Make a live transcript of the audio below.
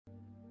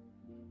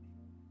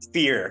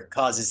Fear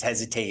causes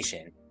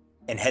hesitation,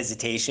 and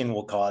hesitation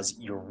will cause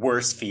your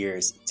worst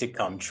fears to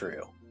come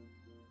true.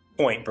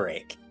 Point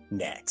Break,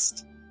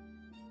 next.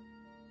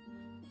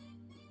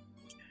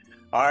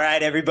 All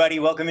right, everybody,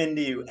 welcome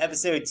into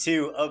episode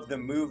 2 of the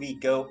Movie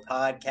Goat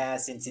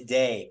podcast. And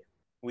today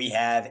we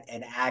have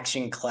an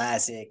action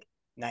classic,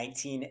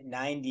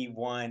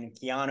 1991,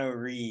 Keanu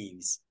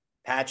Reeves,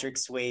 Patrick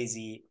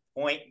Swayze,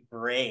 Point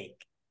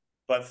Break.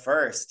 But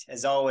first,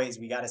 as always,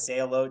 we got to say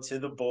hello to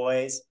the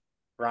boys,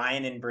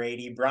 Brian and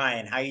Brady.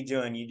 Brian, how you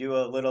doing? You do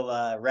a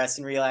little rest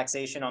and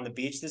relaxation on the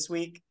beach this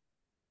week?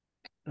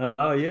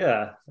 Oh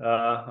yeah,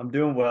 I'm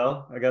doing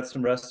well. I got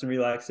some rest and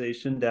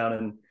relaxation down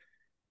in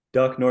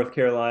Duck, North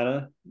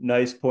Carolina.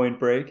 Nice Point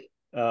Break.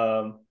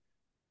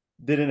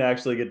 Didn't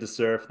actually get to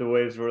surf. The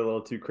waves were a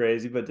little too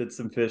crazy, but did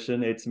some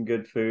fishing, ate some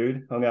good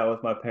food, hung out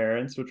with my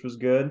parents, which was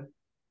good.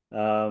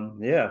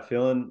 Yeah,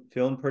 feeling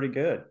pretty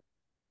good.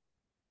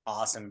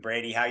 Awesome,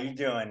 Brady. How you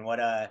doing?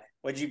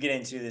 What'd you get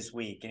into this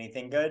week?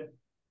 Anything good?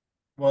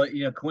 Well,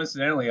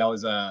 coincidentally, I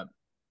was to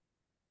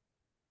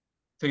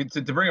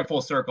bring it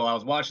full circle. I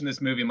was watching this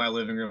movie in my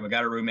living room. I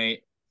got a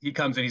roommate. He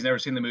comes in. He's never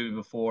seen the movie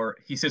before.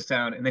 He sits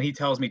down and then he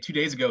tells me 2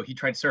 days ago he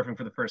tried surfing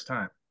for the first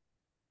time.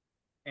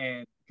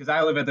 And because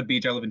I live at the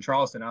beach, I live in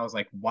Charleston. I was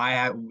like,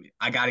 I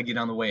got to get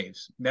on the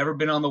waves. Never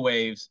been on the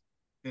waves.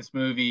 This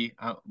movie,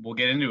 we'll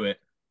get into it.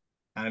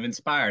 Kind of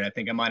inspired. I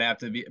think I might have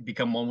to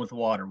become one with the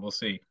water. We'll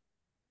see.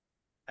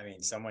 I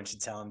mean, someone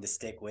should tell him to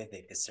stick with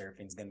it because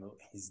surfing's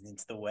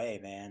it's the way,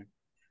 man.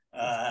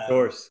 It's the Um,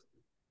 source.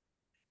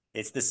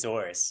 it's the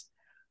source.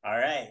 All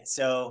right.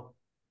 So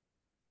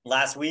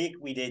last week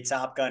we did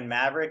Top Gun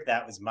Maverick.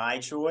 That was my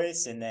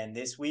choice. And then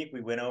this week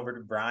we went over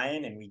to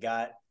Brian and we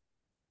got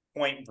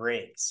Point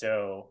Break.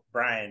 So,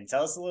 Brian,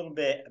 tell us a little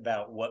bit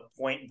about what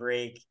Point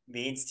Break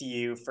means to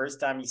you. First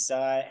time you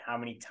saw it, how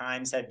many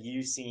times have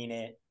you seen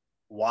it?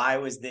 Why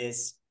was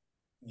this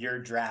your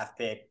draft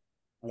pick?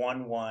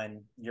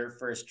 1-1, your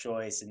first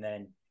choice. And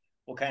then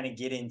we'll kind of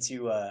get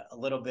into a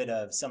little bit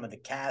of some of the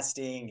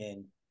casting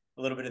and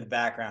a little bit of the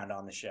background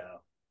on the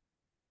show.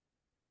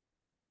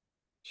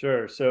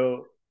 Sure.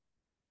 So,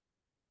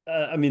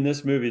 I mean,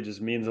 this movie just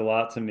means a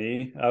lot to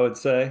me. I would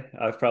say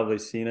I've probably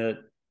seen it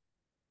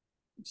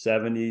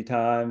 70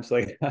 times.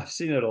 Like I've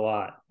seen it a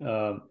lot.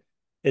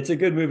 It's a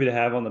good movie to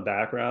have on the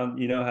background.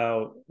 You know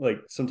how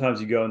like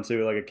sometimes you go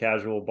into like a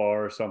casual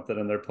bar or something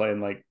and they're playing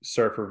like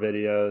surfer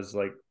videos,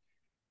 like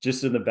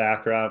just in the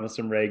background with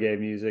some reggae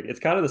music. It's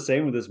kind of the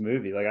same with this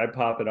movie. Like I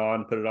pop it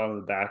on, put it on in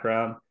the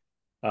background.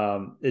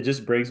 It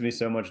just brings me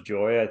so much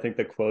joy. I think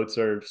the quotes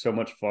are so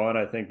much fun.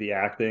 I think the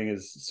acting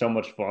is so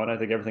much fun. I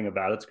think everything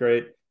about it's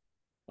great.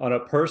 On a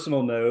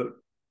personal note,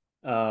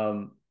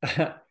 um,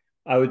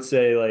 I would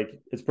say like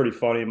it's pretty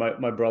funny.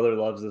 My brother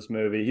loves this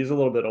movie. He's a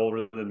little bit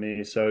older than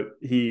me, so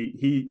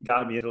he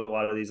got me into a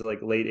lot of these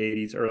like late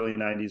 '80s, early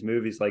 '90s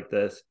movies like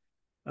this.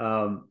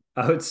 I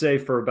would say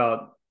for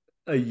about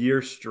a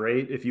year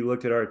straight, if you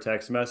looked at our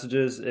text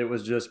messages, it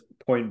was just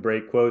Point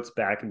Break quotes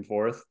back and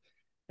forth,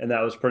 and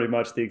that was pretty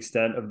much the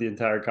extent of the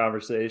entire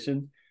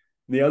conversation.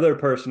 The other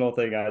personal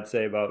thing I'd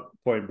say about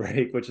Point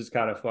Break, which is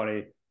kind of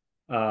funny,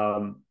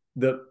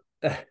 the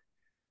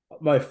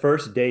my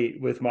first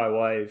date with my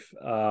wife,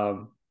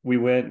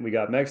 we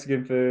got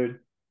Mexican food,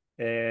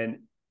 and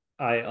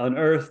I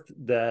unearthed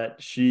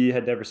that she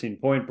had never seen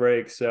Point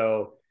Break.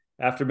 So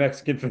after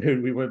Mexican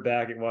food, we went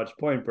back and watched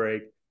Point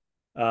Break.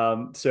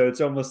 So it's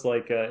almost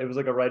like it was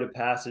like a rite of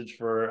passage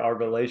for our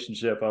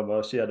relationship.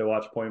 Almost, she had to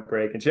watch Point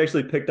Break, and she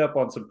actually picked up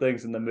on some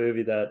things in the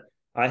movie that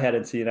I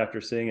hadn't seen after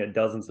seeing it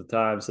dozens of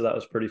times. So that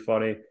was pretty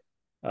funny.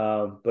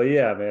 But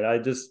yeah, man,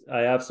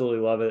 I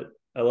absolutely love it.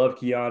 I love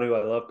Keanu.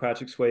 I love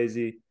Patrick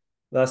Swayze.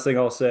 Last thing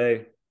I'll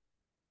say,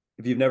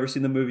 if you've never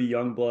seen the movie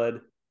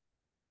Youngblood,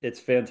 it's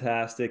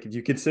fantastic. If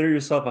you consider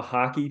yourself a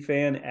hockey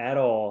fan at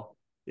all,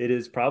 it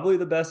is probably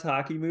the best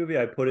hockey movie.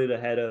 I put it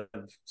ahead of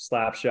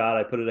Slapshot.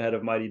 I put it ahead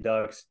of Mighty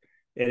Ducks.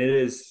 And it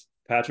is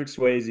Patrick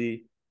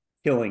Swayze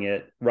killing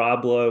it.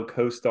 Rob Lowe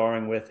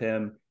co-starring with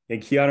him.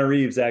 And Keanu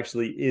Reeves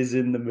actually is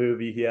in the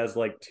movie. He has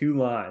like two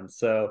lines.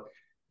 So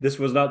this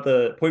was not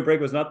the Point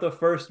Break was not the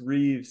first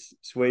Reeves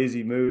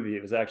Swayze movie.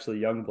 It was actually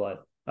Youngblood.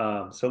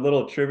 So a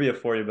little trivia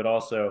for you, but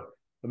also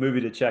a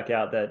movie to check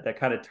out that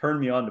kind of turned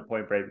me on to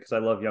Point Break because I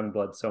love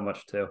Youngblood so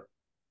much too.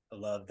 I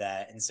love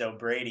that. And so,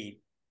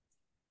 Brady,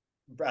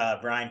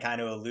 Brian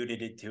kind of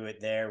alluded to it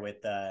there with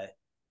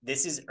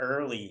this is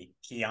early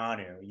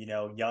Keanu,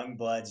 Young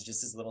Blood's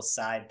just his little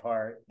side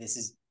part. This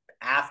is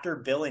after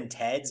Bill and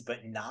Ted's,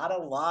 but not a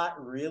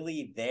lot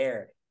really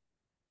there.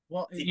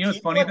 Well, Did it's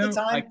people funny at the though.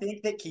 time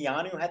think that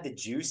Keanu had the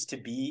juice to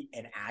be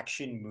an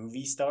action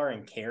movie star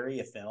and carry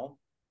a film?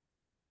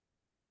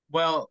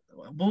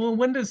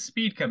 When does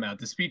Speed come out?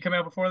 Does Speed come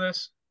out before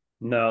this?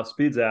 No,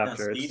 Speed's No,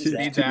 after. Speed is It's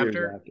Speed's two after. years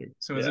after. after.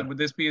 So Yeah. would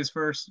this be his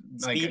first?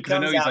 Like, Speed because I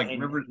know comes he's out like in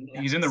River.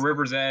 He's in the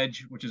River's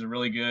Edge, which is a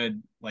really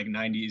good like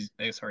 '90s,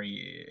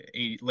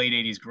 sorry, late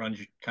 '80s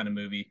grunge kind of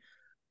movie.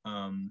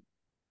 Um,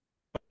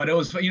 but it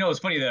was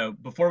funny though.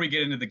 Before we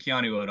get into the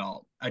Keanu at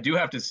all, I do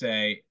have to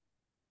say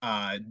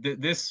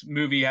This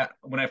movie,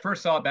 when I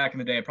first saw it back in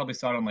the day, I probably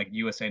saw it on like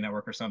USA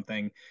Network or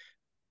something.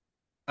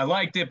 I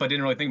liked it, but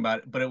didn't really think about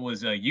it. But it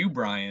was you,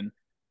 Brian,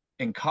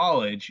 in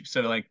college.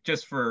 So like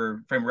just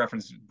for frame of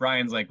reference,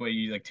 Brian's like what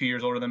you like 2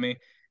 years older than me.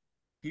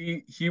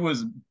 He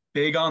was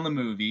big on the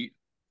movie.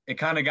 It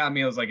kind of got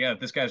me. I was like, yeah,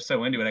 this guy's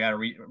so into it. I got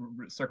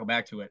to circle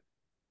back to it.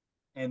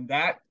 And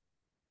that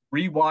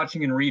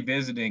rewatching and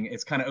revisiting,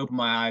 it's kind of opened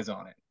my eyes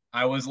on it.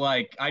 I was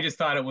like, I just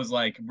thought it was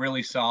like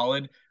really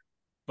solid,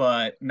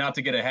 but not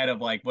to get ahead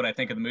of like what I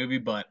think of the movie.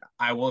 But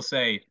I will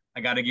say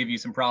I got to give you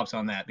some props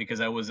on that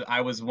because I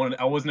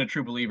wasn't a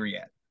true believer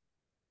yet.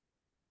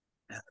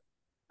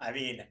 I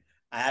mean,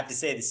 I have to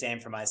say the same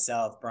for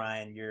myself,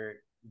 Brian. Your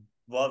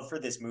love for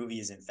this movie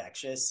is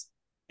infectious.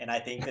 And I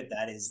think that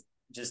that is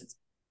just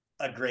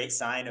a great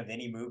sign of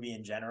any movie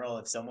in general.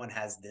 If someone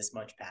has this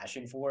much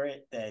passion for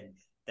it, then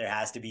there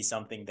has to be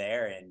something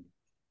there. And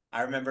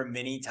I remember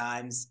many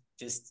times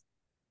just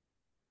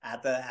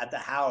at the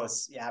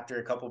house after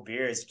a couple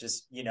beers,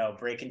 just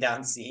breaking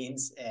down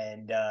scenes,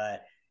 and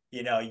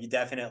you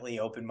definitely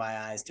opened my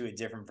eyes to a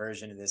different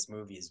version of this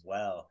movie as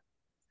well.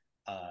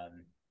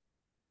 Um,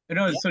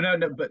 No, yeah, so now,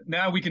 but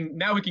now we can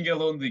get a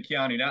little into the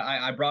Keanu. Now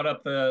I brought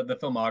up the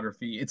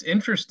filmography. It's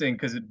interesting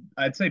because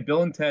I'd say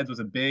Bill and Ted's was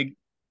a big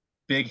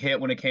hit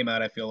when it came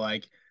out. I feel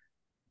like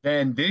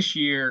then this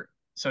year,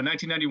 so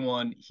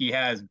 1991, he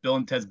has Bill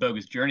and Ted's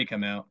Bogus Journey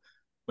come out,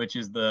 which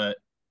is the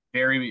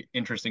very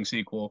interesting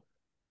sequel,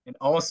 and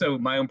also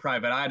My Own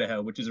Private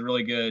Idaho, which is a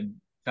really good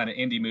kind of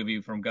indie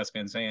movie from Gus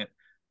Van Sant.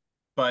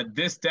 But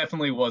this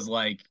definitely was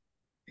like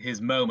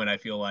his moment, I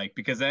feel like,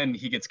 because then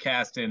he gets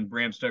cast in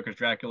Bram Stoker's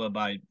Dracula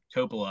by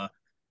Coppola,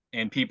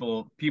 and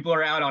people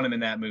are out on him in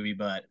that movie,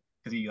 but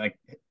because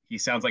he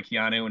sounds like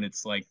Keanu and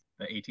it's like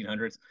the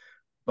 1800s,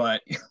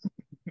 but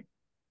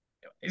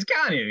it's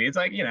Keanu. It's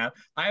like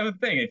I have a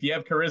thing. If you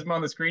have charisma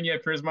on the screen, you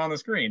have charisma on the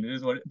screen. It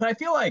is what. But I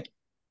feel like,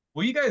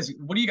 what do you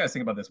guys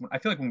think about this one? I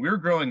feel like when we were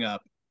growing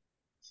up,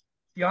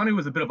 Keanu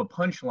was a bit of a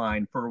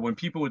punchline for when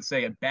people would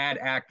say a bad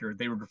actor,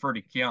 they would refer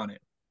to Keanu.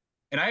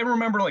 And I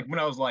remember like when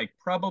I was like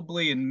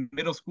probably in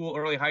middle school,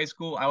 early high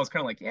school, I was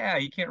kind of like, yeah,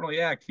 he can't really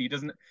act. He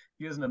doesn't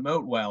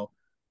emote well.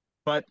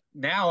 But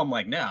now I'm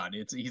like, no,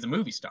 he's a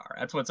movie star.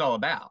 That's what it's all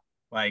about.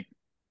 Like,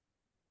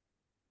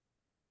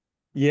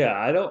 Yeah,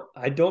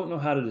 I don't know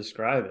how to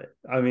describe it.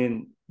 I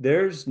mean,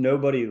 there's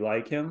nobody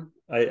like him.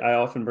 I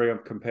often bring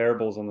up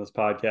comparables on this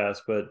podcast,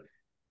 but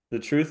the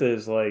truth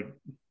is like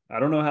I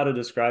don't know how to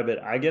describe it.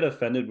 I get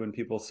offended when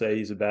people say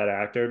he's a bad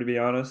actor, to be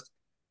honest,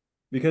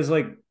 because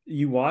like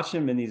you watch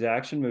him in these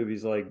action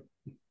movies like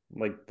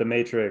The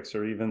Matrix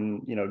or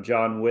even,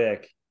 John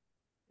Wick,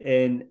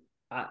 and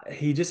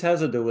he just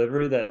has a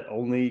delivery that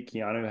only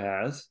Keanu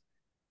has.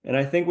 And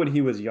I think when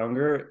he was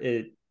younger,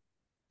 it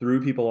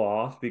threw people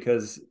off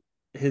because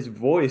his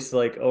voice,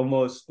 like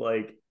almost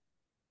like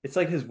it's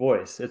like his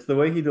voice. It's the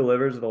way he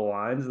delivers the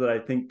lines that I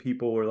think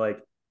people were like,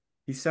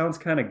 he sounds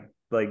kind of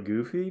like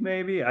goofy,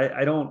 maybe.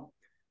 I don't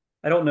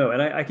know.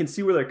 And I can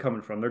see where they're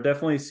coming from. There are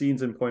definitely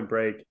scenes in Point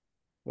Break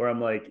where I'm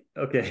like,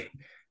 okay,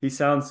 he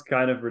sounds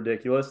kind of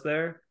ridiculous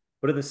there.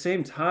 But at the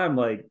same time,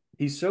 like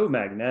he's so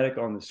magnetic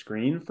on the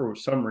screen for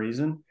some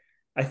reason.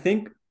 I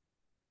think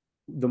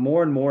the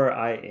more and more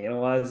I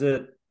analyze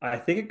it, I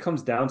think it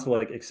comes down to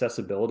like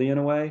accessibility in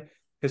a way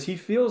because he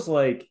feels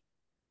like,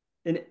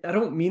 and I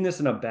don't mean this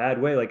in a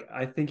bad way. Like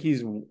I think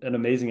he's an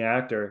amazing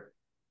actor,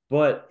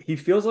 but he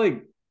feels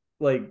like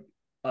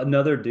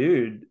another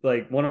dude,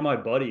 like one of my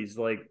buddies,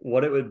 like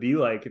what it would be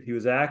like if he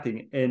was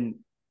acting and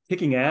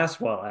kicking ass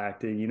while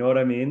acting. You know what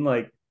I mean?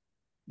 Like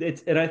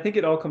and I think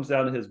it all comes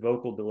down to his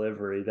vocal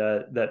delivery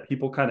that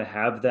people kind of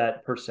have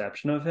that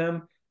perception of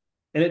him,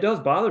 and it does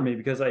bother me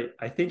because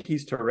I think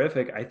he's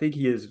terrific. I think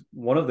he is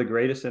one of the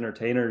greatest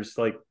entertainers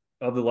like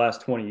of the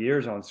last 20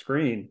 years on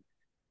screen.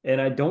 And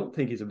I don't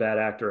think he's a bad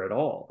actor at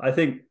all. I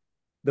think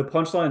the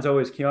punchline's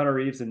always Keanu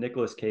Reeves and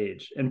Nicolas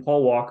Cage. And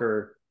Paul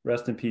Walker,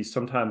 rest in peace,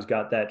 sometimes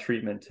got that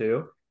treatment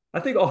too. I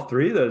think all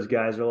three of those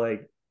guys are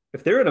like,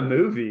 if they're in a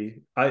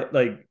movie,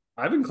 I'm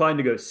inclined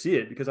to go see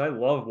it because I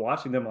love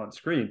watching them on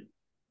screen.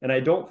 And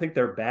I don't think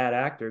they're bad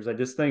actors. I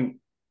just think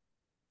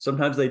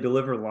sometimes they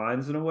deliver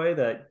lines in a way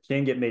that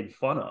can get made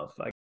fun of.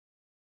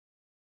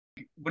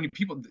 when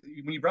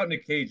you brought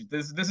Nick Cage,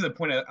 this is a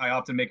point I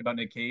often make about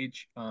Nick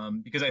Cage,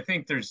 because I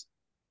think there's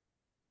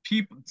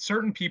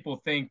certain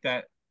people think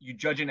that you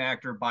judge an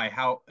actor by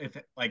how if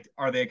like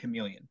are they a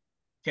chameleon?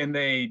 Can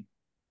they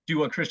do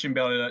what Christian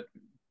Bale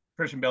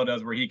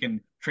does, where he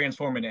can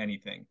transform into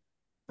anything,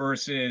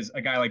 versus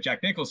a guy like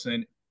Jack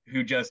Nicholson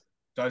who just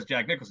does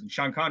Jack Nicholson.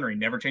 Sean Connery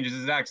never changes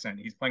his accent.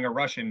 He's playing a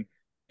Russian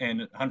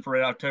in Hunt for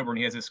Red October, and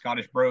he has his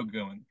Scottish brogue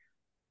going.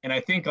 And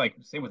I think like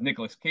same with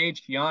Nicolas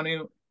Cage,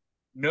 Keanu.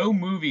 No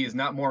movie is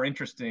not more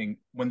interesting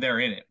when they're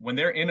in it. When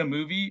they're in a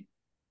movie,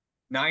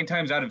 9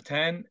 times out of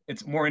 10,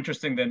 it's more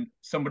interesting than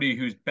somebody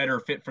who's better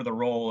fit for the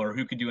role or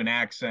who can do an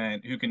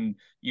accent, who can,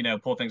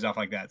 pull things off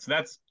like that. So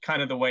that's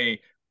kind of the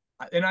way.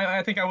 And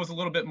I think I was a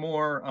little bit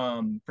more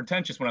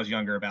pretentious when I was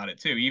younger about it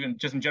too, even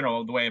just in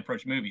general, the way I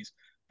approach movies.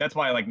 That's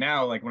why, like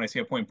now, like when I see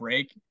a Point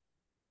Break,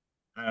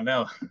 I don't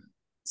know.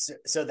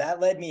 So that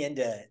led me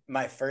into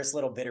my first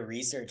little bit of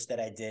research that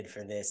I did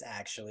for this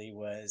actually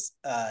was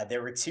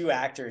there were two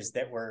actors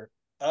that were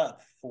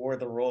up for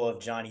the role of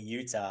Johnny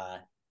Utah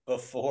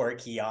before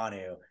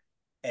Keanu.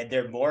 And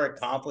they're more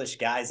accomplished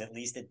guys, at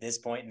least at this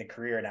point in the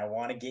career. And I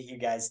want to get you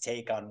guys'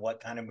 take on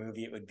what kind of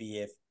movie it would be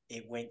if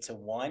it went to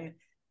one,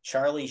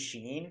 Charlie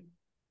Sheen,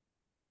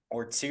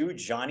 or two,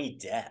 Johnny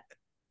Depp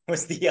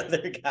was the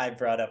other guy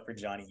brought up for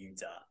Johnny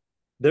Utah.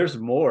 There's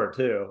more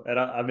too, and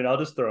I mean, I'll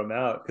just throw them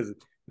out because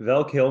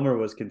Val Kilmer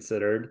was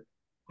considered,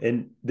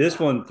 and this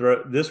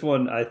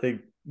one I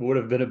think would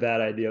have been a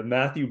bad idea.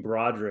 Matthew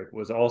Broderick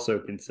was also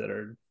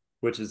considered,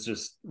 which is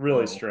just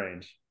really Whoa.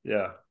 strange.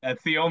 Yeah.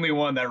 That's the only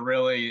one that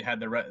really had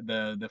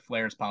the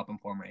flares popping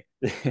for me.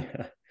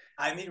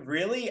 I mean,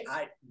 really,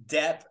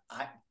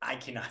 I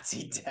cannot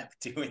see Depp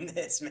doing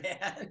this,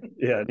 man.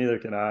 Yeah, neither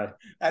can I.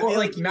 I Well, feel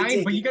like like he would nine,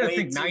 take but you it got to way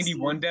think too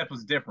 91 serious. Depp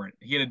was different.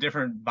 He had a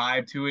different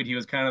vibe to it. He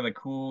was kind of the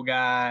cool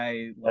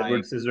guy, Edward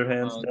like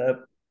Scissorhands uh, step.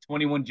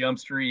 21 Jump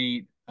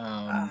Street.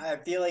 I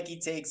feel like he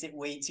takes it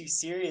way too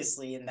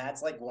seriously, and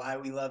that's like why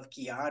we love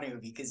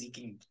Keanu because he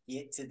can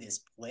get to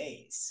this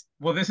place.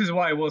 Well, this is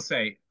why I will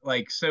say,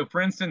 like, so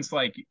for instance,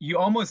 like you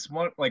almost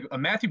want like a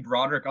Matthew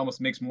Broderick almost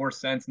makes more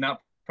sense,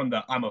 not from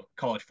the I'm a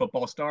college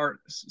football star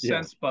Yeah.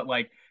 sense, but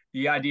like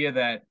the idea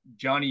that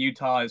Johnny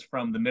Utah is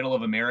from the middle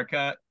of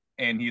America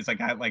and he's like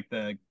got like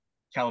the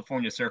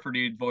California surfer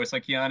dude voice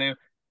like Keanu.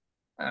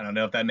 I don't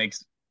know if that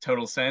makes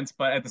total sense,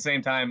 but at the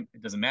same time,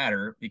 it doesn't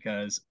matter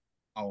because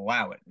I'll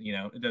allow it.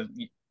 It does.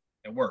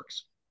 It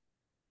works.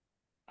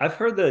 I've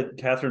heard that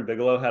Catherine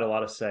Bigelow had a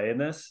lot of say in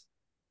this.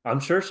 I'm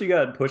sure she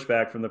got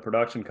pushback from the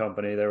production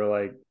company. They were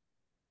like,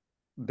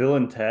 Bill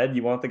and Ted,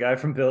 you want the guy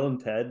from Bill and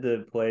Ted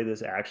to play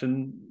this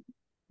action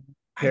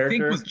I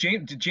think was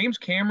character? James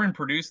Cameron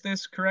produced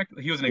this, correct?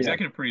 He was an Yeah.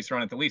 executive producer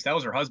on it. At least that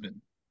was her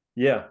husband.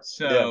 Yeah. Yeah.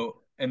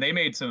 So, and they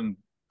made some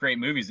great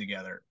movies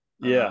together.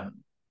 Yeah.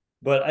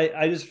 But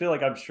I just feel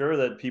like I'm sure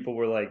that people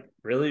were like,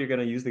 really, you're going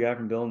to use the guy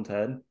from Bill and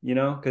Ted,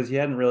 because he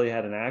hadn't really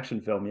had an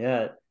action film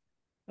yet.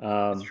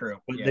 It's true.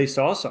 But Yeah, they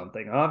saw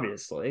something,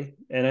 obviously.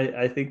 And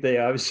I think they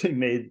obviously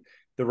made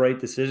the right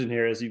decision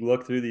here as you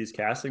look through these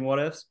casting what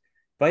ifs.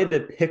 If I had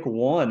to pick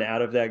one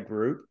out of that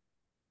group,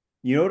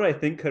 you know what I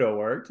think could have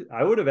worked?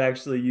 I would have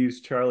actually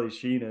used Charlie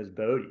Sheen as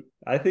Bodhi.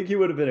 I think he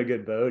would have been a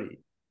good Bodhi,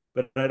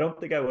 but I don't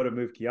think I would have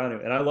moved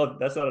Keanu. And I love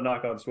that's not a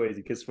knock on Swayze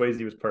because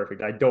Swayze was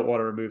perfect. I don't want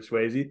to remove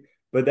Swayze,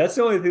 but that's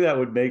the only thing that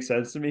would make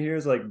sense to me here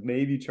is like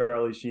maybe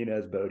Charlie Sheen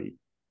as Bodhi.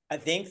 I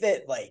think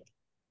that like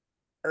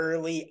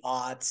early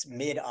aughts,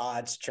 mid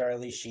aughts,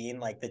 Charlie Sheen,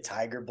 like the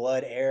Tiger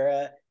Blood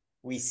era,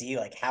 we see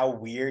like how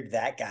weird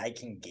that guy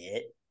can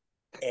get.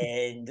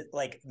 And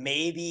like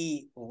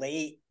maybe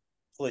late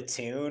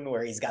Platoon,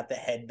 where he's got the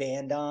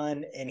headband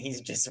on and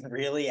he's just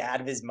really out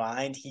of his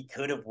mind, he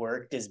could have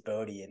worked as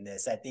Bodhi in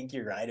this. I think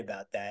you're right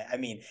about that. I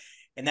mean,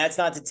 and that's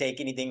not to take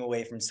anything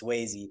away from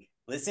Swayze.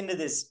 Listen to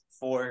this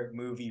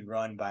 4-movie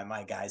run by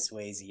my guy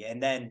Swayze.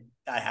 And then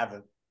I have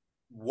a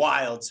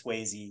wild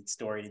Swayze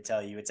story to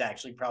tell you. It's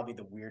actually probably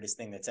the weirdest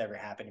thing that's ever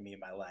happened to me in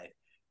my life.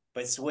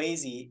 But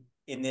Swayze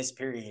in this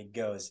period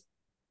goes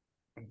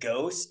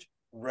Ghost,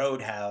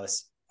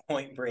 Roadhouse,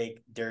 Point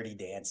Break, Dirty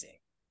Dancing.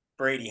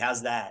 Brady,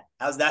 how's that?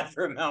 How's that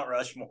for Mount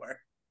Rushmore?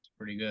 it's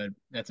pretty good.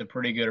 That's a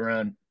pretty good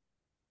run.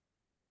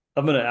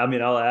 I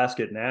mean, I'll ask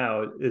it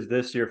now. Is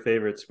this your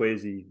favorite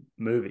Swayze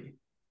movie?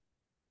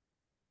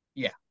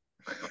 Yeah.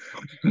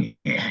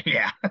 Yeah,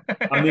 yeah.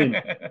 I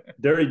mean,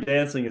 Dirty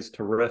Dancing is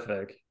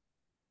terrific.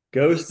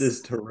 Ghost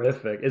is This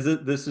terrific.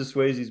 This is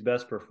Swayze's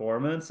best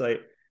performance? He's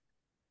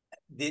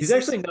this is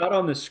actually not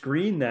on the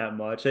screen that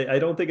much. I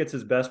don't think it's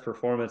his best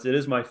performance. It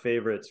is my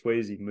favorite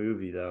Swayze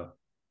movie, though.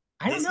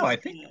 I don't this know. I is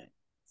think my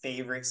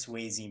favorite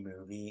Swayze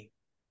movie,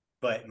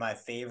 but my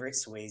favorite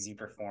Swayze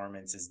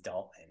performance is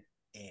Dalton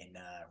in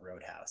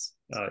Roadhouse.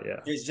 Oh yeah.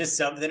 There's just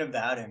something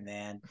about him,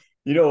 man.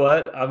 You know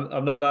what?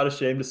 I'm not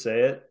ashamed to say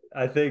it.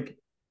 I think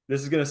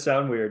this is gonna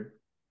sound weird.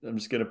 I'm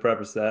just gonna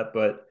preface that,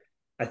 but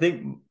I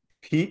think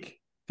peak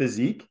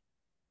physique,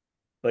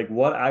 like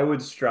what I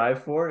would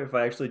strive for if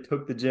I actually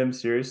took the gym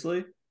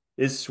seriously,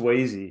 is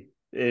Swayze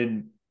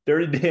in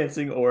Dirty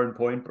Dancing or in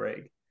Point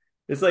Break.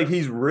 It's like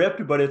he's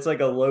ripped, but it's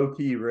like a low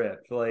key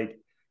rip. Like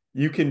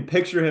you can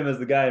picture him as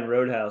the guy in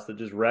Roadhouse that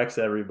just wrecks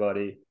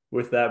everybody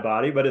with that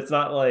body, but it's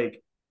not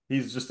like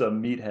he's just a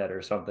meathead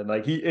or something.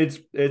 Like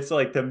it's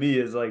like to me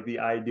is like the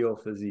ideal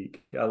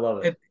physique. I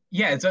love it.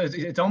 yeah,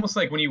 it's almost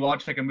like when you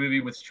watch like a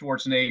movie with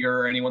Schwarzenegger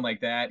or anyone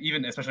like that,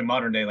 even especially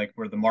modern day, like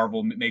where the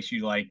Marvel makes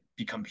you like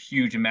become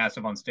huge and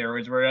massive on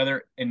steroids or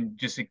whatever, and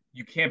just like,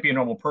 you can't be a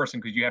normal person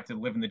because you have to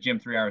live in the gym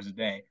 3 hours a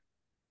day.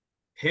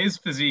 His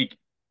physique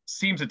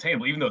seems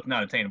attainable, even though it's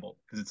not attainable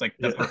because it's like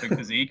the Yeah. perfect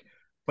physique,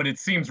 but it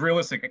seems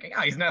realistic. Like,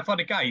 yeah, he's an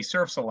athletic guy. He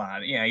surfs a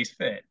lot. Yeah, he's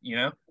fit.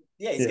 Yeah,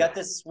 he's got Yeah.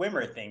 this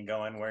swimmer thing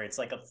going where it's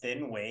like a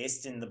thin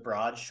waist and the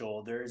broad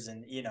shoulders,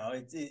 and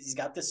he's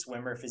got the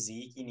swimmer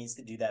physique. He needs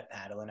to do that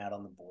paddling out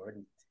on the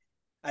board.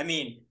 I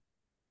mean,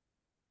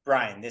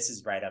 Brian, this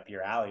is right up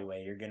your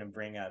alleyway. You're going to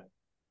bring up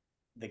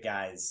the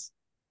guy's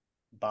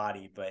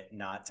body but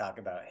not talk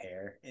about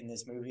hair in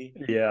this movie.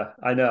 Yeah,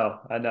 I know.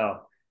 I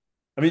know.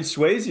 I mean,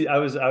 Swayze, I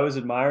was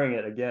admiring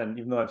it again,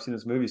 even though I've seen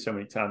this movie so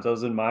many times. I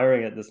was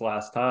admiring it this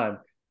last time.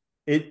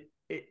 It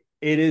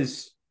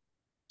is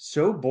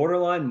so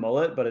borderline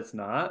mullet, but it's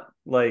not.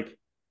 Like,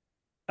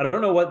 I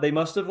don't know what they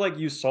must have like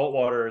used salt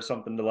water or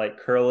something to like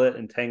curl it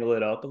and tangle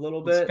it up a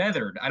little It's bit.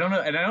 feathered. I don't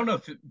know, and I don't know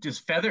if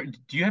just feathered.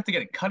 Do you have to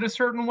get it cut a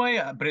certain way?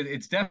 But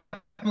it's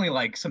definitely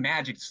like some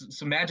magic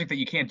that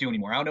you can't do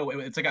anymore. I don't know.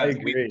 It's like I we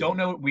agree. don't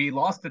know. We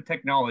lost the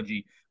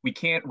technology. We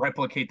can't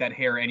replicate that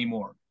hair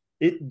anymore.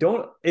 It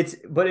don't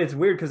but it's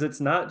weird because it's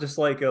not just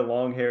like a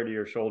long hair to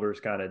your shoulders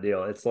kind of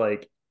deal. It's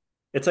like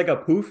a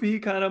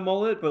poofy kind of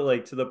mullet, but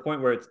like to the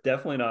point where it's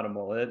definitely not a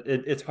mullet.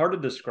 It's hard to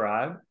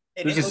describe.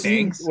 And There's it a With looks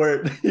scene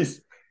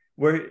bangs.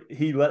 where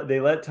they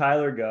let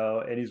Tyler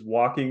go and he's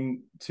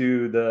walking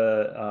to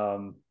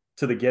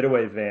the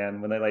getaway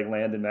van when they like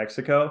land in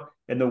Mexico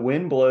and the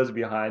wind blows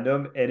behind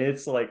him and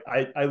it's like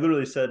I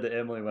literally said to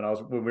Emily when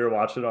we were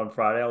watching it on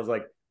Friday, I was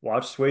like,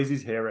 watch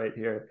Swayze's hair right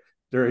here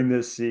during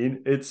this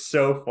scene. It's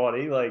so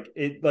funny. Like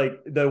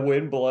the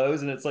wind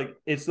blows and it's like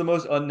it's the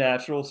most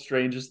unnatural,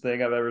 strangest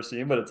thing I've ever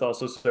seen, but it's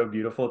also so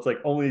beautiful. It's like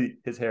only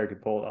his hair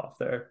could pull it off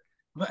there.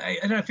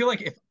 And I feel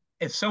like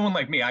if someone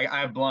like me, I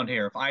have blonde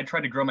hair. If I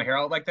tried to grow my hair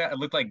out like that, it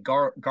looked like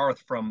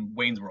Garth from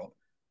Wayne's World.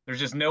 There's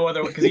just no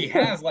other because he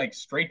has like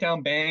straight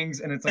down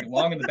bangs and it's like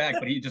long in the back,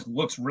 but he just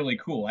looks really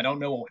cool. I don't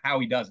know how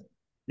he does it.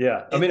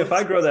 Yeah. I it mean, if I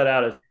looks grow that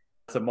out,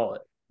 it's a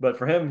mullet. But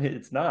for him,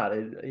 it's not.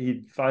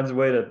 He finds a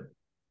way to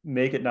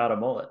make it not a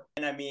mullet.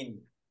 and I mean,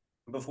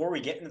 before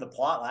we get into the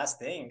plot, last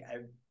thing,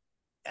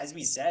 as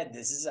we said,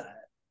 this is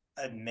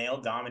a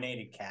male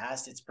dominated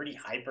cast. It's a pretty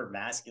hyper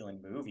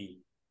masculine movie.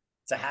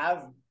 To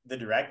have the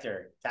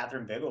director,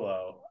 Catherine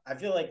Bigelow, I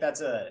feel like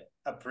that's a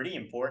pretty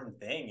important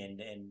thing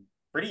and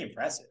pretty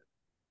impressive.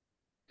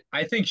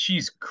 I think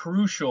she's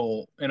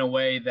crucial in a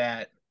way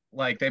that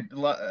like a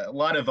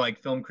lot of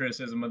like film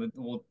criticism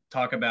will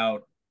talk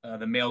about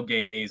the male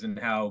gaze and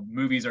how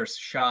movies are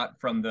shot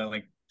from the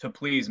like to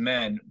please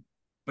men,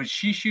 but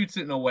she shoots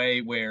it in a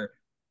way where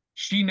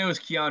she knows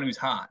Keanu's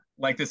hot.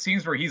 Like the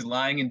scenes where he's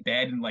lying in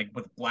bed and like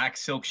with black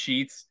silk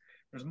sheets.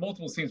 There's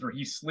multiple scenes where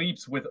he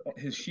sleeps with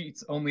his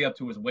sheets only up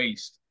to his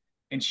waist,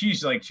 and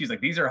she's like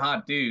these are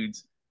hot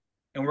dudes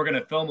and we're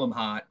gonna film them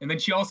hot. And then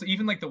she also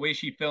even like the way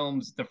she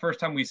films the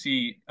first time we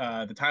see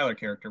the Tyler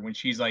character when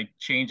she's like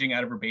changing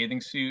out of her bathing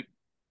suit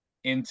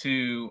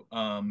into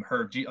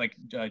her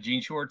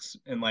jean shorts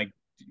and like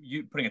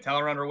you putting a towel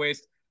around her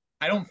waist.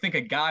 I don't think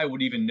a guy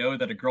would even know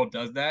that a girl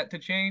does that to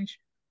change,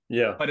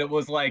 Yeah. but it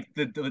was like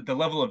the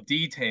level of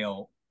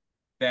detail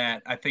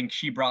that I think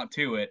she brought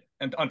to it,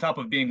 and on top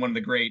of being one of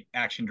the great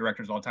action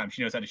directors of all time,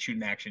 she knows how to shoot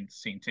an action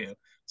scene too.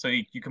 So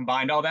you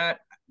combined all that.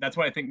 That's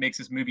what I think makes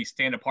this movie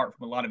stand apart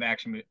from a lot of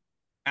action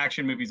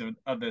movies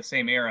of the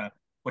same era,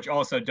 which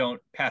also don't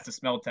pass the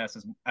smell test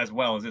as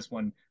well as this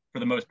one for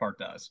the most part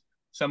does.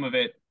 Some of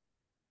it,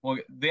 well,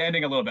 the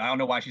ending a little bit. I don't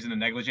know why she's in a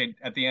negligee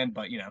at the end,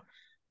 but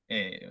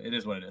it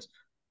is what it is.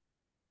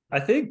 I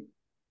think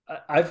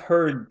I've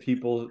heard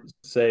people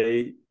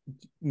say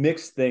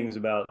mixed things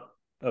about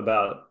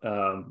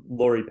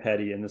Lori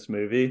Petty in this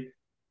movie.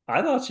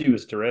 I thought she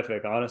was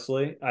terrific,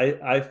 honestly.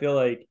 I feel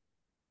like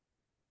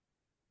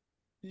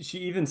she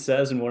even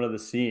says in one of the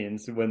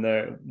scenes when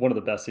they're one of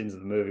the best scenes of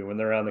the movie when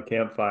they're around the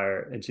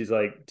campfire and she's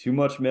like, too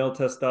much male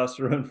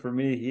testosterone for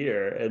me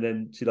here. And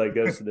then she like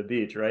goes to the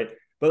beach, right?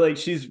 But like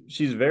she's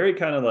very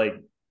kind of like,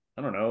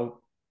 I don't know,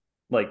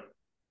 like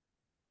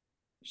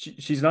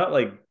she's not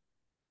like,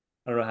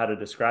 I don't know how to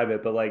describe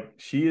it, but like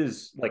she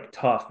is like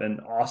tough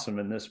and awesome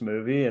in this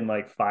movie and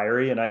like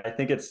fiery. And I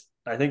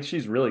think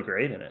she's really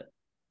great in it.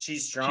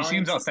 She's She strong,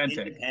 seems she's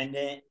authentic.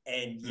 independent,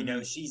 and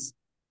Mm-hmm. she's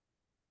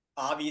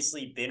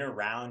obviously been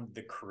around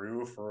the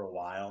crew for a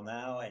while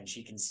now, and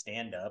she can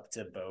stand up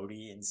to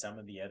Bhodi and some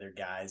of the other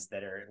guys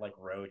that are like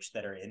Roach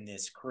that are in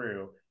this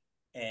crew,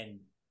 and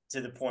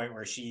to the point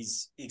where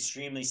she's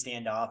extremely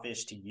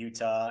standoffish to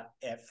Utah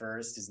at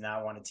first, does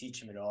not want to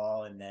teach him at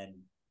all, and then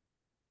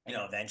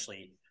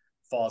eventually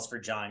falls for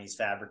Johnny's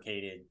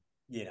fabricated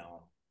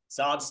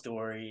sob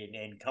story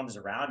and comes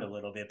around a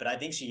little bit. But I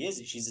think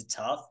she's a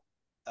tough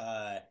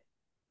uh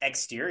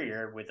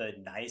exterior with a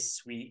nice,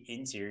 sweet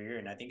interior.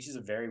 And I think she's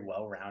a very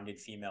well rounded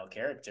female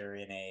character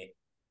in a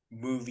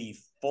movie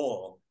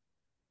full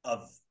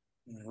of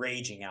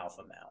raging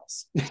alpha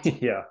males.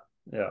 Yeah.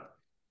 Yeah.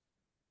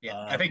 Yeah,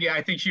 Um, I think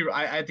at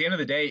the end of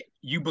the day,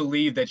 you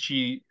believe that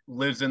she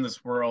lives in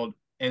this world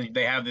and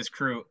they have this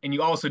crew, and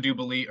you also do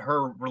believe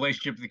her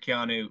relationship with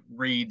Keanu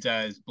reads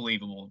as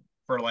believable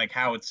for like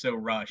how it's so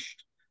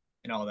rushed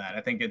and all that.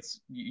 I think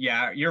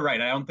yeah, you're right.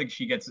 I don't think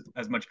she gets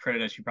as much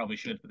credit as she probably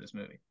should for this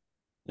movie.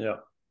 Yeah.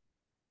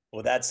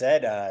 well, that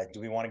said,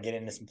 do we want to get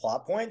into some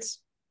plot points?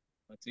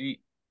 Let's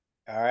eat.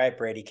 All right,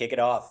 Brady, kick it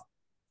off.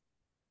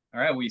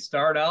 All right, we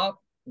start out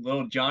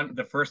little John.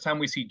 The first time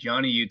we see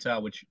Johnny Utah,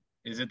 which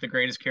is it the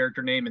greatest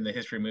character name in the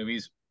history of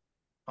movies?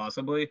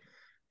 Possibly.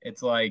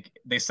 It's like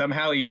they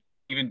somehow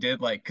even did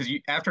like because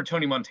you after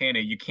Tony Montana,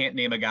 you can't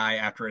name a guy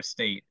after a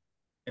state.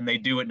 and they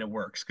do it and it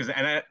works. Because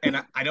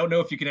I don't know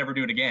if you can ever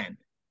do it again.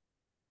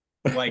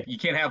 Like you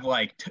can't have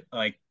like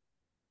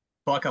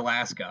Buck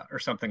Alaska or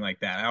something like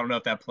that. I don't know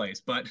if that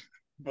plays, but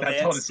Well, they that's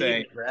had all to Steve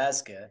say.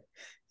 Nebraska.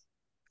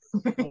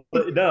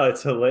 But no,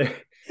 it's hilarious.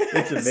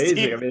 It's amazing. I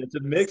Steve, mean, it's a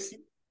mix.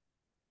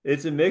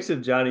 It's a mix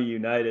of Johnny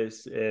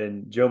Unitas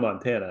and Joe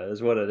Montana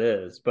is what it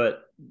is.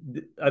 But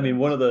I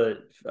mean,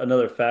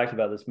 another fact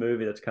about this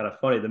movie that's kind of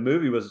funny. The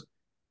movie was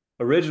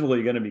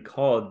originally going to be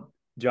called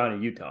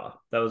Johnny Utah.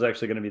 That was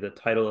actually going to be the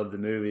title of the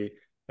movie.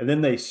 And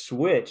then they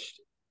switched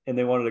and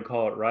they wanted to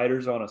call it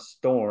Riders on a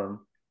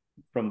Storm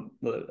from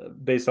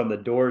based on the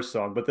Doors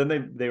song. But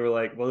then they were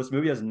like, well, this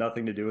movie has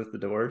nothing to do with the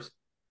Doors.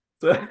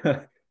 So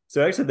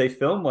so actually they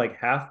filmed like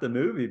half the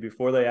movie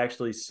before they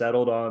actually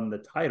settled on the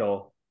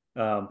title,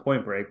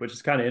 Point Break, which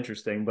is kind of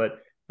interesting. But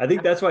I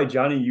think that's why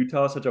Johnny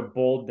Utah is such a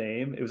bold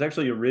name. It was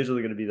actually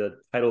originally going to be the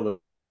title of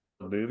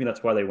the movie. And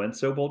that's why they went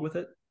so bold with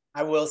it.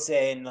 I will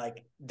say, and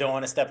like, don't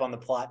want to step on the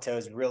plot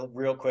toes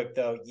real quick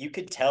though. You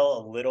could tell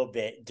a little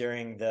bit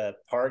during the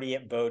party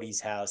at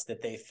Bodie's house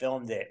that they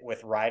filmed it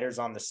with Riders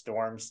on the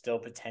Storm still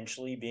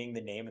potentially being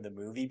the name of the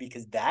movie,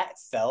 because that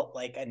felt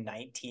like a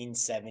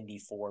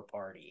 1974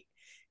 party.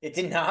 It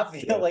did not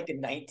feel Yeah. like a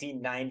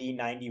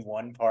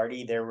 1990-91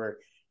 party. There were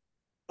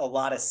a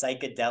lot of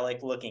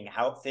psychedelic looking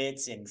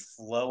outfits and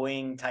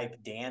flowing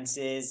type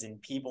dances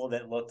and people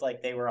that looked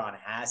like they were on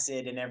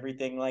acid and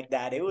everything like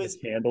that. It The was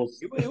candles.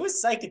 it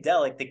was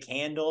psychedelic. The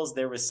candles,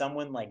 there was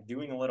someone like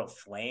doing a little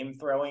flame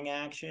throwing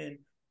action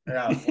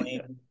or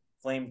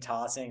flame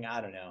tossing.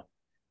 I don't know,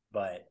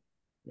 but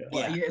Yeah.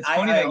 Well, yeah, yeah, it's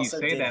funny I that you also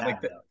say did that.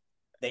 have though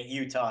that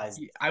Utah is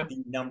I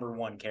the number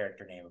one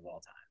character name of all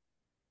time.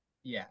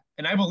 Yeah,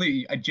 and I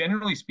believe,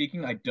 generally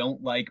speaking, I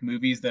don't like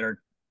movies that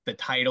are the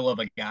title of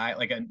a guy,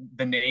 like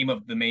the name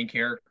of the main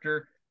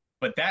character.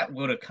 But that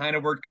would have kind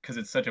of worked because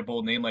it's such a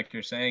bold name, like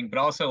you're saying. But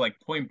also, like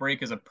Point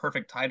Break is a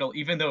perfect title,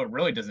 even though it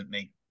really doesn't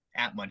make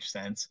that much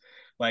sense.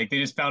 Like they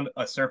just found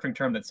a surfing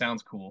term that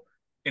sounds cool,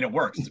 and it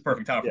works. It's a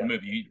perfect title for the Yeah.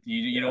 movie.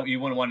 You Yeah. don't, you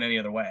wouldn't want it any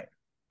other way.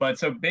 But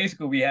so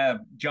basically, we have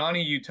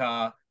Johnny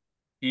Utah.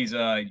 He's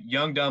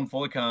young, dumb,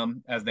 full of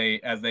cum, as they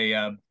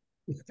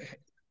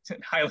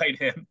highlight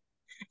him.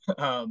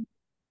 Um,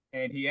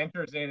 and he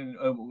enters in.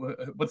 And,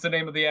 what's the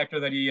name of the actor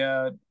that he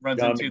runs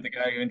John into? The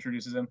guy who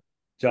introduces him,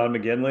 John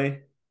McGinley,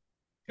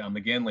 John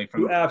McGinley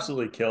who from.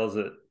 absolutely kills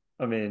it.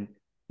 I mean,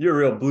 you're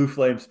a real blue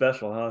flame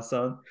special, huh,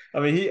 son? I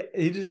mean,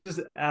 he just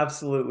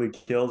absolutely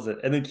kills it.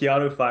 And then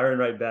Keanu firing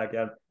right back at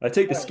him. I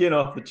take the skin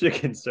off the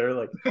chicken, sir.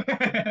 Like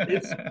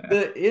it's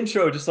the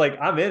intro, just like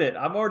I'm in it.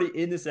 I'm already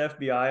in this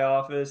FBI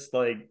office.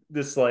 Like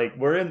this, like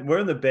we're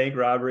in the bank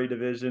robbery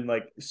division,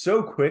 like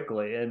so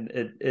quickly, and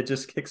it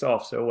just kicks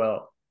off so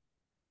well.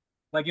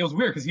 Like it was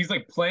weird because he's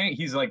like playing.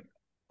 He's like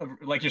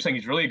you're saying,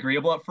 he's really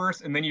agreeable at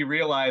first, and then you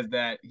realize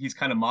that he's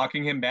kind of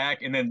mocking him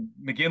back, and then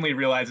McGinley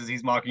realizes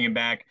he's mocking him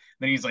back.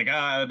 Then he's like,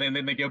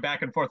 then they go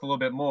back and forth a little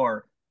bit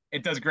more.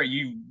 It does great.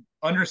 You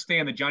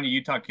understand the Johnny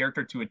Utah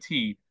character to a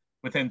T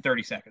within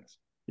 30 seconds.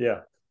 Yeah.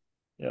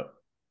 Yeah.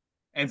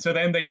 And so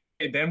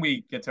then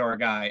we get to our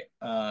guy,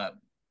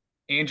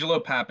 Angelo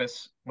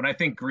Pappas. When I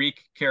think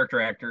Greek character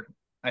actor,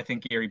 I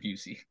think Gary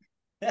Busey.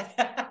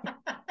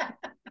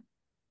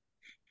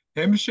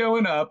 Him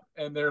showing up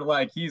and they're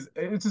like,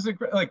 it's just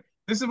like,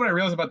 this is what I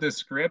realized about this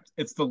script.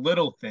 It's the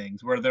little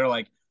things where they're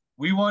like,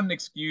 we want an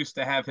excuse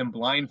to have him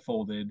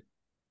blindfolded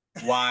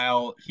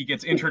while he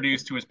gets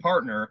introduced to his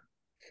partner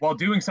while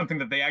doing something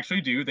that they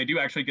actually do. They do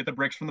actually get the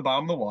bricks from the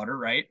bottom of the water,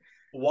 right?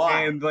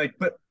 Why? And like,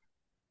 but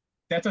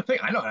that's a thing.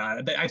 I know.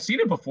 I've seen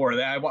it before.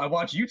 I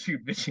watch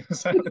YouTube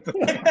videos. It's a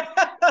thing.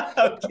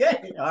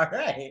 Okay, all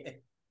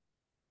right.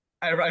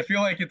 I feel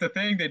like it's a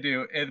thing they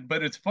do,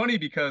 but it's funny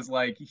because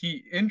like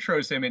he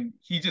intros him and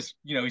he just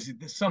he's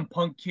some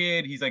punk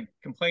kid. He's like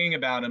complaining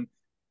about him.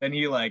 Then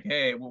he like,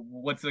 hey,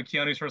 what's the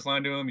Keanu's first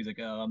line to him? He's like,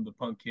 oh, I'm the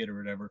punk kid or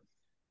whatever.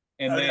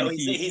 And Oh then no, he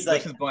he's lifts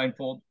like his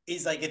blindfold.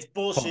 it's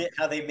bullshit Punk.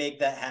 how they make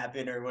that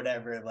happen or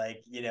whatever.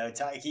 Like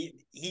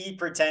he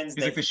pretends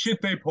He's that like the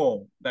shit they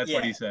pull. That's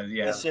what yeah, he says. the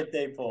Yeah. shit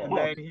they And pull.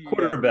 then Punk.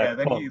 Quarterback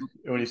then he punk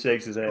when he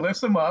shakes his hand.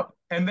 lifts him up,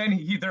 and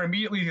then they're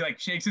immediately he like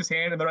shakes his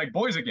hand, and they're like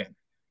boys again.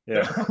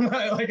 They're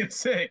Yeah. like it's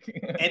sick.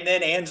 And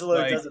then Angelo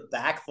Like does a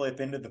backflip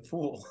into the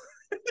pool.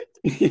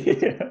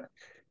 Yeah.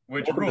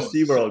 which Welcome to rules.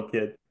 SeaWorld,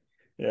 kid.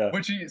 Yeah.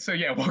 So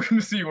yeah, welcome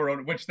to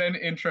SeaWorld, which then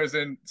intros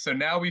in. So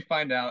now we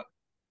find out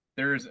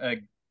there's a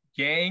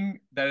gang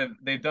that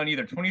they've done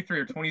either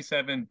 23 or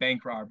 27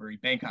 bank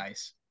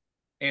heists,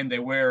 and they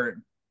wear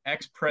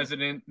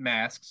ex-president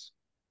masks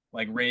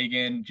like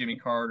Reagan, Jimmy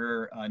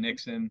Carter,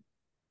 Nixon,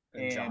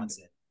 And and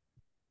Johnson.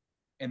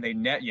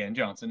 and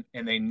Johnson,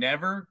 and they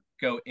never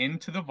go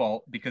into the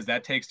vault because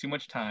that takes too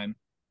much time.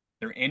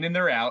 They're in and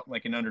they're out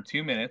like in under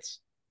 2 minutes,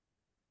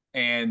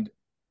 and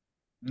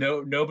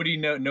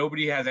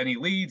nobody has any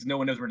leads. No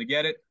one knows where to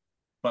get it.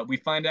 But we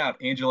find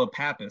out Angelo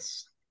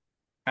Pappas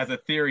has a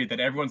theory that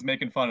everyone's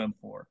making fun of him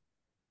for,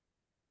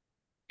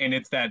 and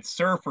it's that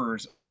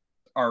surfers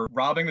are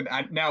robbing them.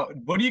 Now,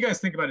 what do you guys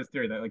think about his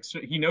theory? That like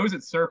he knows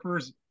that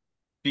surfers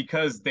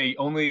because they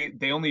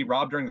only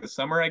rob during the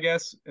summer, I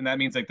guess, and that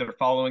means like they're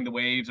following the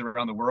waves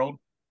around the world.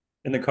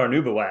 In the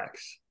carnauba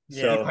wax.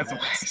 Yeah, He the So finds the wax.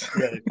 wax.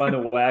 yeah, they find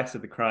the wax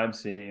at the crime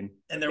scene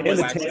And there He's a and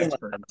the wasn't wax there, tan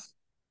expert. lines.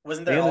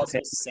 wasn't there And the also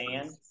tan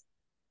sand?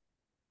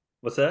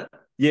 What's that? Was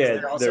Yeah,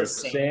 there also there's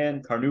sand?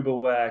 sand,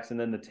 carnauba wax, and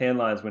then the tan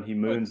lines when he Oh,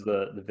 moons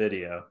the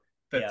video.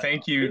 the Yeah.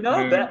 thank I mean, you not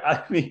moon. bad.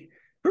 I mean,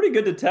 pretty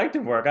good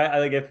detective work. I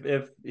like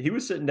if he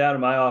was sitting down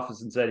in my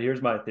office and said,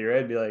 "Here's my theory,"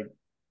 I'd be like,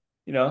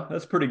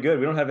 that's pretty good.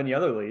 We don't have any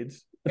other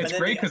leads. It's And then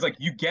great because like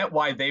you get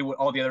why they would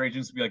all the other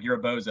agents would be like, "You're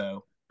a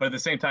bozo," but at the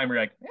same time, you're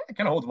like, it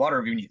kind of holds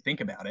water when you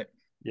think about it.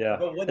 Yeah,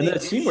 but when and they then a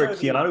do scene where show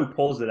the Keanu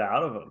pulls it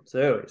out of him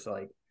too. He's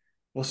like,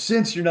 "Well,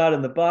 since you're not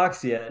in the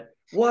box yet,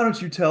 why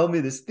don't you tell me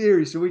this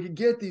theory so we can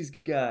get these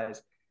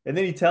guys?" And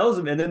then he tells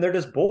them, and then they're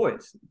just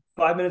boys.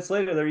 5 minutes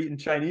later, they're eating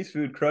Chinese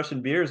food,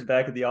 crushing beers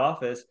back at the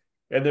office,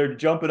 and they're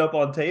jumping up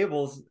on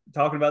tables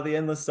talking about the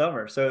endless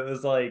summer. So it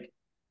was like,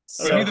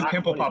 I don't Give know, me so it's the I, just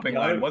pimple funny. popping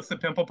line. What's the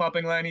pimple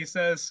popping line he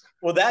says?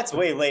 well, that's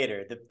way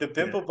later. The Yeah.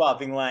 pimple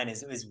popping line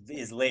is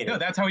No, later.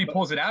 that's how he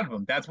pulls it out of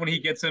him. That's when he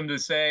gets him to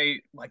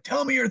say, like,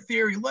 tell me your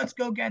theory. Let's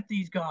go get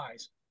these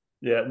guys.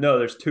 Yeah, no,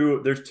 there's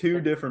two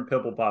different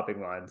pimple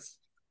popping lines.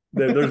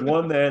 There's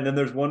one there, and then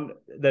there's one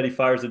that he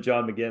fires at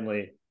John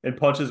McGinley and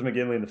punches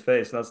McGinley in the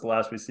face, and that's the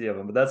last we see of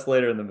him. But that's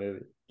later in the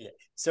movie. Yeah.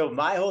 So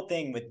my whole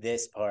thing with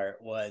this part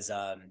was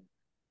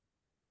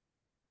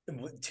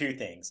two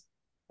things.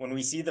 When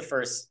we see the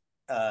first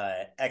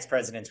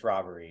ex-president's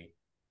robbery,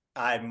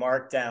 I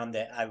marked down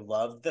that I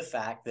love the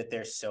fact that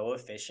they're so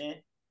efficient,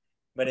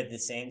 but at the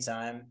same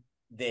time,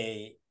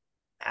 they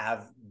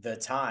have the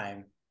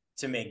time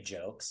to make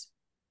jokes.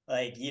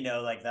 Like,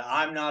 like the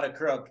I'm not a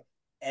crook,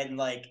 and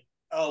like,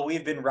 oh,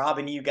 we've been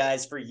robbing you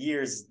guys for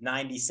years.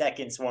 90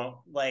 seconds won't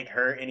like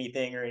hurt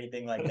anything or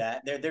anything like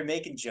that. They're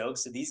making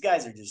jokes. So these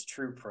guys are just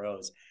true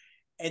pros.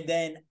 And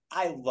then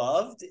I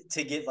loved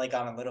to get like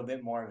on a little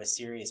bit more of a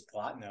serious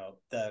plot note.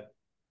 The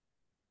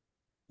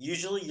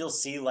usually you'll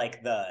see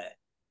like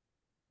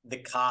the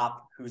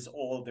cop who's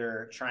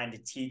older trying to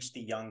teach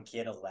the young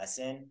kid a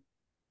lesson.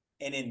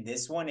 And in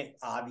this one, it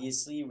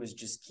obviously was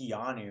just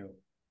Keanu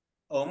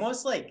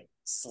almost like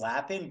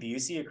slapping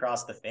Busey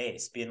across the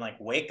face, being like,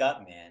 wake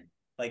up, man.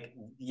 Like,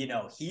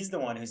 he's the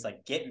one who's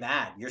like, get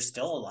mad. You're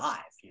still alive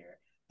here.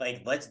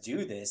 Like, let's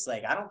do this.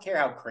 Like, I don't care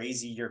how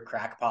crazy your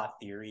crackpot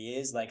theory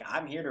is. Like,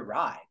 I'm here to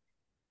ride.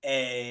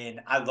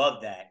 And I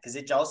love that because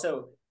it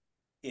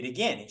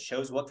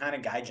shows what kind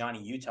of guy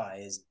Johnny Utah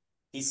is.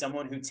 He's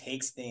someone who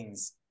takes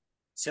things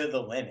to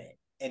the limit.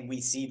 And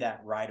we see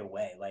that right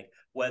away. Like,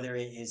 whether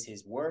it is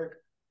his work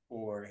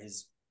or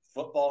his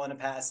football in a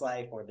past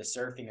life or the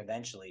surfing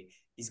eventually,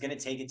 he's going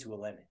to take it to a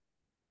limit.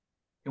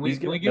 Can we He's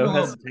can we got give no a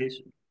little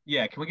hesitation.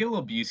 yeah, can we get a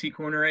little Busey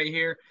corner right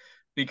here?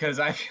 Because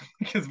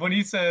because when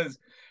he says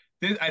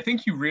this, I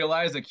think you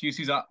realize that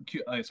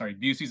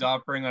Busey's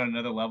operating on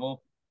another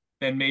level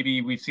than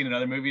maybe we've seen in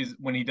other movies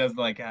when he does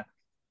like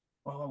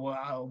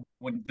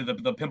when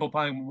the pimple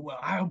pie,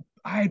 well,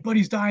 I had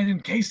buddies dying in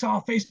case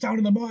all face down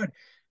in the mud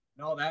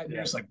and all that. And you're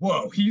Yeah. just like,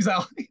 whoa, he's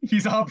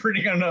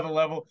operating on another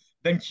level.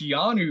 Then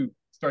Keanu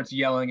starts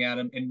yelling at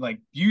him, and like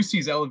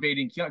Busey's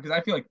elevating Keanu because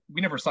I feel like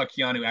we never saw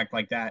Keanu act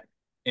like that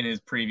in his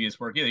previous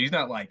work either. He's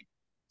not like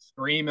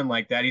screaming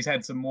like that. He's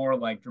had some more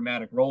like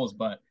dramatic roles,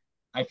 but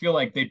I feel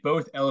like they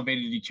both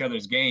elevated each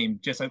other's game,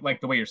 just like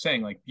the way you're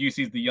saying. Like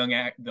Busey's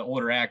the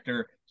older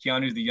actor,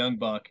 Keanu's the young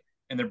buck,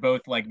 and they're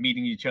both like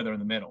meeting each other in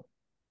the middle.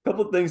 A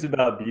couple of things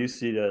about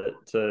Busey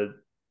to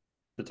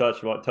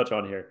touch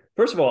on here.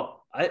 First of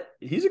all,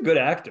 he's a good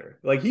actor.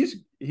 Like he's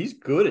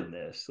good in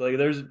this. Like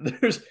there's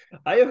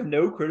I have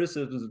no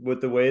criticisms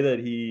with the way that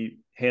he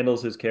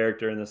handles his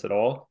character in this at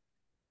all.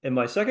 And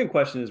my second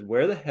question is,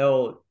 where the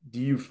hell do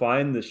you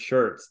find the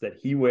shirts that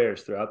he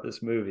wears throughout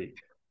this movie?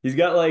 He's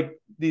got like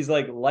these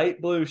like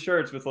light blue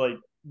shirts with like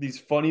these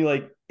funny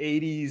like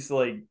 80s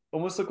like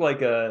almost look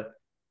like a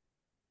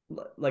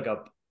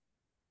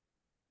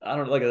I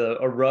don't know, like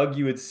a rug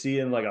you would see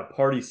in like a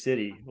party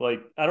city.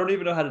 Like I don't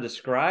even know how to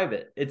describe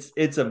it.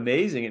 It's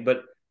amazing,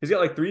 but he's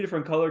got like three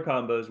different color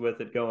combos with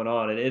it going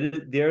on,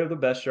 and they're the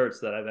best shirts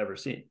that I've ever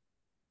seen.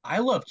 I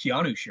love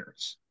Keanu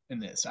shirts in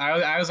this.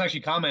 I was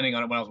actually commenting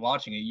on it when I was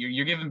watching it.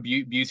 You're giving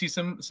Busey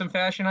some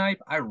fashion hype.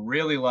 I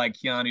really like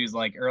Keanu's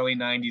like early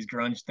 '90s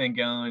grunge thing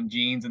going,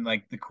 jeans and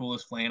like the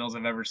coolest flannels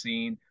I've ever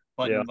seen, Yeah,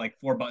 button like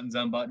four buttons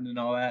unbuttoned and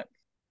all that.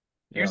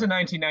 Here's yeah. a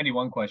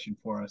 1991 question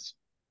for us.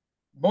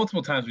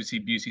 Multiple times we see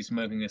Busey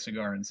smoking a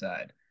cigar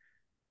inside.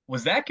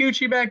 Was that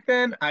Gucci back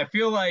then? I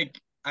feel like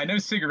I know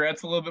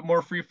cigarettes a little bit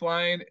more free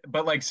flying,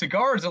 but like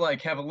cigars are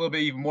like have a little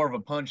bit even more of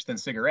a punch than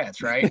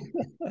cigarettes, right?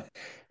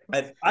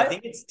 I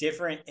think it's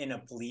different in a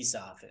police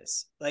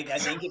office. Like I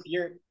think if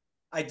you're,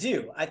 I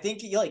do. I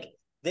think like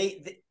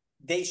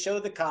they show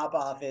the cop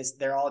office.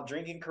 They're all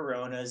drinking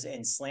Coronas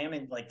and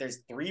slamming. Like there's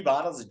 3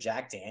 bottles of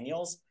Jack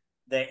Daniels.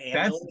 The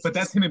ambulance That's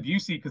just him and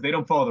Busey because they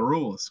don't follow the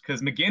rules.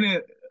 Because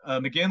McGinley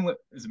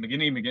is it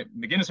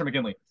McGinnis or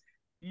McGinley?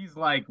 He's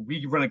like,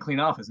 we run a clean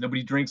office.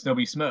 Nobody drinks,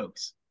 nobody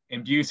smokes.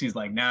 And Busey's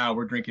like, nah,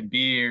 we're drinking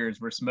beers,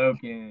 we're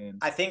smoking.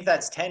 I think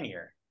that's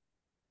tenure.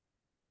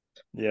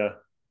 Yeah.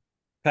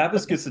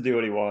 Pappas gets to do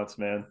what he wants,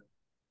 man.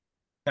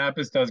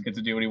 Pappas does get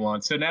to do what he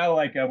wants. So now,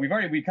 like we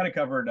kind of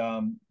covered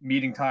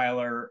meeting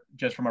Tyler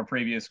just from our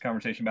previous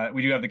conversation about it.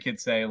 We do have the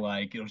kids say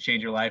like it'll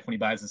change your life when he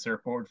buys the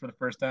surfboard for the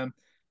first time.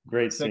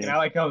 Great So and I scene.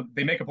 like how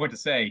they make a point to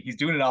say he's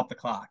doing it off the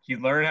clock. He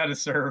learned how to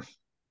surf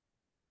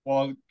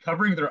while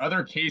covering their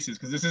other cases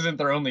because this isn't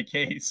their only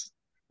case.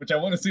 Which I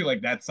want to see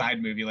like that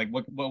side movie, like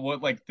what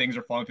like things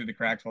are falling through the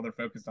cracks while they're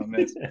focused on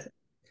this.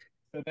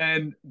 So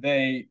then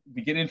we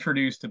get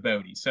introduced to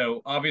Bodhi.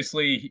 So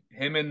obviously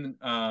him and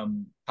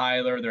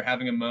Tyler, they're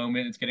having a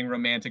moment. It's getting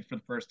romantic for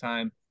the first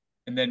time,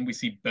 and then we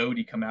see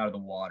Bodhi come out of the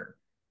water.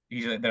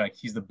 He's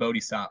the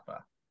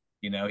Bodhisattva.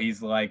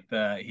 He's like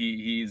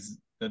he's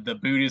the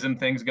Buddhism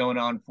things going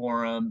on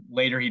for him.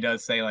 Later he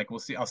does say like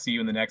I'll see you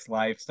in the next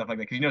life, stuff like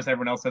that. Because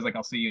everyone else says like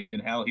I'll see you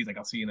in hell. He's like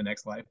I'll see you in the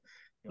next life.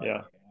 You're like,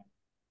 Yeah.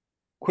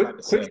 okay,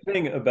 Quick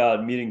thing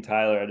about meeting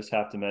Tyler, I just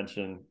have to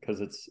mention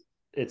because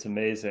it's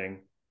amazing.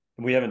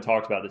 And we haven't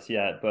talked about this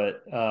yet,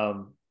 but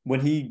when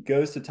he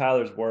goes to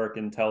Tyler's work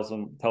and tells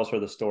her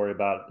the story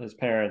about his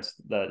parents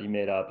that he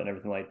made up and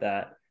everything like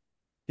that,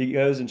 he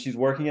goes and she's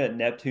working at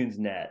Neptune's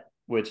Net,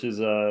 which is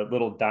a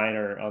little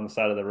diner on the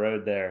side of the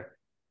road there.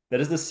 That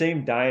is the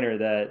same diner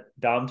that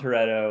Dom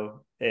Toretto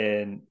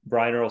and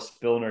Brian Earl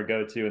Spillner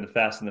go to in the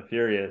Fast and the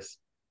Furious.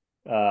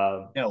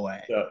 no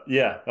way. So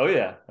yeah, oh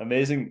yeah,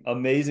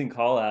 amazing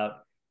call out.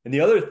 And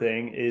the other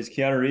thing is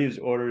Keanu Reeves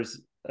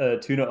orders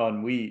tuna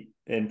on wheat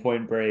in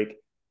Point Break.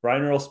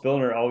 Brian Earl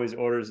Spillner always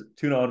orders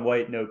tuna on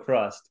white, no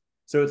crust.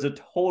 So it's a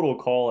total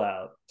call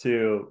out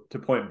to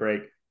Point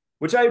Break,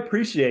 which I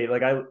appreciate.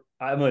 Like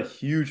I'm a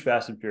huge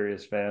Fast and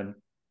Furious fan.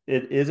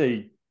 It is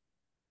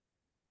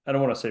I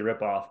don't want to say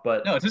rip off,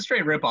 but No, it's a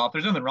straight rip off.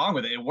 There's nothing wrong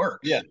with it. It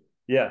works.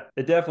 yeah,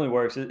 it definitely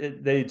works.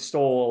 They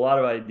stole a lot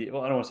of ideas.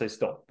 Well, I don't want to say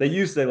stole. They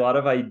used a lot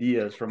of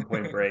ideas from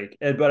Point Break,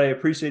 but I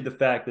appreciate the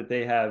fact that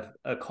they have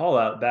a call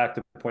out back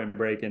to Point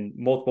Break in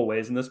multiple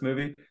ways in this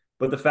movie.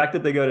 But the fact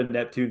that they go to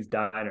Neptune's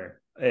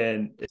Diner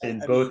and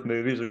in both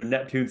movies, or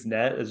Neptune's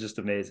Net, is just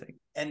amazing.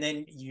 And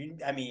then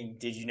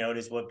did you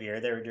notice what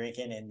beer they were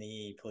drinking in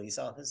the police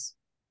office?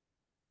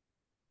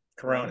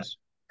 Corona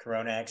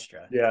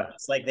Extra. Yeah,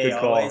 It's like they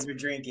always were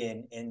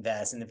drinking in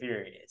Fast and the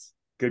Furious.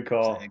 Good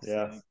call.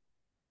 Yeah.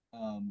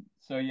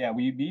 So yeah,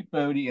 we beat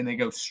Bodhi, and they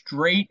go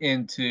straight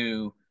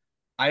into.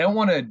 I don't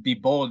want to be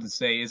bold and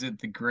say, is it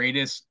the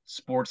greatest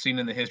sports scene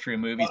in the history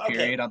of movies? Well,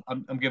 okay. Period.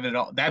 I'm giving it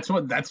all.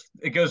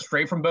 It goes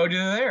straight from Bodhi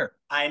to there.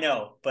 I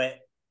know, but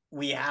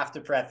we have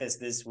to preface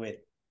this with,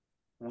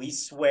 we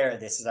swear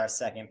this is our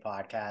second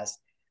podcast.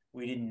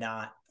 We did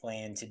not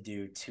plan to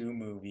do two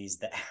movies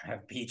that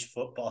have beach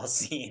football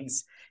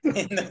scenes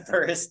in the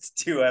first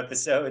two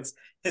episodes.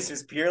 This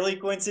was purely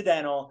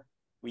coincidental.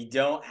 We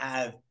don't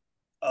have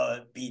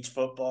a beach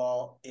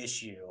football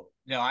issue.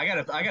 No, I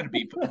got a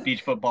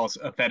beach football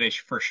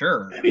fetish for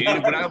sure. Dude.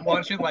 When I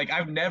watch it, like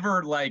I've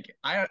never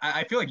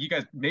I feel like you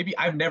guys maybe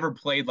I've never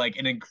played like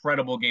an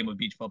incredible game of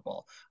beach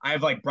football.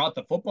 I've like brought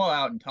the football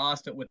out and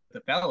tossed it with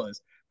the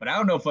fellas, but I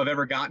don't know if I've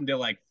ever gotten to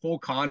like full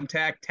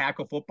contact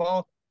tackle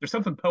football. There's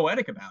something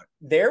poetic about it.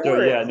 There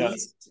were at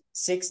least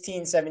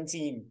 16,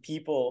 17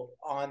 people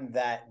on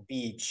that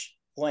beach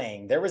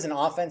playing. There was an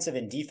offensive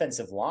and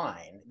defensive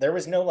line. There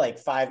was no like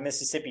 5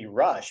 Mississippi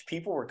rush.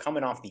 People were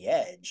coming off the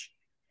edge.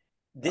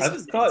 This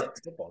was a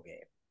football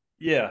game.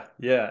 Yeah.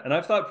 And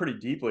I've thought pretty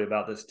deeply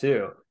about this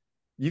too.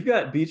 You've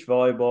got beach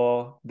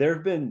volleyball. There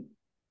have been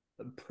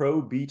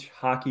pro beach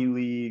hockey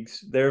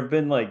leagues. There have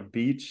been like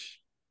beach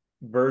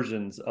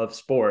versions of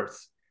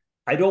sports.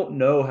 I don't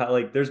know how,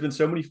 like, there's been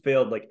so many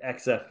failed, like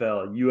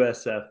XFL,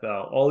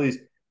 USFL, all these.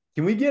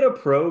 Can we get a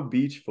pro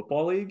beach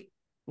football league?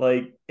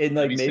 Like, and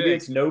like maybe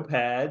it's no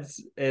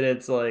pads and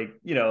it's like,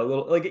 a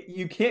little, like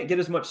you can't get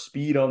as much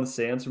speed on the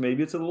sand. So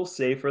maybe it's a little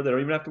safer. They don't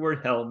even have to wear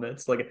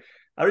helmets. Like,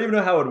 I don't even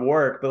know how it would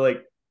work, but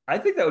like, I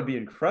think that would be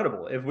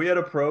incredible if we had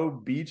a pro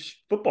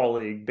beach football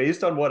league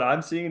based on what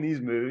I'm seeing in these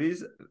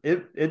movies.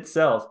 It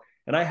sells.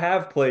 And I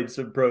have played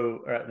some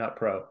not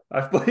pro.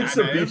 I've played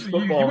some beach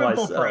football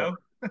myself.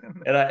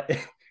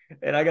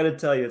 And I got to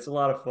tell you, it's a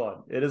lot of fun.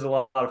 It is a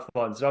lot of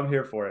fun. So I'm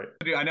here for it.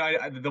 Dude, I know.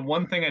 The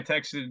one thing I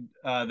texted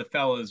the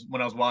fellas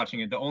when I was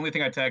watching it, the only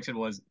thing I texted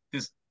was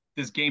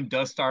this game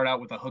does start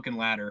out with a hook and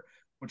ladder,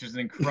 which is an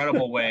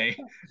incredible way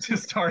to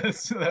start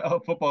a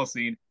football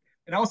scene.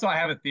 And also, I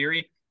have a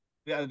theory.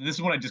 This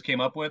is what I just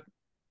came up with.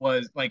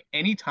 Was like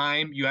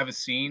anytime you have a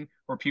scene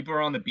where people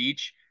are on the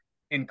beach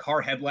and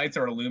car headlights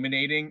are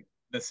illuminating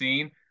the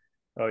scene,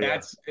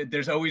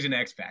 there's always an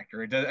X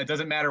factor. It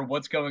doesn't matter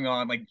what's going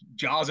on. Like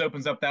Jaws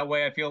opens up that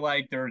way. I feel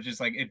like there's just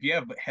like if you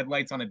have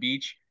headlights on a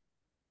beach,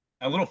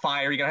 a little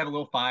fire, you gotta have a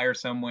little fire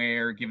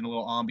somewhere, giving a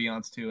little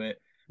ambiance to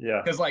it.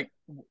 Yeah. Because like,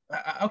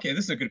 okay,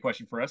 this is a good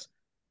question for us.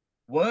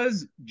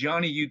 Was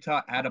Johnny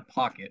Utah out of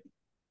pocket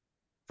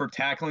for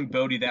tackling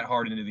Bodhi that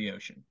hard into the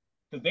ocean?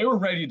 Because they were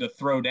ready to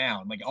throw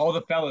down. Like all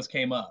the fellas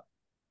came up.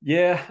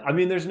 Yeah, I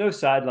mean, there's no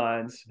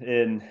sidelines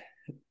in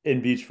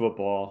beach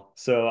football,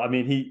 so I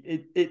mean,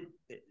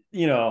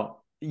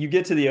 you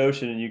get to the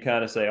ocean and you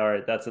kind of say, all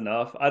right, that's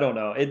enough. I don't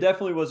know. It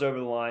definitely was over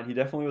the line. He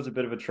definitely was a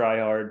bit of a try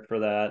hard for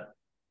that.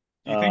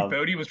 Do you think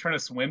Bhodi was trying to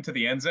swim to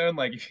the end zone?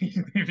 Like if he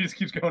just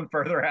keeps going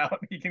further out,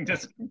 he can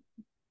just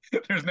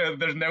there's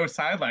no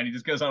sideline. He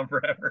just goes on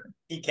forever.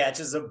 He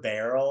catches a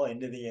barrel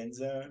into the end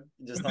zone.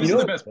 Just But on this You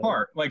is the know, best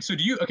part. Like, so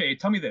do you? Okay,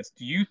 tell me this.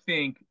 Do you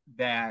think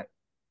that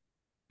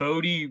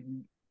Bhodi,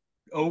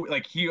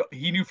 like he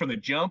knew from the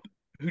jump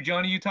who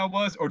Johnny Utah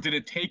was, or did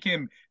it take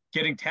him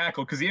getting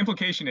tackled? Because the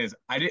implication is,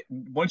 I didn't.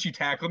 Once you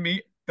tackled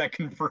me, that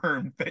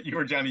confirmed that you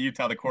were Johnny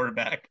Utah, the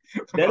quarterback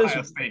from that is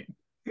Ohio State.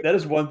 that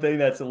is one thing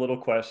that's a little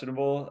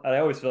questionable. I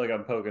always feel like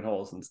I'm poking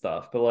holes and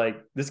stuff, but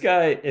like this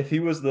guy, if he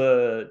was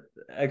the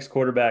ex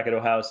quarterback at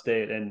Ohio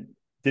State and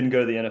didn't go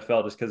to the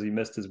NFL just because he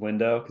missed his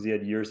window because he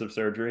had years of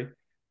surgery,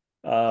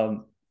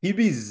 he'd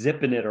be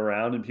zipping it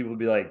around, and people would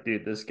be like,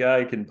 "Dude, this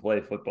guy can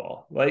play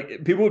football."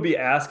 Like people would be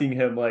asking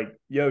him, like,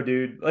 "Yo,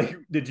 dude, like,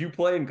 did you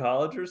play in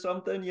college or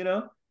something?" You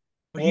know?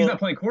 But he's Well, not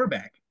playing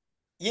quarterback.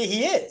 yeah,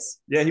 he is.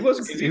 Yeah, he was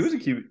Is he he? was a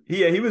cute.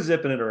 He was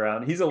zipping it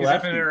around. He's a He's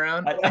zipping it lefty.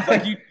 around. I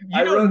Like you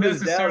I don't wrote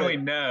this down. necessarily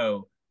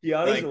know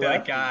Keanu's a like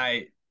that lefty.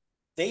 guy.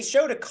 They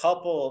showed a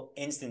couple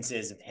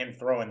instances of him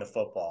throwing the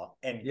football,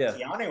 and Yeah,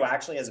 Keanu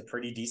actually has a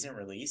pretty decent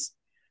release.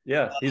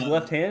 yeah. He's Um,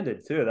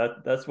 left-handed too.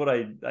 That's what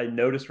I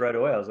noticed right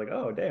away. I was like,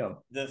 oh damn.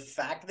 the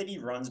fact that he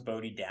runs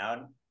Bodie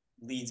down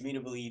leads me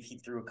to believe he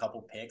threw a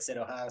couple picks at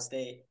Ohio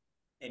State,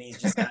 and he's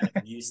just kind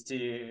of used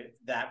to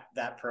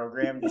that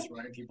program just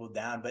running people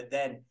down. But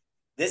then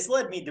this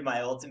led me to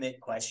my ultimate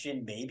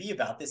question, maybe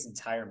about this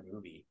entire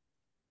movie,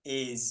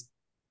 is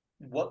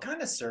what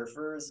kind of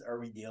surfers are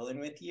we dealing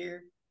with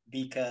here?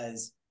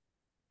 Because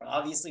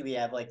obviously we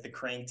have like the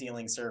crank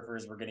dealing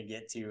surfers we're going to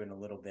get to in a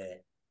little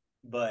bit,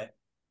 but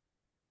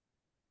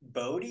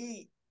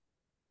Bodie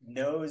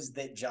knows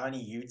that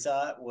Johnny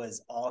Utah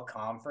was all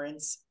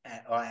conference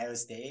at Ohio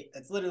State.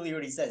 That's literally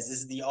what he says. This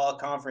is the all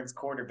conference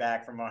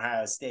quarterback from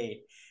Ohio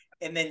State.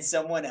 And then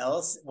someone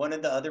else, one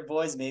of the other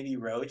boys, maybe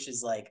Roach,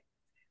 is like,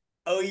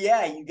 oh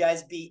yeah, you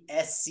guys beat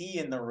SC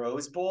in the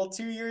Rose Bowl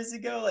 2 years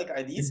ago. Like,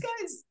 are these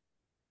guys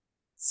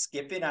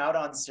skipping out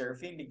on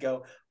surfing to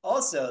go?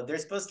 Also, they're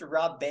supposed to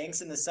rob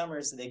banks in the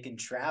summer so they can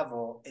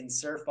travel and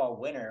surf all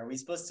winter. Are we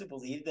supposed to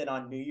believe that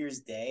on New Year's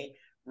Day,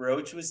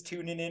 Roach was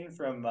tuning in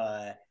from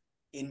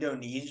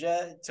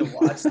Indonesia to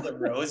watch the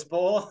Rose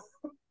Bowl?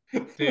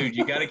 Dude,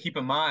 you got to keep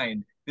in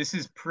mind, this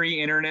is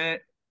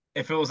pre-internet.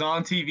 If it was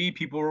on TV,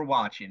 people were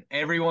watching.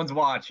 Everyone's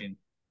watching.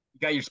 You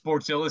got your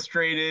Sports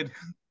Illustrated.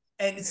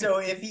 And so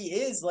if he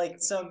is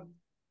like some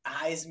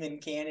Heisman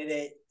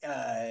candidate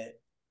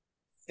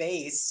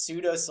face,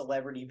 pseudo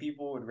celebrity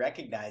people would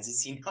recognize,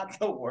 is he not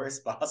the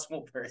worst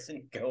possible person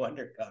to go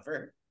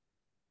undercover?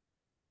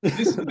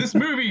 This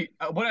movie,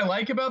 what I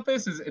like about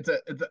this is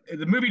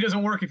the movie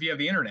doesn't work if you have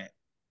the internet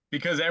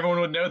because everyone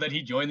would know that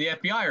he joined the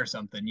FBI or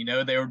something. You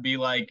know, there would be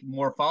like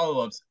more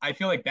follow-ups. I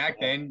feel like back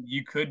then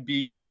you could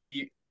be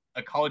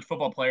a college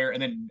football player,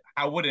 and then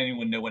how would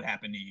anyone know what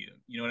happened to you?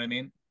 You know what I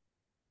mean?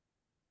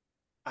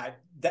 I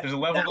There's a that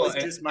level was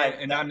of just my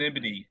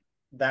anonymity.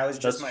 that was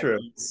just That's my true.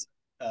 piece.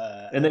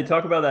 And they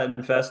talk about that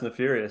in Fast and the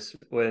Furious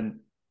when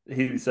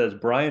he says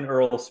Brian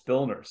Earl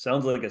Spillner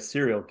sounds like a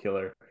serial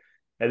killer.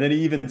 And then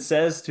he even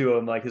says to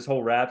him like his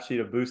whole rap sheet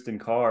of boosting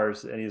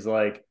cars, and he's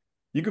like,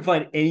 "You can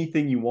find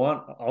anything you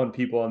want on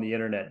people on the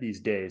internet these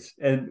days."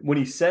 And when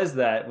he says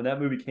that, when that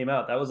movie came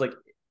out, that was like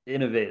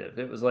innovative.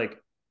 It was like,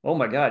 oh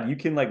my god, you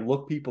can like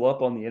look people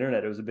up on the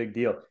internet. It was a big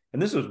deal,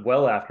 and this was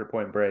well after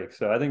Point Break,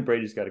 so I think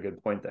Brady's got a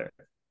good point there.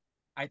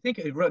 I think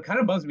it really kind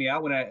of bums me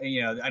out when I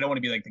don't want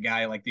to be like the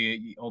guy, like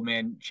the old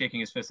man shaking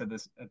his fist at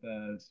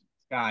the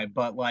sky,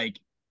 but like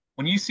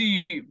when you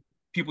see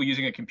people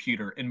using a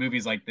computer in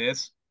movies like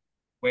this,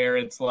 where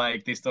it's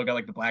like they still got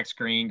like the black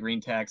screen,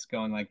 green text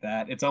going like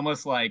that. It's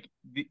almost like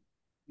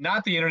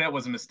not the internet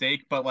was a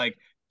mistake, but like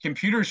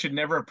computers should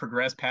never have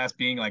progressed past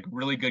being like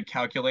really good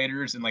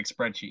calculators and like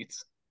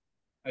spreadsheets.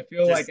 I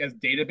feel like just as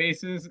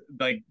databases,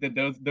 like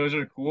those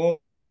are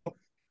cool,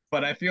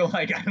 but I feel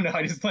like I don't know.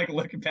 I just like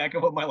looking back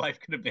at what my life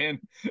could have been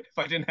if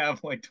I didn't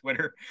have like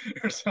Twitter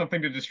or something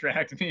to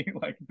distract me,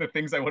 like the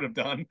things I would have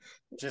done.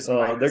 just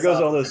There goes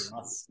all Microsoft this.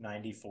 DOS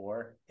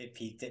 94. It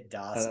peaked at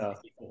I DOS don't know.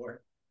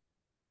 94.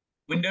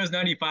 Windows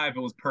 95, it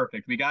was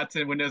perfect. We got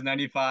to Windows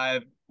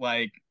 95,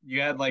 like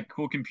you had like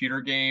cool computer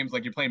games,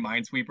 like you're playing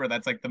Minesweeper.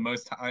 That's like the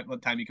most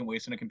time you can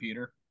waste on a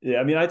computer. Yeah,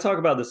 I mean, I talk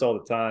about this all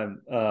the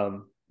time.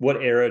 What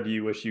era do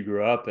you wish you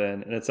grew up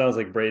in? And it sounds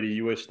like Brady,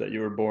 you wish that you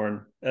were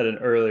born at an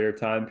earlier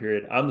time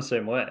period. I'm the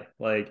same way.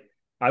 Like,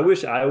 I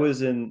wish I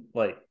was in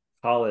like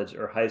college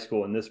or high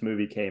school when this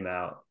movie came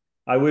out.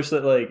 I wish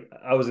that like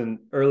I was in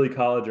early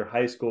college or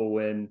high school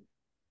when,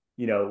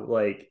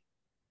 like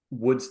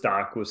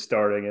Woodstock was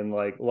starting and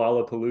like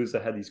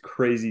Lollapalooza had these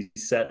crazy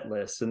set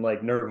lists and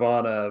like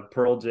Nirvana,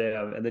 Pearl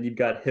Jam, and then you've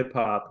got hip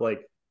hop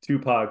like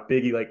Tupac,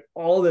 Biggie, like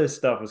all this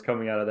stuff was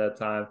coming out of that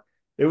time.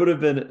 It would have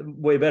been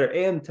way better.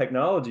 And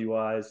technology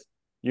wise,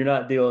 you're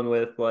not dealing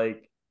with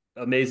like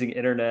amazing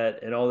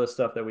internet and all this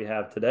stuff that we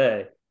have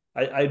today.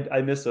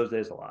 I miss those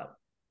days a lot.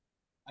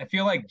 I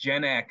feel like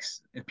Gen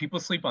X, if people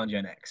sleep on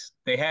Gen X,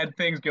 they had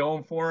things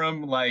going for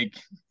them, like,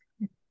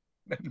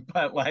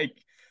 but like,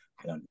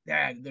 I don't,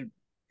 yeah,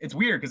 it's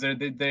weird because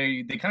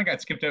they kind of got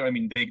skipped out. I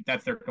mean,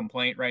 that's their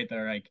complaint, right?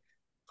 They're like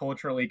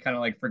culturally kind of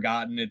like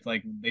forgotten. It's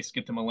like they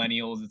skipped to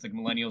millennials. It's like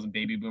millennials and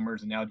baby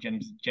boomers, and now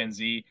Gen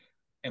Z,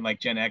 and like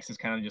Gen X is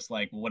kind of just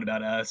like, well, what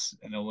about us?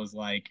 And it was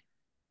like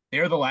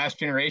they're the last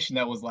generation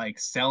that was like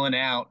selling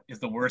out is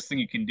the worst thing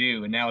you can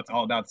do, and now it's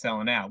all about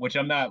selling out. Which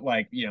I'm not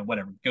like,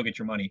 whatever, go get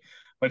your money.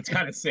 But it's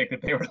kind of sick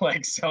that they were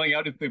like selling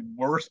out is the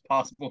worst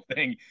possible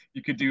thing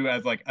you could do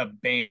as like a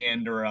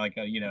band or like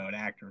a an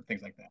actor,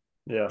 things like that.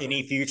 Yeah.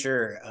 Any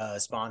future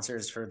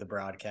sponsors for the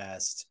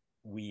broadcast,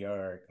 we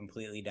are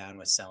completely down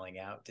with selling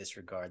out.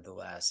 Disregard the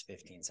last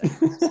 15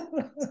 seconds.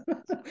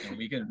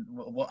 We can.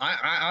 Well,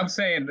 I'm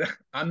saying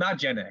I'm not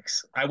Gen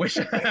X. I wish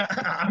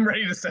I'm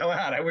ready to sell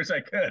out. I wish I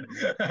could.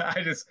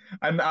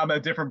 I'm a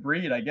different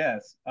breed, I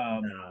guess. But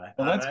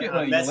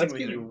I'm messing let's with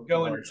get you,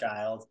 going. War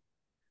Child.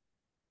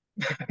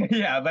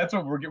 Yeah, that's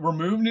what we're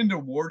moving into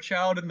War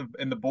Child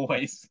and the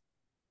boys.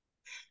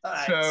 All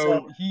right, so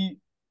So he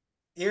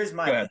here's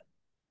my go thing. ahead.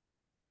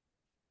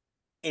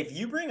 If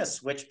you bring a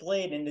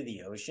switchblade into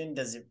the ocean,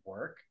 does it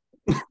work?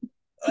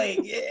 Like,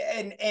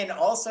 and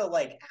also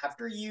like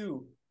after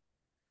you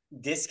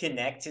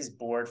disconnect his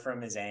board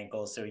from his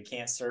ankle so he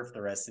can't surf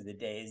the rest of the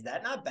day, is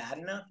that not bad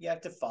enough? You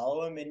have to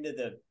follow him into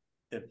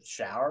the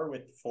shower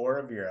with four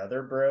of your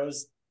other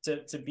bros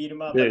to beat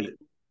him up. Dude, I mean,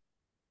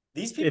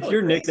 these if people are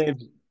your crazy.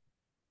 nickname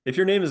if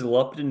your name is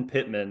Lupton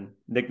Pittman,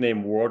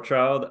 nickname War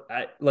Child,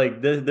 I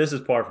like this is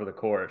par for the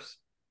course.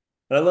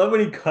 And I love when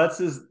he cuts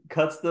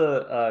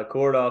the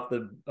cord off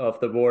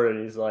the board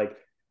and he's like,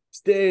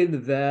 "Stay in the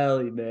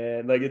valley,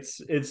 man." Like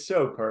it's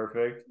so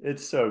perfect.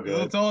 It's so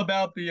good. It's all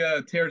about the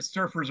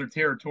surfers are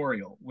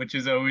territorial, which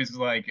is always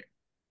like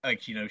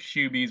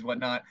shoebies,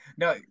 whatnot.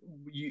 Now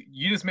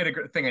you just made a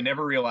great thing I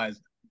never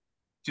realized.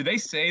 Do they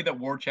say that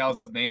War Child's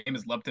name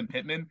is Lupton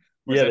Pittman,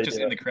 or is Yeah, that they just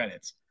do. in the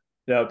credits?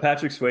 No,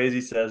 Patrick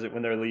Swayze says it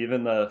when they're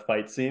leaving the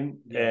fight scene,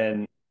 Yeah.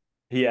 and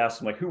he asks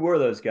him like, "Who were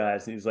those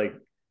guys?" And he's like,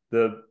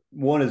 "The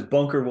one is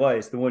Bunker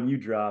Weiss, the one you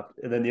dropped,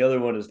 and then the other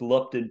one is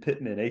Lupton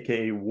Pittman,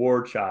 aka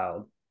War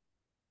Child."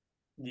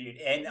 Dude,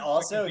 and Like the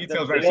also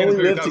details. the Right, I've They seen this only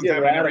movie a live to thousand get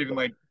times. I never even radical.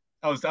 like.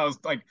 I was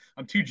like,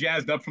 I'm too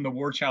jazzed up from the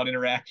War Child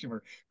interaction.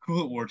 Or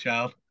cool it, War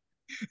Child.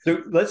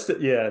 So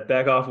yeah,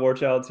 back off War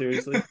Child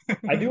seriously.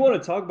 I do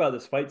want to talk about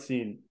this fight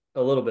scene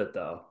a little bit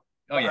though.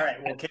 Oh all yeah,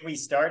 right, well, can we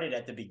start it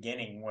at the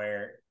beginning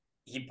where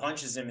he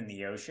punches him in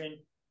the ocean?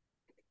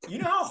 You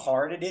know how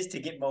hard it is to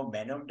get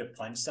momentum to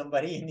punch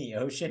somebody in the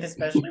ocean,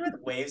 especially with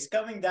waves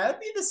coming? That would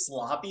be the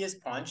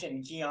sloppiest punch,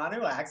 and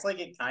Keanu acts like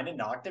it kind of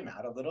knocked him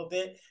out a little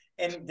bit.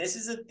 And this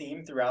is a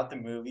theme throughout the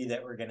movie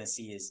that we're gonna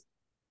see is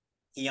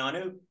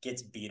Keanu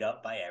gets beat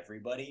up by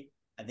everybody.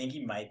 I think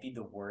he might be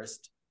the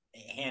worst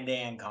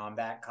hand-to-hand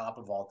combat cop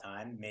of all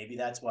time. Maybe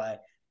that's why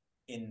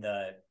in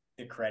the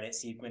credit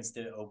sequence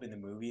to open the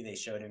movie they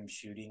showed him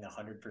shooting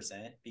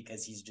 100%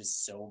 because he's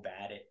just so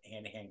bad at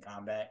hand-to-hand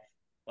combat.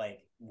 Like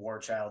War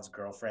Child's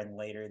girlfriend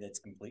later that's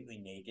completely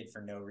naked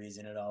for no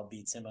reason at all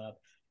beats him up.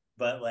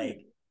 But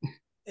like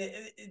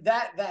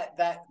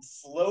that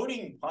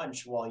floating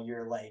punch while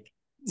you're like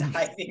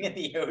diving in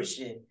the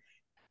ocean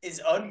is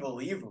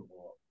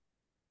unbelievable.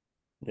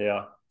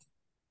 Yeah.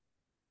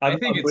 I I'm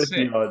think I'm it's with sick.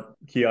 you on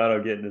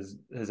Keanu getting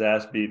his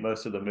ass beat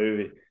most of the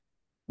movie.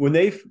 When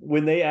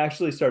they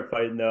actually start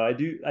fighting though,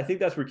 I think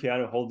that's where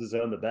Keanu holds his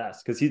own the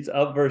best because he's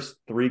up versus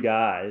three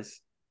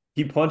guys.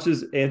 He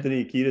punches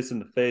Anthony Kiedis in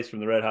the face from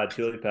the Red Hot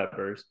Chili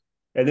Peppers,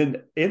 and then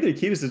Anthony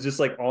Kiedis is just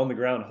like on the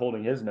ground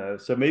holding his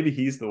nose. So maybe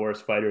he's the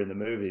worst fighter in the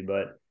movie.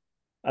 But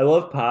I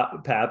love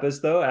Pappas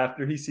though.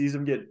 After he sees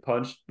him get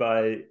punched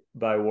by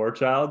War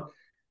Child,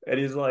 and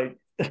he's like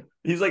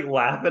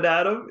laughing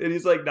at him, and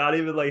he's like not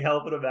even like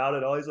helping him out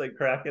at all. He's like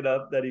cracking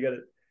up that he got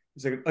it.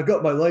 He's like, I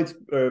got my lights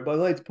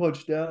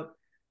punched out.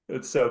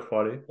 It's so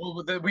funny.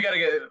 Well, we got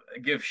to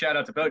give shout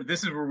out to Bodie.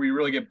 This is where we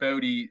really get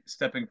Bodie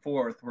stepping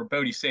forth, where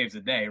Bodie saves the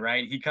day,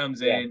 right? He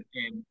comes Yeah. in,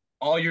 and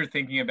all you're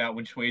thinking about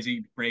when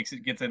Swayze breaks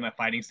it, gets in a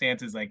fighting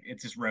stance, is like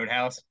it's just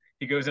Roadhouse.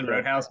 He goes in Yeah.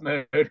 Roadhouse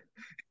mode.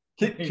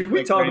 He's Can we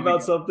like talk ready to about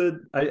go. something?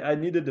 I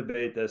need to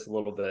debate this a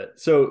little bit.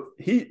 So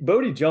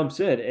Bodhi jumps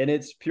in and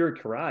it's pure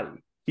karate.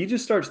 He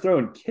just starts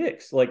throwing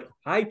kicks, like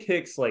high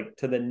kicks, like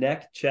to the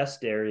neck,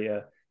 chest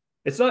area.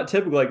 It's not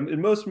typical. Like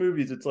in most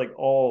movies, it's like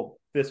all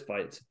fist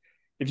fights.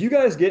 If you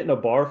guys get in a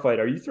bar fight,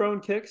 are you throwing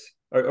kicks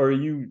or are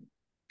you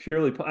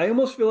purely? I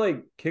almost feel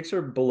like kicks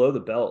are below the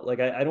belt.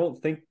 Like I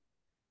don't think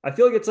I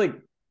feel like it's like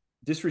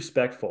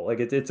disrespectful. Like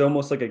it's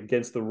almost like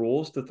against the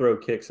rules to throw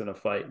kicks in a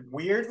fight.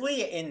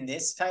 Weirdly, in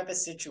this type of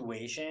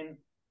situation,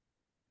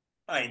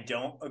 I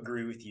don't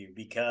agree with you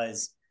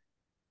because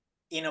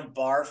in a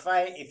bar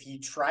fight, if you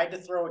tried to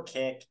throw a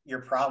kick,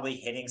 you're probably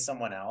hitting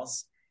someone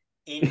else.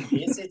 In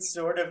this, it's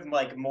sort of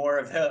like more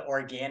of an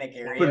organic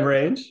Open area.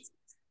 range.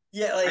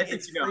 Yeah, I like think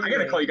it's I free got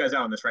to call you range. guys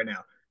out on this right now.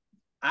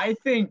 I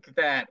think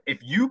that if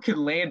you can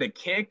land a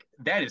kick,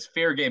 that is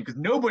fair game because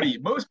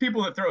most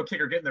people that throw a kick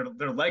are getting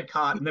their leg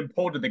caught and then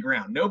pulled to the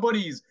ground.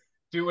 Nobody's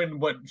doing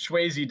what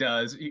Swayze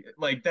does.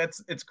 Like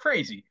it's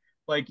crazy.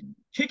 Like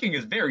kicking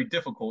is very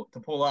difficult to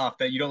pull off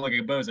that you don't look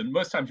exposed. And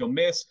most times you'll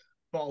miss,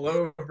 fall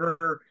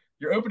over.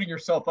 You're opening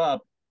yourself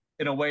up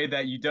in a way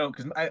that you don't.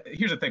 Because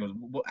here's the thing: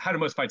 was how do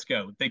most fights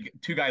go?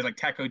 Two guys like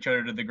tackle each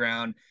other to the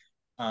ground.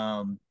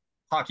 Um,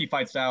 Hockey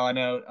fight style. I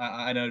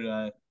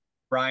know.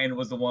 Brian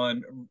was the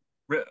one.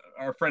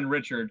 Our friend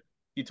Richard.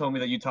 He told me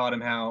that you taught him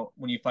how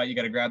when you fight you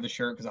got to grab the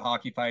shirt because of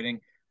hockey fighting.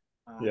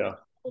 Yeah. That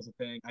was a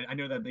thing. I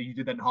know that you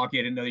did that in hockey.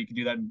 I didn't know you could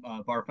do that in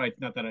bar fights.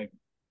 Not that I've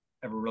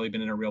ever really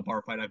been in a real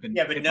bar fight. I've been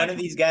Yeah, but hit none by. of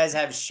these guys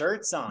have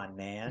shirts on,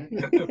 man.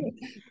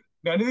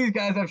 None of these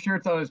guys have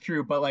shirts on is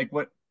true, but like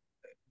what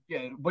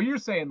you're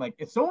saying, like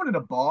if someone in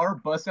a bar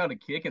busts out a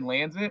kick and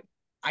lands it,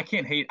 I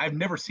can't hate. I've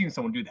never seen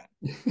someone do that.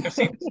 I've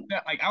seen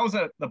like I was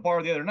at the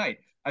bar the other night.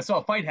 I saw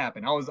a fight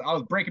happen. I was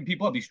breaking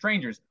people up. These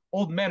strangers,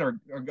 old men are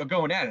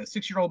going at it.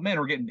 6-year-old men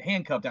were getting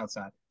handcuffed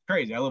outside.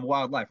 Crazy. I live a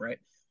wild life, right?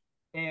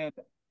 And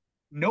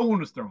no one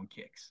was throwing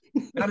kicks.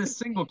 Not a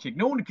single kick.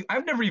 No one.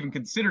 I've never even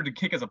considered a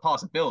kick as a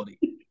possibility.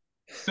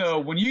 So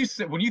when you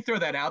throw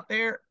that out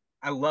there,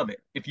 I love it.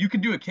 If you can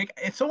do a kick,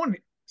 if someone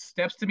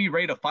steps to me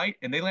ready to fight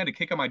and they land a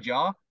kick on my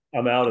jaw,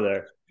 I'm out of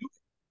there.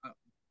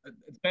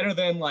 it's better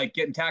than like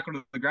getting tackled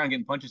to the ground,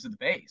 getting punches to the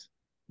face.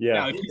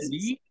 Now, Yeah. if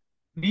you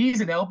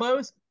knees and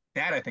elbows,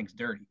 that I think is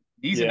dirty.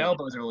 Knees and Yeah.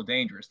 elbows are a little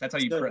dangerous. That's how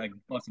you So, like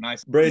bust an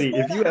ice. Brady,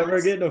 if you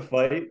ever get in a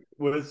fight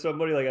with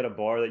somebody like at a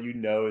bar that you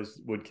know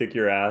would kick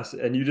your ass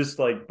and you just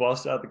like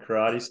bust out the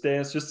karate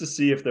stance just to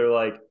see if they're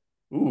like,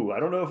 ooh, I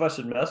don't know if I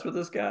should mess with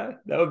this guy,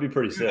 that would be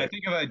pretty Dude, I sick.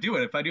 think if I do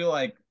it, if I do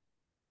like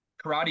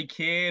Karate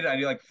Kid, I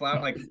do like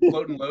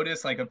floating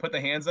lotus, like I put the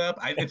hands up.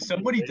 If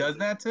somebody does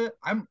that to,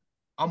 I'm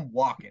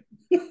walking.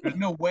 There's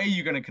no way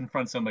you're gonna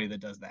confront somebody that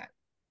does that.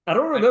 I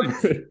don't I,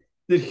 remember.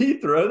 Did he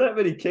throw that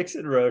many kicks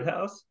in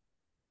Roadhouse?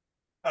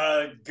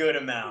 a good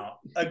amount,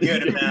 a He good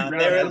did. amount.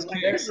 Round There, has are, I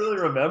can't kicks. really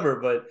remember,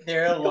 but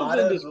there he are a comes lot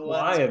in of just ones.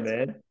 flying,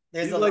 man.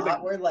 There's He's a like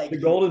lot where like the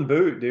golden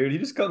boot, dude. He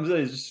just comes in,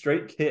 he's just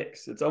straight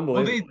kicks. It's Well,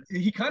 unbelievable.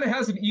 he kind of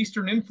has an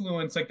Eastern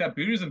influence, like that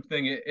Buddhism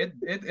thing. It's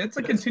a That's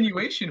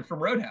continuation from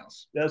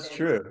Roadhouse. that's and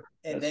true.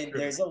 and That's then true.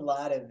 there's a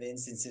lot of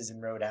instances in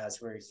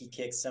Roadhouse where he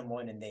kicks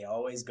someone and they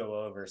always go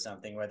over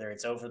something, whether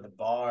it's over the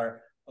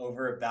bar,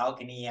 over a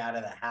balcony, out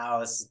of the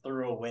house,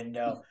 through a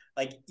window.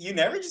 Like you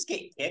never just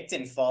get kicked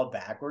and fall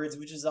backwards,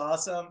 which is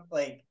awesome.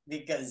 Like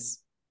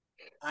because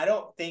I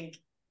don't think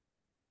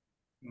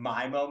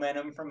my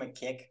momentum from a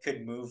kick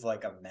could move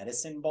like a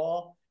medicine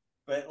ball,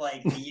 but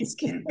like these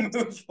can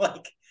move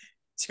like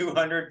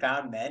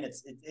 200-pound men.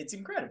 It's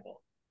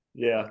incredible.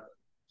 Yeah.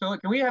 So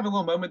can we have a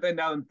little moment then?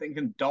 Now I'm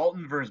thinking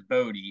Dalton versus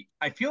Bodie.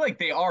 I feel like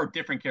they are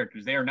different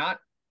characters. They are not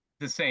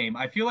the same.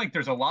 I feel like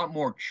there's a lot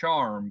more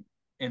charm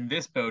in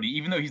this Bodie,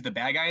 even though he's the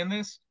bad guy in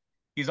this.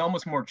 He's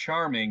almost more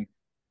charming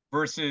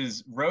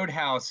versus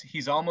Roadhouse.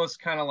 He's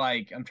almost kind of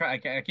like I'm trying. I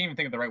can't even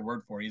think of the right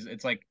word for it.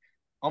 It's like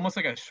almost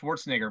like a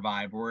Schwarzenegger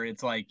vibe, where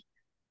it's like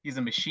he's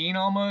a machine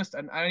almost.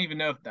 And I don't even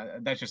know if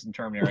that's just in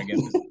Terminator, I guess,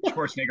 because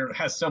Schwarzenegger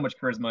has so much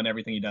charisma in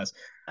everything he does.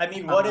 I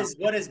mean, Uh,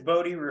 what does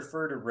Bodhi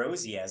refer to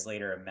Rosie as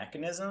later? A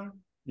mechanism?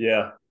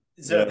 Yeah.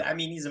 So Yeah. I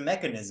mean, he's a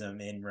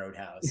mechanism in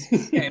Roadhouse.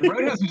 Yeah, and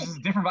Roadhouse is just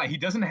a different vibe. He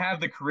doesn't have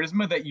the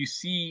charisma that you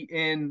see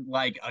in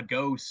like a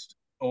Ghost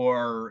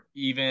or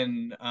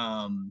even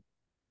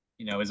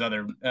his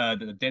other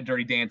the Dead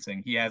Dirty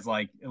Dancing. He has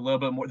like a little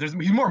bit more.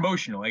 He's more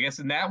emotional, I guess.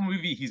 In that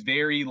movie, he's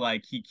very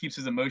like he keeps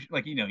his emotion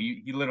like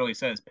he literally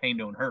says pain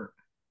don't hurt,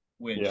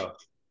 which Yeah.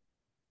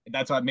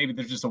 that's why maybe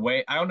there's just a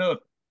way. I don't know if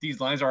these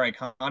lines are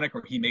iconic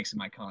or he makes them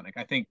iconic.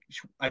 I think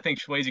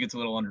Swayze gets a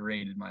little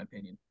underrated in my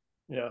opinion.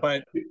 Yeah.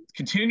 But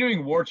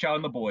continuing War Child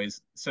and the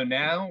Boys. So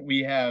now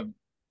we have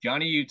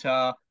Johnny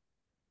Utah,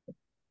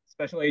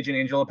 Special Agent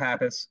Angela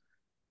Pappas.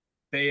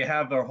 They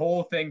have their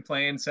whole thing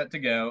planned, set to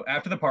go.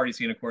 After the party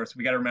scene, of course,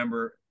 we got to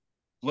remember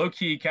low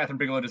key, Catherine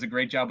Bigelow does a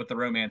great job with the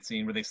romance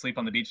scene where they sleep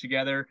on the beach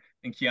together,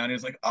 and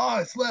Keanu's like, "Oh,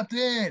 I slept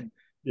in," and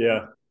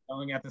Yeah.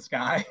 yelling at the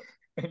sky,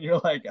 and you're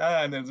like,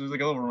 "Ah," and there's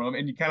like a little room,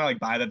 and you kind of like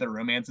buy that their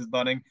romance is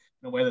budding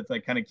in a way that's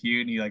like kind of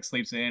cute, and he like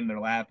sleeps in, and they're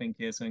laughing,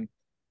 kissing.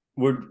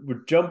 We're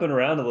jumping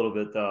around a little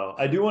bit though.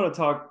 I do want to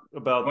talk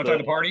about Want to talk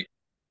the the party?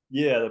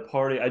 yeah, the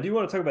party. I do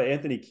want to talk about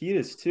Anthony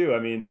Kiedis too. I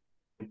mean,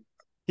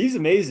 he's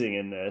amazing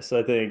in this.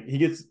 I think he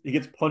gets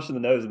punched in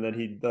the nose and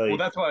then Well,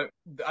 that's why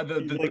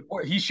he's like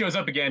he shows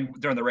up again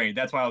during the raid.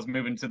 That's why I was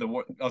moving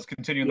to I was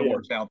continuing the yeah.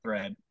 war child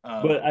thread.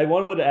 But I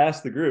wanted to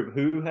ask the group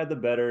who had the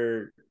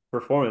better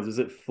performance. Is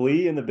it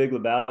Flea in The Big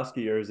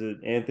Lebowski or is it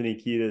Anthony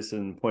Kiedis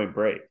in Point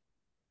Break?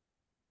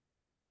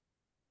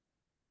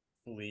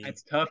 Lee.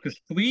 It's tough because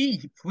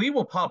Flea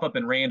will pop up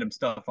in random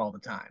stuff all the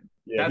time.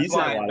 Yeah, That's he's in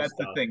a why lot of that's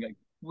the stuff. thing. Like,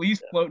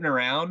 Flea's floating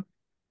around.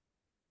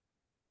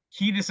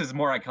 Kiedis is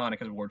more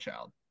iconic as a war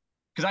child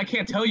because I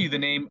can't tell you the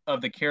name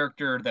of the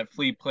character that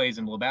Flea plays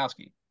in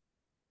Lebowski.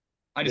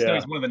 I just know Yeah.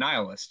 he's one of the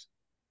nihilists.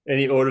 And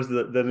he orders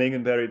the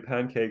lingonberry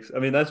pancakes. I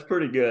mean, that's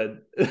pretty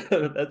good.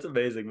 That's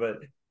amazing. But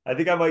I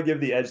think I might give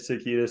the edge to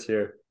Kiedis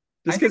here.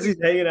 I Just because think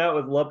he's hanging out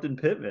with Lupton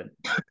Pittman.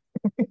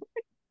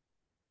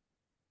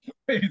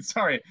 Wait,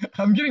 sorry,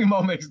 I'm getting them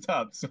all mixed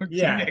up. So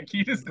Yeah,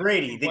 Kiedis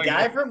Brady, the playing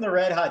guy from the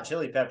Red Hot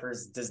Chili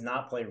Peppers, does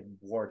not play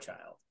War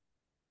Child.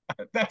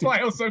 That's why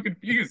I was so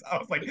confused. I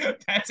was like,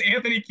 "That's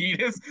Anthony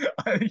Kiedis.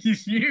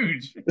 He's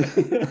huge."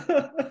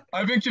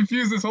 I've been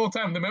confused this whole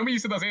time. The moment you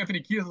said that was Anthony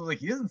Kiedis, I was like,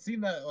 "He doesn't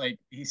seem that like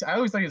he's." I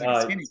always thought he was like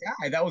a skinny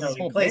guy. That was No, his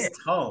he whole plays bit.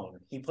 Tone.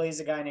 He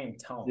plays a guy named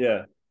Tone.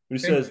 Yeah. Who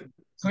And says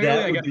clearly, that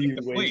I would got to be take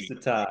a the waste flea.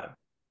 of time.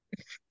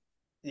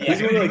 Yeah. He's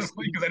the one who like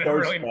Because I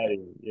never starts really.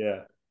 fighting. Yeah.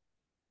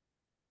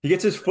 He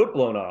gets his foot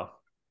blown off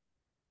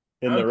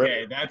in the ring.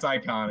 Okay, that's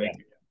iconic.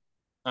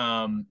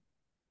 Yeah. Um,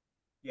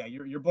 yeah,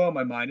 you're blowing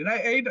my mind.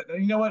 And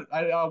you know what?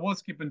 I was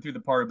skipping through the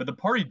party, but the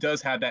party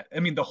does have that. I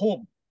mean, the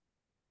whole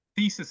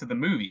thesis of the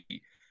movie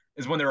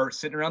is when they're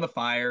sitting around the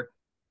fire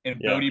and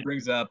Yeah. Bodhi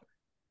brings up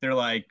they're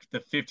like the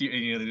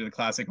 50, the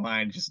classic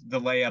line, just the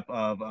layup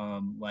of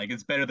like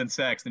it's better than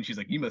sex. Then she's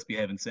like, you must be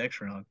having sex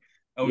wrong.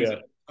 Always Yeah.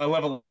 a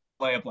level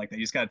layup like that.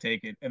 You just gotta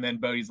take it. And then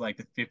Bodhi's like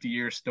the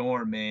 50-year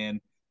storm, man.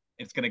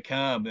 It's gonna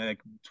come.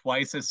 Like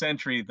twice a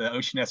century, the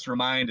ocean has to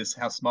remind us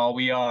how small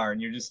we are.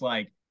 And you're just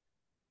like,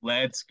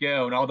 let's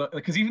go. And all the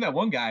because even that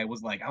one guy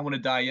was like, I want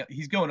to die.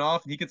 He's going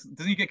off and he gets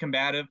doesn't he get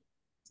combative?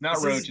 It's He not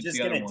says he's Roach, it's just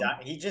the other gonna one. die.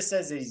 He just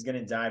says that he's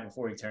gonna die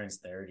before he turns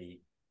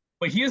 30.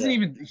 But he doesn't Yeah.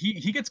 even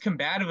he gets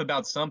combative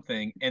about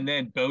something, and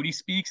then Bodhi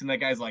speaks, and that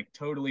guy's like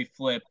totally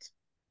flipped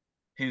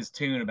his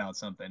tune about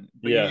something.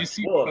 But you Yeah. just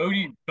see Well,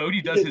 Bodhi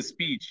he does his gets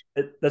speech.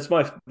 that's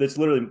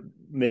literally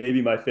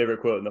maybe my favorite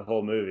quote in the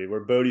whole movie,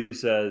 where Bodhi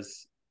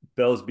says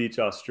Bells Beach,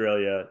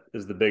 Australia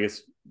is the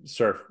biggest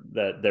surf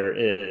that there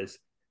is.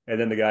 And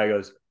then the guy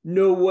goes,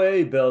 no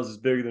way Bells is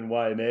bigger than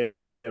Waimea,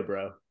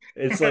 bro.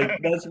 It's like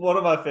that's one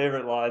of my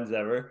favorite lines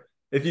ever.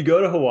 If you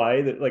go to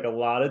Hawaii, that like a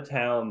lot of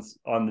towns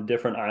on the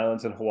different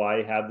islands in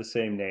Hawaii have the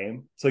same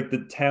name. It's like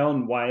the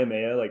town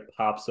Waimea like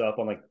pops up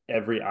on like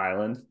every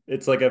island.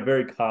 It's like a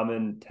very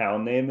common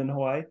town name in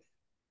Hawaii.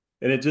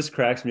 And it just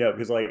cracks me up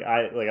because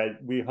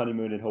we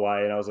honeymooned in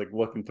Hawaii and I was like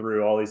looking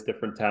through all these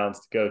different towns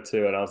to go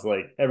to, and I was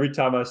like every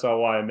time I saw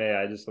Waimea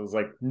I just was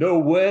like, no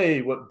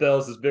way what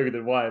Bells is bigger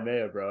than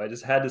Waimea, bro. I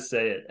just had to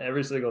say it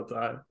every single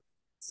time.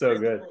 So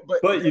good. But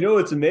But you know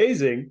what's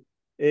amazing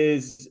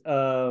is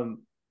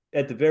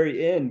at the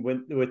very end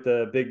when with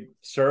the big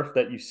surf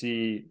that you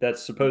see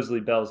that's supposedly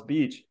Bells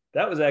Beach,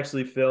 that was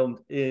actually filmed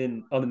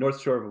in on the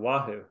North Shore of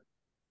Oahu.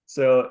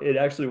 So it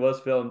actually was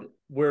filmed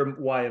where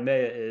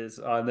Waimea is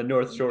on the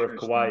North Shore of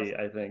interesting. Kauai,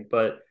 I think.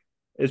 But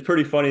it's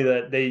pretty funny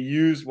that they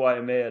used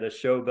Waimea to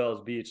show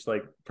Bell's Beach,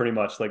 like pretty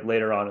much like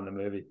later on in the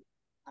movie.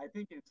 I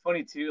think it's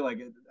funny too. Like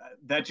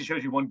that just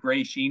shows you one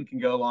gray sheen can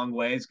go a long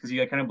ways because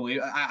you kind of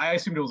believe. I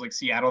assumed it was like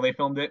Seattle they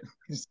filmed it.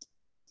 It's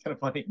kind of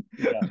funny,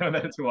 Yeah.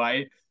 that it's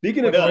Hawaii.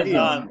 Speaking of But No,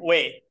 Hawaii,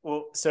 wait.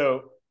 Well,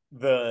 so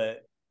the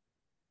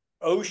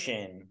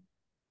ocean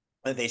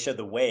that they showed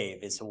the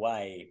wave is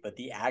Hawaii, but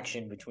the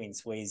action between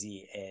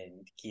Swayze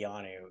and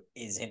Keanu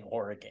is in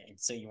Oregon.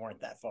 So you weren't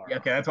that far yeah,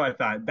 off. okay, that's what I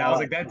thought. That was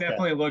like that okay.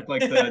 definitely looked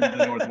like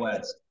the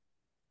Northwest.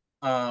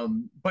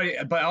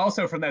 But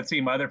also from that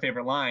scene, my other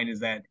favorite line is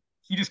that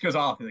he just goes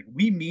off. He's like,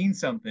 "We mean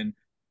something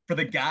for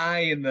the guy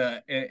in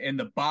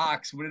the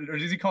box, or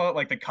does he call it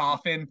like the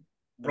coffin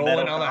The metal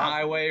rolling on the coffin.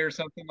 highway or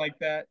something like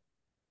that?"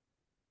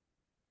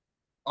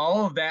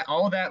 All of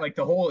that, like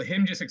the whole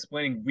him just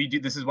explaining we do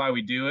this is why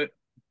we do it,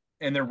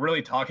 and they're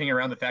really talking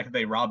around the fact that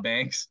they rob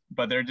banks,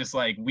 but they're just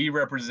like we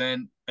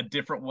represent a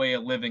different way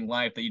of living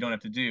life that you don't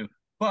have to do,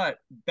 but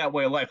that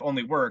way of life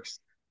only works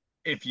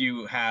if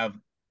you have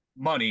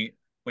money,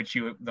 which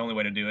you the only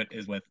way to do it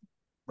is with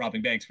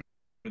robbing banks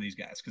for these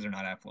guys because they're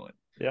not affluent.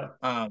 Yeah.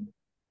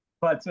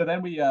 But so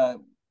then we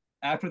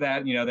after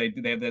that,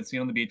 they have that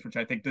scene on the beach, which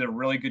I think did a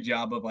really good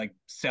job of like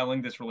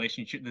selling this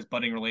relationship, this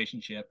budding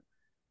relationship.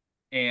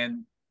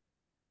 And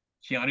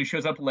Keanu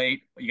shows up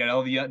late. You got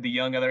all the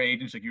young other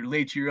agents like you're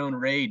late to your own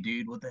raid,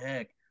 dude. What the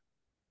heck?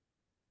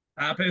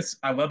 Pappas,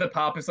 I love that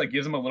Pappas like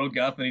gives him a little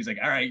guff, and he's like,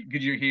 "All right,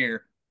 good, you're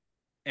here."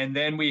 And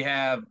then we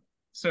have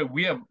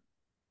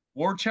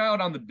War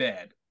Child on the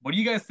bed. What do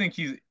you guys think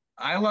he's?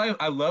 I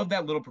love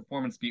that little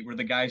performance beat where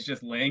the guy's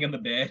just laying on the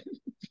bed.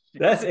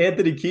 That's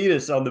Anthony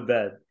Kiedis on the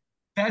bed.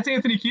 That's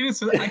Anthony Kiedis.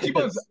 So I keep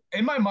on Yes.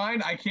 in my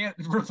mind. I can't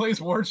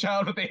replace War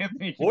Child with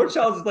Anthony War Kiedis.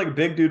 Child's is like a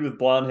big dude with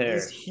blonde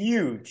He's hair.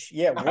 huge.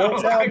 Yeah, War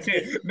Oh, Child's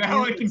okay, a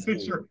now I huge can dude.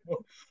 picture.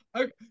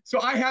 So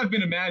I have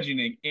been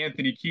imagining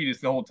Anthony Kiedis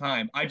the whole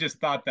time. I just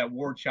thought that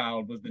War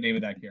Child was the name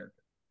of that character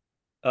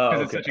Oh,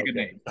 because it's okay, such a good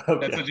okay, name. That's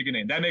okay. such a good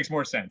name. That makes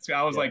more sense.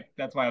 I was Yeah. like,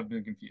 that's why I've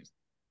been confused.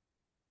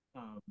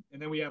 And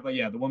then we have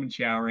the woman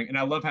showering, and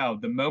I love how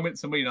the moment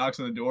somebody knocks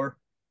on the door,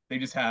 they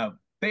have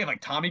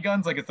like Tommy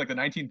guns, like it's like the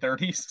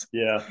 1930s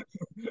Yeah.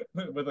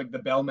 with like the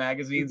Bell They're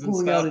magazines and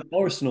pulling out stuff. an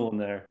arsenal in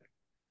there.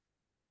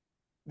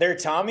 They're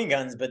Tommy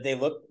guns, but they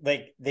look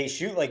like they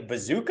shoot like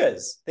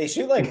bazookas. They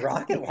shoot like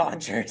rocket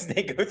launchers.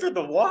 They go through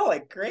the wall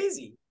like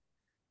crazy.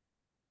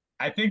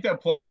 I think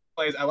that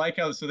plays. I like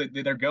how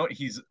they're going.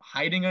 He's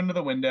hiding under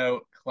the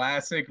window.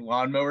 Classic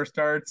lawnmower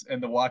starts,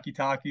 and the walkie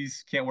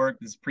talkies can't work.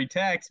 This is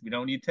pre-text. We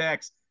don't need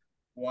text.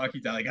 Walkie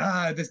talkie,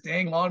 like this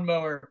dang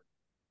lawnmower.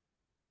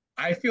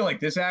 I feel like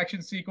this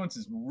action sequence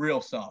is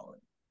real solid.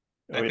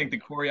 Oh I yeah. think the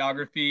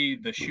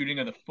choreography, the shooting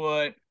of the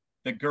foot,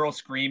 the girl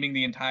screaming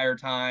the entire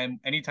time.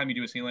 Anytime you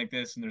do a scene like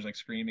this and there's like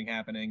screaming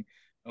happening,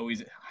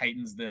 always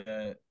heightens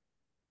the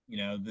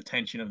the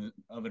tension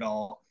of it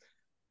all.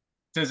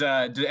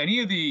 Do any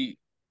of the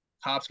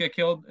cops get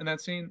killed in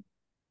that scene?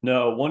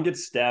 No, one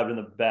gets stabbed in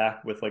the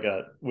back with like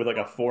a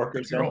fork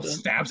or The girl something.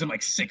 stabs him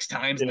like 6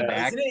 times in the Yeah,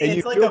 back. Isn't it? and you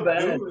It's like feel a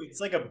bad.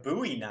 It's like a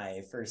Bowie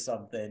knife or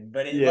something,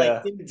 but it like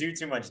Yeah, didn't do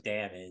too much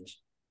damage.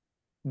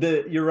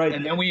 you're right.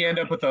 And then we end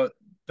up with the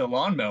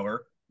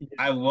lawnmower.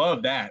 I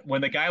love that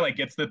when the guy like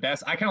gets the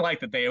best. I kind of like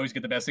that they always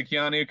get the best of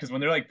Keanu because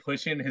when they're like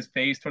pushing his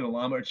face toward the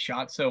lawnmower, it's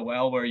shot so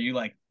well where you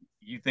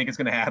think it's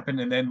gonna happen,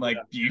 and then Yeah, like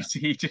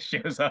Busey just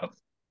shows up,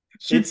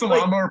 shoots it's the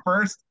like lawnmower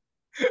first,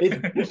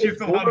 it's shoots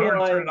the lawnmower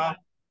to turn it borderline. off.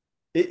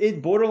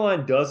 It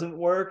borderline doesn't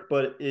work,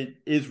 but it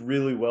is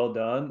really well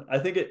done. I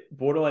think it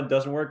borderline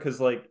doesn't work because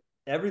like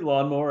every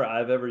lawnmower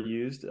I've ever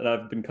used, and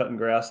I've been cutting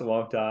grass a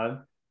long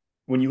time,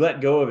 when you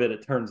let go of it,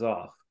 it turns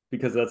off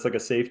because that's like a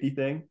safety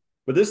thing.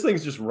 But this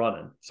thing's just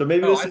running. So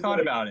maybe Oh, this I is thought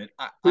like about it.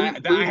 I pre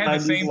had the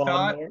 90s same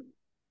thought. lawnmower.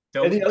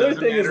 And the Don't other doesn't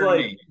thing is matter to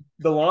like me.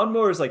 the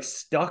lawnmower is like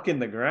stuck in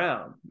the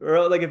ground.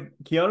 Or like if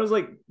Keanu's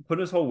like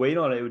putting his whole weight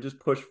on it, it would just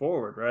push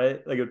forward,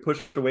 right? Like it would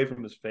push away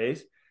from his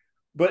face.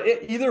 But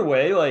either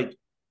way, like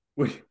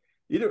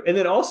either and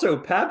then also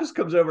Pappas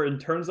comes over and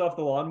turns off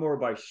the lawnmower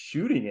by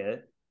shooting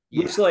it,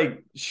 which Yeah,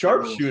 like that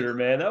rules. sharpshooter,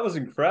 man, that was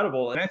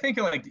incredible. And I think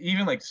like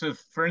even like so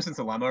for instance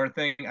the lawnmower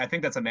thing, I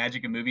think that's a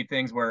magic in movie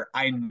things where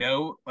I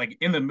know like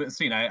in the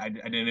scene I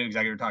didn't know exactly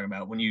what you're talking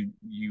about. When you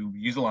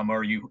use a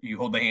lawnmower, you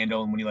hold the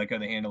handle, and when you let go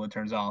of the handle, it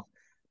turns off.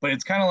 But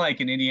it's kind of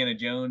like in Indiana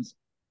Jones,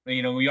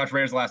 we watch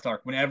Raiders of the Lost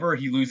Ark. Whenever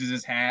he loses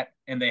his hat,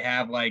 and they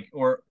have like,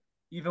 or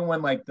even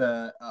when like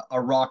the a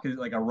rock is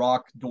like a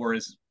rock door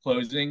is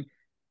closing,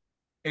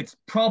 it's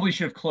probably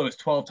should have closed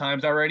 12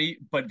 times already,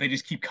 but they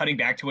just keep cutting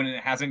back to it and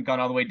it hasn't gone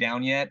all the way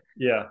down yet.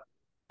 Yeah.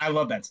 I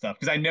love that stuff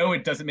because I know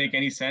it doesn't make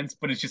any sense,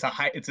 but it's just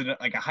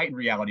like a heightened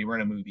reality. We're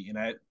in a movie, and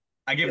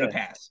I give it a Yeah.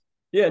 pass.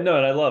 Yeah, no,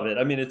 and I love it.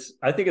 I mean,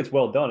 I think it's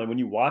well done. And when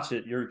you watch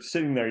it, you're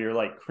sitting there, you're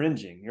like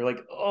cringing. You're like,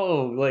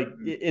 oh, like,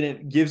 Mm-hmm. and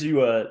it gives you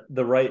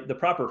the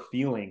proper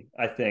feeling,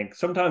 I think.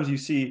 Sometimes you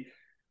see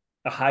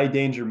a high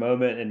danger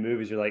moment in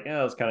movies, you're like,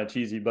 oh, it's kind of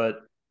cheesy.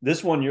 But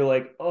this one, you're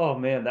like, oh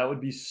man, that would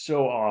be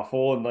so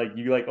awful. And like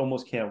you like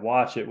almost can't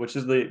watch it, which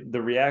is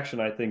the reaction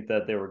I think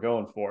that they were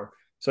going for.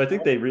 So I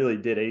think they really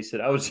did ace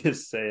it. I was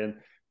just saying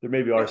there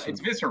maybe are Yeah, some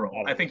it's visceral.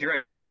 I think additives. you're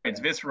right. It's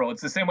visceral.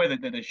 It's the same way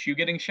that the shoe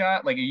getting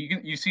shot. Like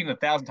you've seen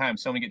 1,000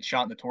 times someone get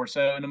shot in the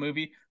torso in a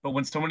movie, but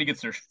when somebody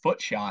gets their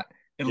foot shot,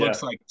 it Yeah.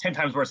 looks like 10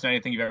 times worse than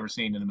anything you've ever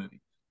seen in a movie.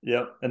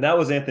 Yep. And that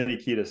was Anthony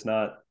Kiedis,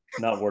 not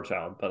War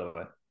Child, by the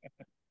way.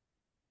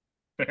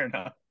 Fair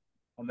enough.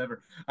 I'm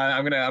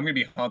gonna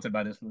be haunted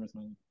by this for the rest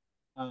of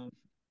my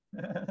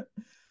life.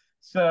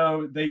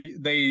 So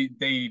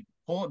they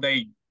pull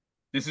they.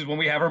 This is when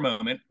we have our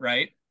moment,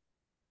 right?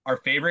 Our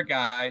favorite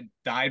guy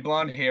dyed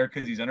blonde hair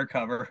because he's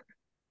undercover.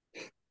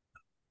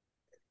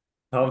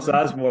 Tom Remember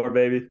Sizemore,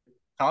 baby.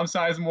 Tom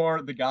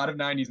Sizemore, the god of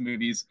 '90s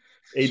movies,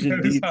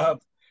 Agent shows Deets.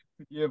 up.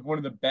 You have one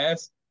of the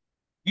best.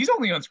 He's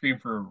only on screen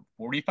for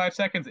 45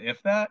 seconds,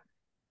 if that,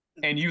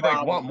 and you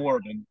like want Probably. more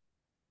of him.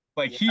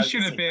 Like Yeah, he I was gonna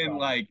should have say been probably.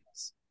 like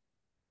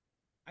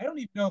I don't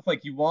even know if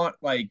like you want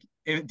like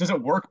it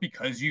doesn't work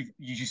because you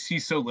see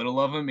so little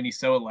of him and he's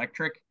so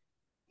electric.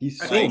 He's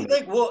I Like so think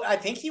like well, I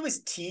think he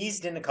was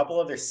teased in a couple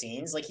other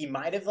scenes. Like he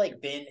might have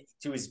like been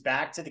to his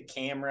back to the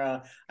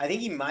camera. I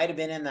think he might have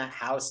been in that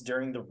house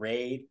during the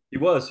raid. he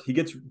was. He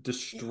gets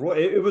destroyed.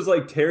 It was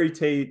like Terry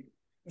Tate,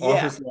 Yeah,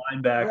 office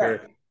linebacker.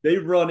 right. They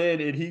run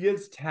in and he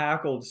gets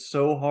tackled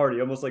so hard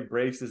he almost like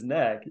breaks his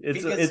neck.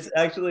 It's Because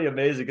actually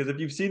amazing because if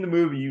you've seen the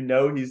movie, you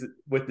know he's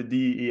with the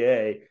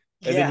DEA,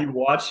 and then yeah, you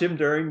watch him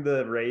during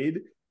the raid.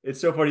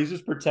 It's so funny. He's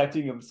just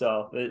protecting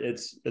himself.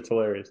 It's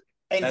hilarious.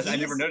 and I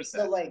never he's noticed so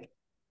that. like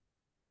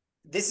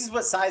this is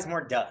what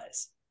Sizemore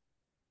does.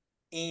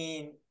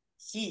 And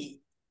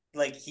he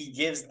he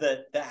gives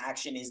the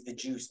action is the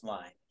juice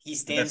line. He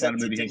The best stands sound up of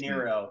to movie De history.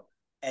 Niro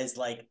as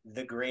like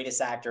the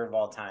greatest actor of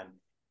all time.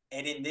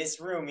 And in this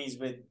room, he's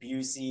with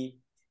Busey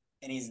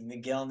and he's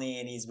McGillney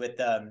and he's with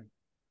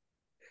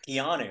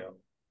Keanu,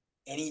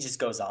 and he just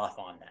goes off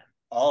on them,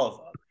 all of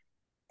them,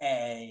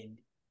 and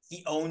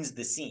he owns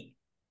the scene.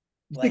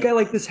 You think I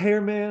Like like this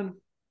hair, man?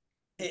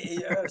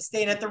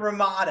 staying at the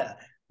Ramada.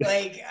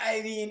 Like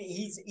I mean,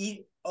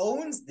 he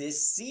owns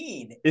this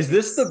scene, Is and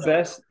this the it's so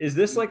best? Is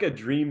this like a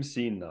beautiful. dream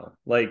scene though?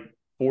 Like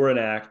for an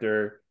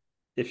actor,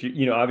 if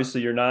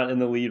obviously you're not in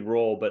the lead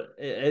role, but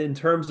in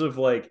terms of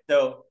like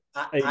So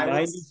a I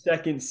would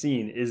 90-second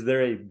scene, is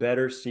there a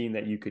better scene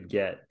that you could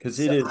get? Because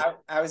it so is.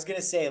 I was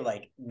gonna say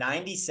like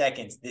 90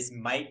 seconds. This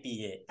might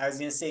be it. I was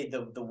gonna say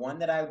the one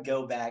that I would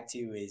go back to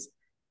is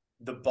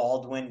the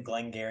Baldwin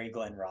Glengarry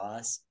Glen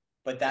Ross,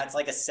 but that's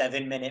like a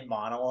 7 minute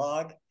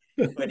monologue.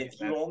 But if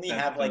you only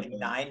That's have so like funny.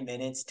 9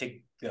 minutes to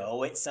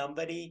go at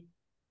somebody,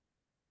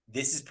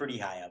 this is pretty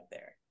high up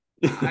there.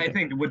 I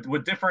think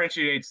what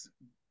differentiates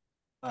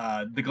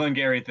the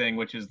Glengarry thing,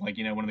 which is like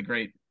one of the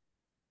great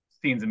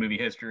scenes in movie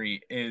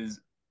history is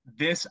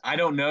this. I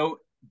don't know.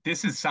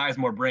 This is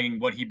Sizemore bringing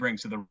what he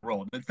brings to the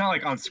role. It's not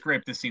like on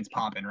script this scene's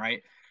popping,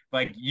 right?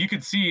 Like you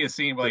could see a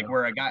scene like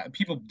where a guy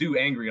people do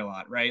angry a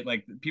lot, right?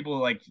 Like people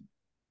like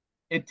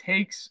it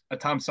takes a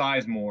Tom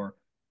Sizemore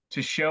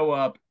to show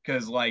up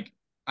because like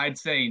I'd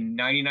say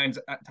 99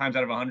 times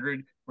out of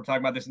 100 we're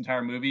talking about this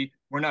entire movie,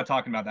 we're not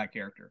talking about that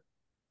character.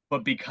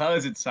 But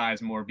because it's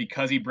Sizemore,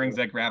 because he brings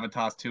that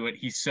gravitas to it,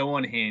 he's so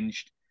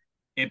unhinged,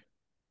 it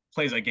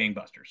plays like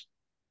gangbusters.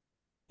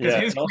 Because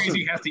Yeah, his and also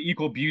crazy has to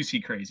equal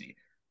Busey crazy.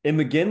 and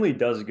McGinley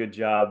does a good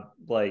job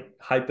like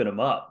hyping him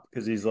up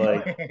because he's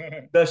like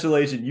Special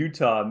Agent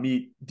Utah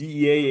meet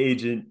DEA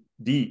agent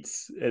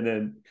Dietz. And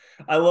then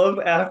I love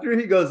after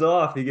he goes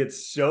off, he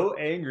gets so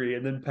angry,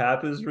 and then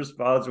Pappas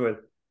responds with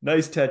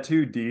nice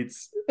tattoo,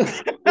 Dietz.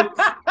 It's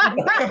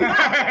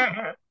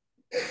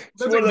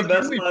That's one like of the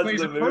best McGinley lines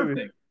plays of it the movie.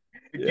 perfect.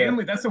 Yeah.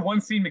 McGinley, that's the one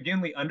scene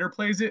McGinley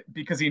underplays it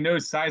because he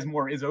knows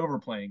Sizemore is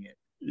overplaying it.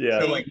 Yeah.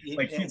 So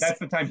that's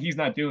the time he's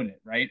not doing it,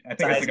 right? I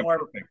think that's like a Sizemore,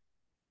 perfect.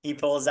 he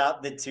pulls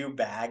out the two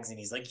bags and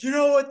he's like, you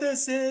know what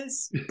this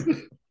is?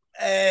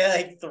 And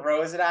like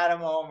throws it at him.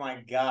 Oh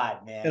my God,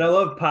 And I man.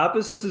 love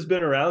Pappas has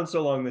been around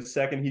so long. The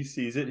second he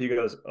sees it, he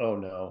goes, "Oh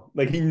no!"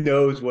 Like he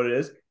knows what it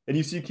is. And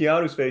you see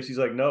Keanu's face. He's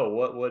like, "No,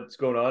 what's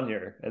going on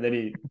here?" And then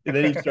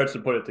he starts to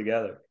put it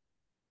together.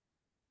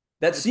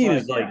 That It's scene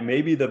like, is like yeah.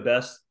 maybe the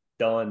best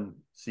done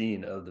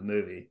scene of the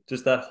movie.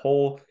 Just that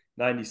whole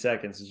 90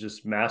 seconds is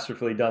just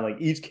masterfully done. Like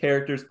each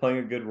character is playing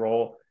a good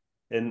role,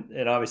 and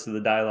obviously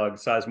the dialogue,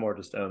 Sizemore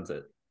just owns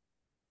it.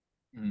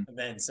 Mm. And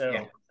then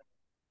Yeah.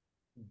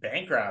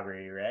 bank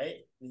robbery, right?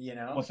 You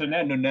Well, know? so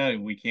no,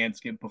 we can't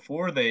skip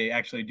before they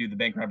actually do the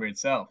bank robbery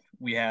itself.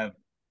 We have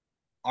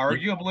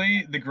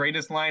arguably the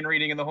greatest line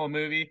reading in the whole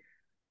movie.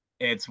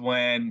 It's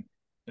when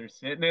they're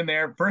sitting in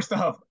there. First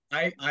off,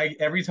 I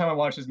every time I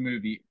watch this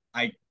movie,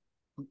 I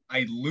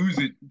lose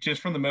it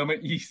just from the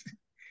moment you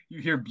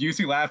hear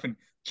Busey laughing.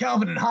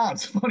 Calvin and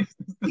Hobbes, funny.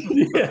 This is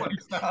the Yeah. funny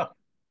stuff.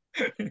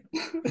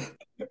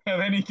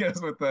 And then he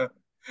goes with the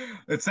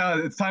it's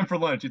time for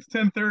lunch. It's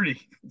 10:30.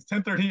 It's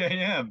 10:30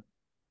 a.m.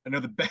 I know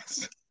the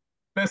best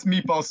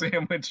meatball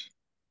sandwich.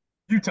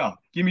 Utah,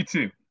 give me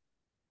two.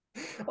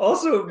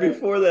 Also,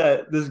 before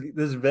that,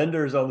 this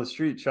vendor's on the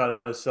street trying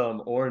to sell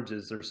him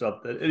oranges or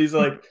something, and he's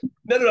like,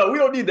 "No, we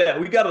don't need that.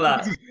 We got a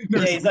lot."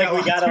 Yeah, he's like,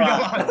 we got a We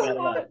got lot. We lots. got a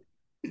lot.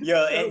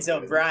 Yo, and So so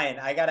good. Brian,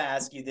 I gotta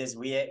ask you this.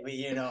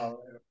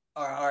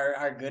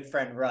 Our good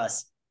friend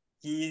Russ,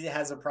 he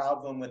has a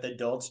problem with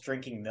adults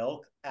drinking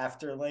milk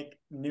after like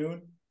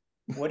noon.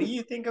 What do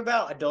you think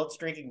about adults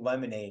drinking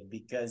lemonade?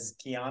 Because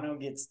Keanu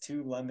gets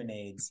two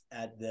lemonades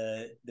at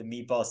the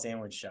meatball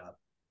sandwich shop.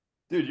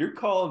 Dude, you're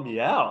calling me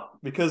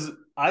out because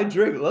I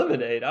drink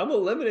lemonade. I'm a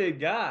lemonade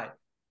guy.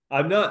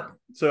 I'm not,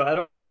 so I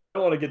don't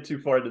want to get too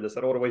far into this.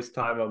 I don't want to waste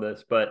time on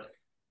this, but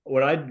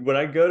when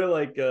I go to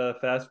like a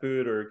fast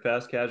food or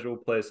fast casual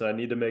place and I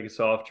need to make a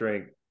soft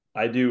drink,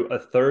 I do a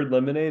third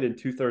lemonade and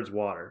two-thirds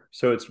water.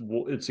 So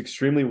it's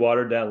extremely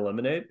watered down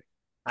lemonade. It's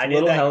I a did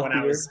little that when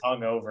I was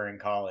healthier. hungover in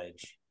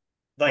college.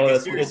 Oh, Like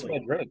that's my seriously.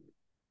 drink.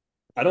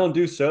 I don't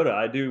do soda.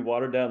 I do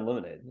watered down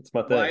lemonade. That's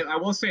my Well, thing. I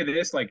will say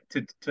this, like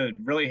to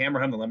really hammer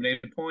home the lemonade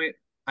point.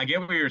 I get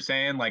what you're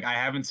saying. Like I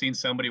haven't seen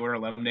somebody order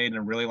lemonade in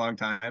a really long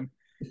time.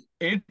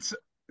 It's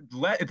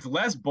it's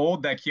less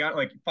bold that Keanu.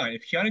 Like fine,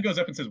 if Keanu goes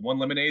up and says one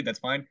lemonade, that's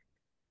fine.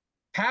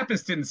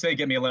 Pappas didn't say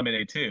get me a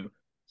lemonade too.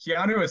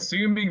 Keanu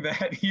assuming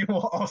that he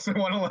will also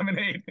want a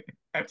lemonade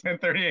at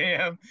 10:30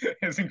 a.m.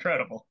 is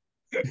incredible.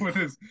 With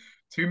his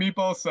two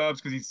meatball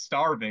subs because he's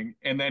starving,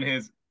 and then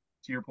his,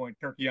 to your point,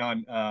 turkey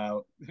on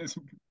his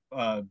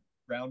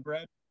brown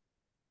bread.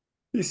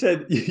 He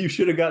said you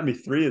should have got me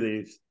three of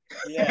these.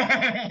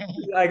 Yeah.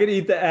 I could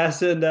eat the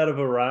ass end out of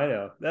a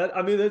rhino.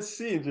 That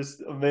scene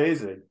just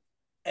amazing.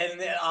 And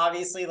then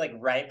obviously, like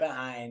right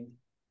behind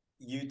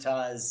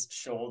Utah's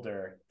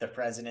shoulder, the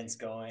president's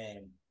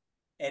going,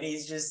 and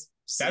he's just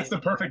That's sitting the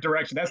there. perfect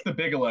direction. That's the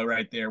Bigelow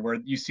right there, where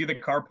you see the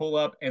car pull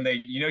up, and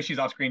she's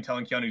off screen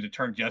telling Keanu to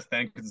turn just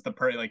then because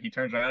it's like he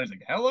turns around, he's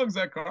like, "How long's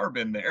that car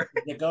been there?"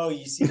 Like, oh,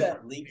 you see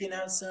that leaking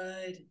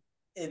outside?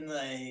 And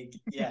like,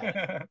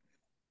 yeah,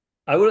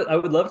 I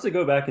would love to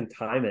go back and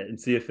time it and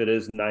see if it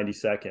is 90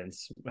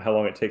 seconds, how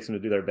long it takes them to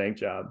do their bank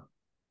job.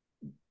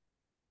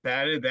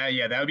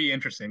 Yeah, that would be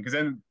interesting because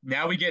then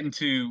now we get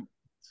into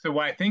so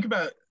when I think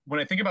about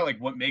like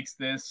what makes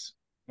this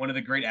one of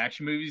the great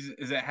action movies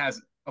is it has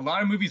a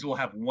lot of movies will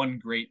have one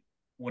great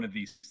one of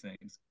these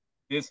things.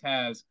 This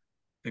has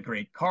the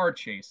great car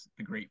chase,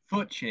 the great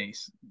foot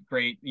chase,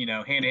 great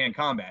hand to hand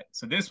combat.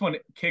 So this one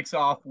kicks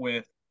off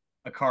with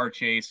a car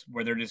chase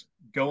where they're just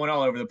going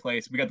all over the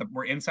place.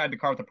 We're inside the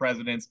car with the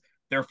presidents.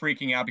 They're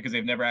freaking out because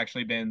they've never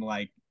actually been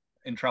like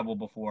in trouble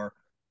before.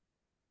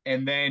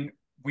 And then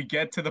we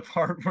get to the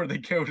part where they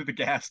go to the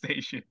gas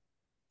station.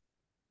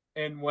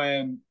 And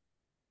when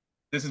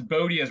this is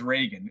Bodie as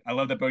Reagan, I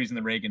love that Bodie's in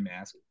the Reagan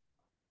mask.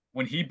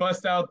 When he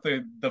busts out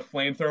the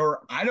flamethrower,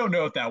 I don't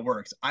know if that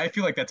works. I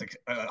feel like that's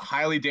a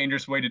highly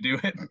dangerous way to do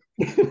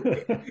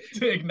it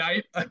to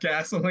ignite a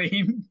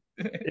gasoline.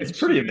 It's and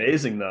pretty shoot.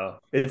 amazing though.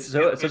 It's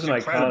such It's an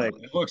incredible.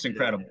 iconic. It looks Yeah.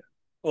 incredible.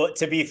 Well,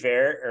 to be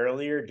fair,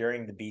 earlier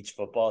during the beach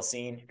football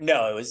scene,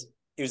 no, it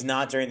was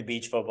not during the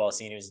beach football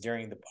scene. It was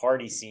during the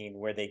party scene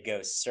where they go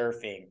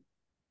surfing.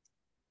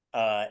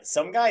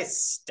 Some guy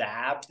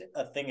stabbed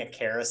a thing of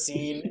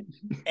kerosene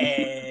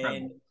and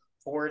Incredible.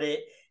 poured it,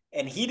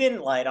 and he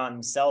didn't light on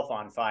himself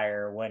on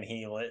fire when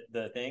he lit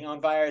the thing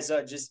on fire.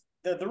 So just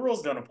the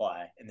rules don't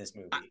apply in this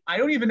movie. I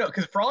don't even know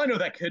because for all I know,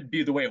 that could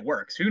be the way it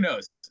works. Who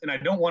knows? And I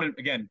don't want to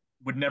again.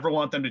 Would never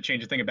want them to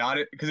change a thing about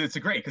it because it's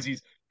great because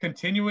he's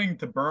continuing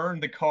to burn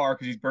the car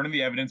because he's burning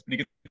the evidence, but he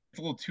gets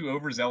a little too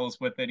overzealous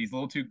with it. He's a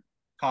little too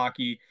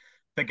cocky.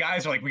 The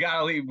guys are like, we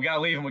gotta leave him, we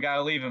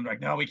gotta leave him. They're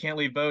like, no, we can't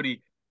leave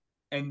Bodhi.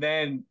 And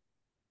then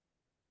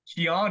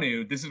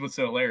Keanu, this is what's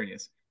so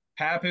hilarious.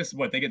 Pappas,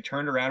 what they get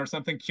turned around or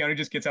something. Keanu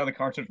just gets out of the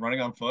car and starts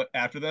running on foot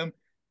after them,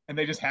 and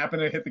they just happen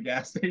to hit the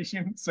gas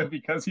station. So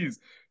because he's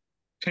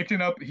picking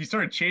up, he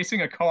started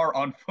chasing a car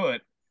on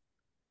foot,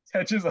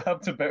 catches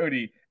up to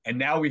Bodhi, and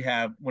now we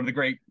have one of the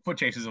great foot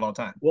chases of all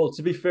time. Well,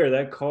 to be fair,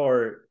 that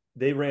car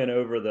they ran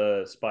over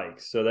the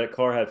spikes, so that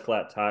car had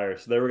flat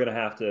tires, so they were going to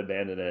have to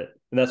abandon it,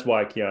 and that's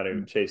why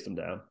Keanu chased him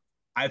down.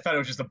 I thought it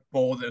was just a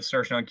bold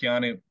assertion on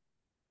Keanu.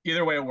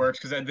 Either way, it works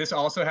because this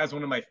also has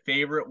one of my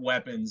favorite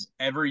weapons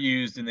ever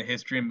used in the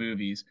history of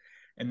movies,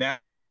 and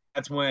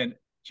that's when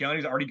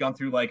Keanu's already gone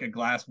through like a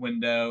glass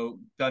window,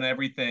 done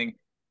everything.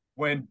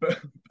 When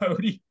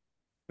Bodhi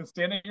is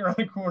standing around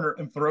the corner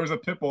and throws a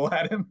pit bull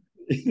at him,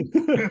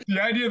 the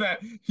idea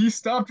that he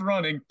stopped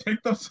running,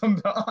 picked up some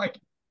dog,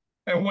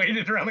 and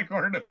waited around the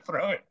corner to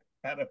throw it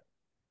at him.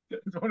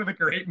 It's one of the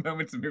great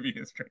moments in movie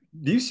history.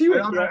 Do you see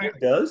what Keanu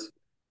does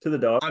to the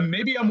dog?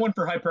 Maybe I'm one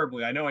for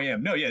hyperbole. I know I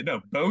am. No, yeah,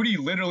 no. Bodhi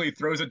literally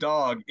throws a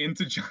dog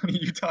into Johnny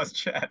Utah's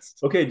chest.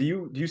 Okay,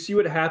 do you see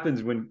what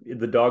happens when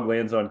the dog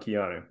lands on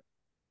Keanu?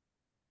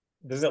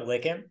 Does it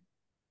lick him?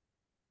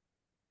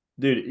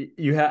 Dude,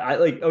 you have I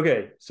like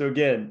okay. So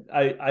again,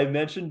 I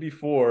mentioned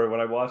before when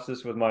I watched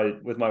this with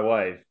my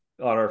wife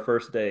on our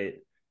first date.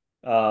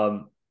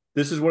 Um,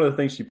 this is one of the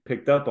things she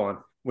picked up on.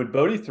 When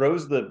Bodhi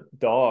throws the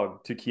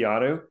dog to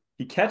Keanu,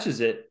 he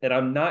catches it, and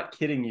I'm not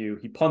kidding you,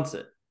 he punts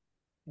it.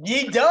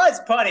 He does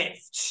punt it.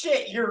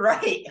 Shit, you're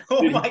right.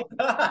 Oh Dude, my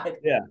god.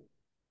 yeah.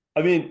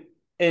 I mean,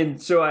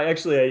 and so I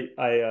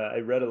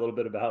read a little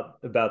bit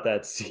about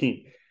that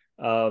scene.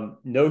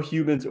 No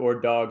humans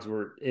or dogs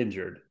were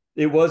injured.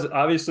 It was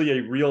obviously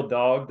a real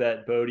dog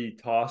that Bodhi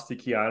tossed to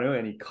Keanu,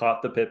 and he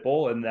caught the pit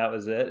bull, and that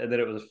was it. And then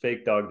it was a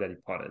fake dog that he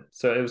punted.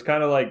 So it was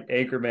kind of like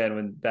Anchorman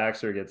when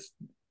Baxter gets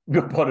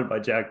punted by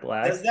Jack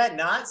Black. Does that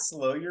not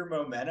slow your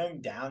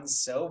momentum down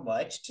so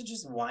much to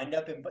just wind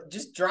up and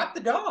just drop the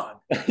dog?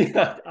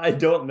 Yeah, I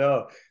don't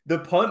know. The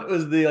punt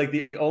was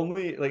the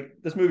only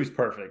this movie's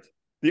perfect.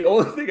 The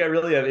only thing I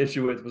really have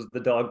issue with was the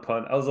dog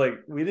punt. I was like,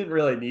 we didn't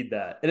really need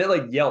that. And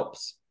it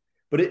yelps.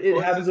 But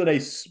it happens in a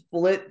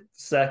split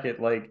second,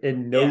 like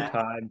in no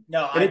time.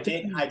 No, and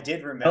I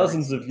did remember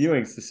thousands of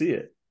viewings to see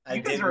it.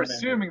 You guys are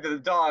assuming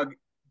that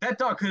that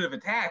dog could have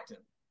attacked him.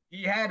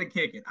 He had to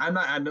kick it.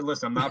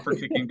 Listen, I'm not for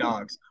kicking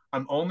dogs.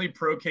 I'm only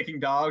pro kicking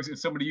dogs if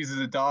somebody uses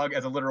a dog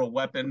as a literal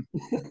weapon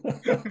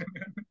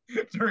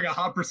during a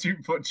hot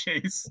pursuit foot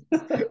chase.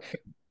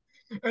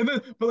 And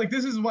then, but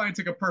this is why it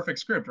took a perfect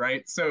script,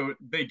 right? So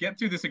they get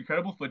through this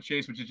incredible foot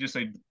chase, which is just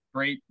a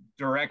great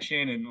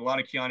direction and a lot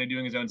of Keanu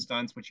doing his own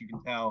stunts, which you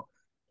can tell.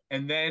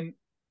 And then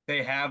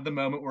they have the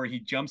moment where he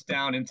jumps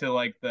down into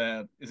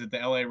is it the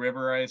LA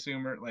River, I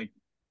assume, or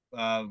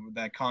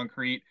that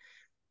concrete.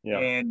 Yeah.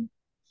 And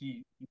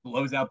he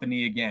blows out the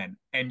knee again.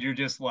 And you're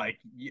just like,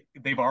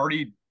 they've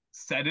already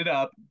set it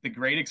up, the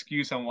great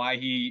excuse on why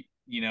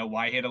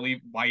why he had to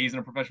leave, why he's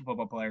a professional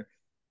football player.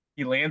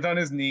 He lands on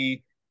his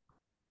knee.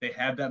 They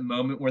have that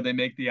moment where they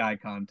make the eye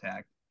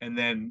contact. And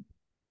then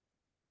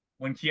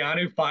when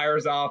Keanu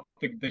fires off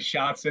the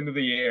shots into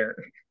the air,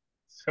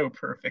 so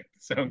perfect,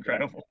 so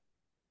incredible.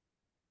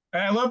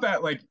 And I love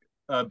that,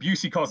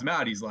 Busey calls him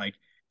out. He's like,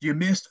 you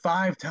missed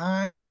 5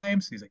 times?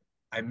 He's like,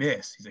 I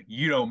miss. He's like,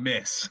 you don't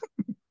miss.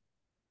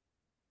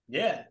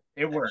 Yeah.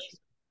 It works.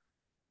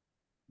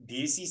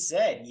 Busey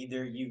said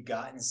either you've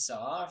gotten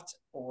soft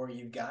or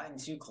you've gotten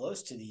too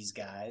close to these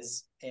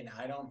guys, and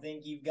I don't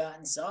think you've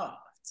gotten soft.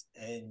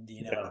 And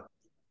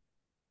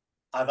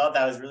I thought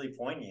that was really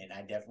poignant.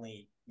 I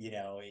definitely,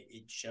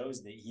 it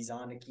shows that he's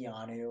on to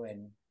Keanu,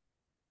 and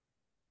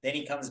then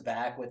he comes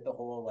back with the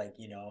whole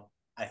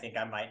I think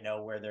I might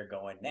know where they're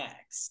going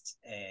next.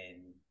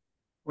 And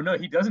well, no,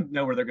 he doesn't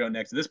know where they're going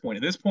next at this point.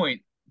 At this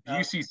point,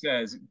 Busey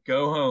says,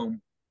 "Go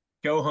home,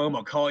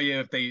 I'll call you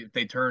if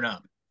they turn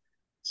up."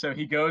 So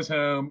he goes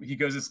home, he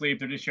goes to sleep.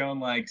 They're just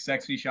showing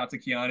sexy shots of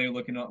Keanu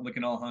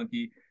looking all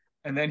hunky,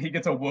 and then he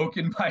gets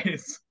awoken by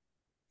his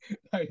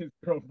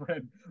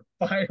girlfriend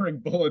firing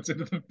bullets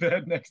into the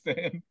bed next to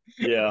him.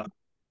 Yeah.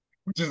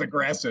 Which is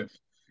aggressive.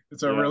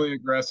 It's really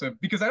aggressive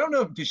because I don't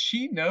know. Does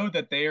she know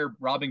that they are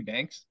robbing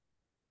banks?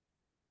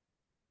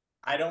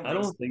 I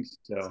don't think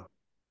so.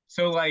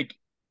 So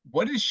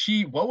what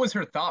was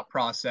her thought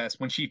process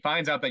when she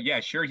finds out that,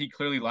 yeah, sure, he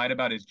clearly lied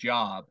about his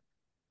job,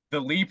 the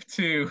leap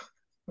to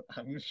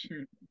I'm gonna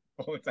shoot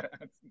bullets at.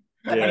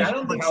 I I mean, I just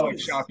don't remember think how like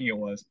shocking it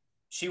was.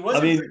 she I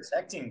wasn't mean,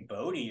 protecting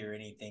Bodhi or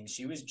anything.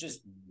 She was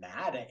just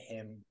mad at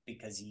him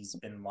because he's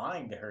been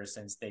lying to her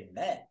since they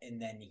met,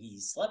 and then he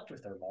slept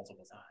with her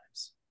multiple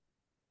times.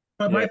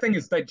 But yeah, my thing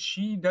is that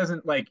she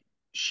doesn't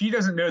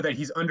know that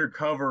he's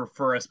undercover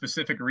for a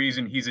specific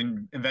reason.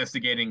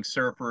 Investigating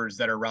surfers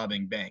that are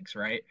robbing banks,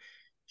 right?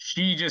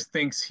 She just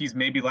thinks he's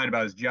maybe lied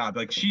about his job.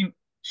 Like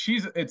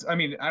she's it's I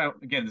mean, I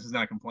don't again, this is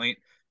not a complaint.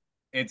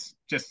 It's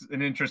just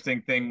an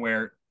interesting thing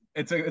where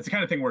it's a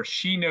kind of thing where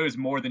she knows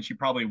more than she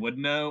probably would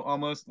know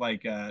almost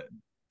like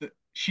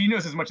she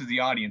knows as much as the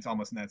audience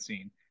almost in that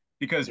scene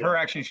because her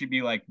yeah. action should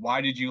be like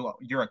why did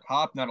you're a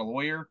cop not a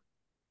lawyer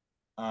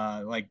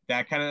like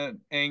that kind of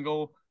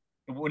angle.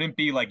 It wouldn't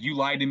be like you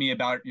lied to me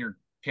about your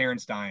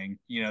parents dying,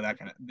 you know, that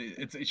kind of.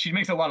 It's she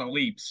makes a lot of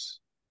leaps.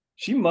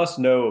 She must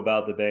know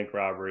about the bank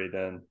robbery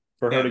then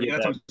for her Yeah, to get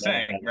that's that what I'm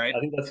mad. saying, right? I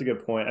think that's a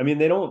good point. I mean,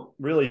 they don't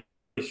really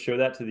show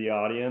that to the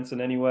audience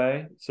in any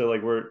way. So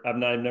like I've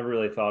never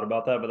really thought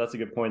about that, but that's a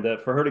good point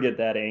that for her to get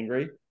that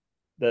angry,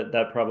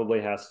 that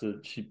probably has to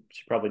she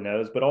probably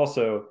knows, but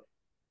also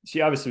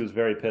she obviously was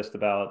very pissed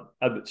about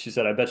she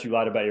said, I bet you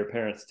lied about your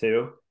parents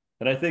too.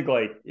 And I think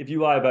like if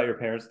you lie about your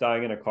parents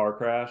dying in a car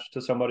crash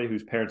to somebody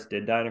whose parents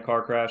did die in a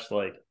car crash,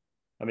 like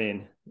I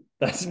mean,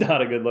 that's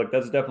not a good look.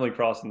 That's definitely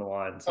crossing the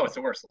line. Oh, So it's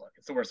the worst look.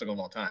 It's the worst look of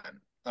all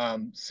time.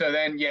 So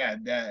then yeah,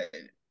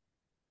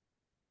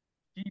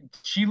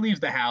 she leaves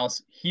the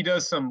house. He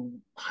does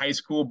some high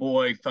school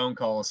boy phone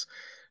calls,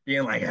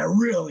 being like, "I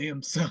really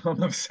am so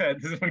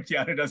upset." This is when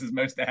Keanu does his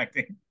most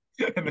acting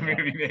in the yeah,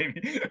 movie,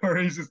 maybe, or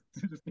he's just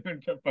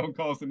doing phone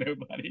calls to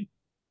nobody.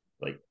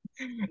 like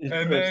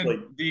And it's like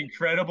then the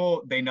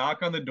incredible, they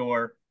knock on the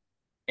door,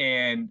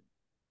 and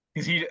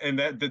because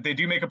that they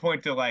do make a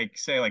point to like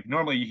say like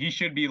normally he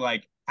should be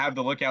like have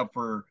the lookout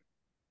for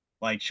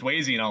like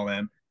Swayze and all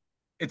them.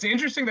 It's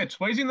interesting that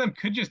Swayze and them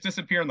could just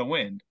disappear in the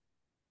wind,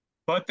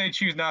 but they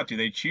choose not to.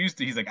 They choose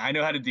to. He's like, I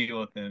know how to deal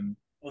with them.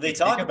 Well, They they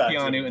pick talk up about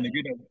Keanu doing and they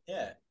that. go.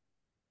 Yeah.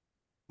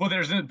 Well,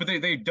 but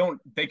they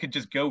don't. They could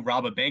just go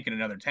rob a bank in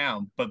another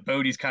town. But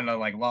Bodhi's kind of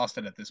like lost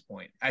it at this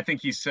point. I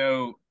think he's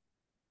so.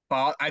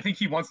 I think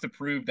he wants to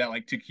prove that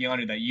like to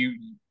Keanu that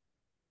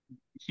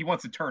he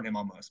wants to turn him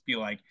almost be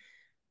like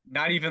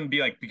not even be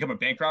like become a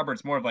bank robber.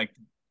 It's more of like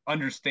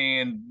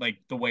understand like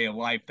the way of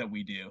life that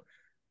we do.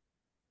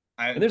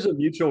 and I there's a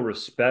mutual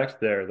respect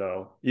there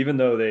though, even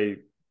though they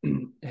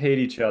hate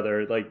each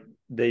other, like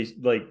they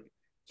like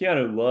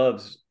Keanu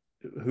loves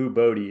who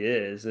Bodhi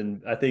is,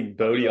 and I think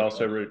oh, he Bodhi loves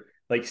also Bodhi.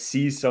 like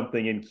sees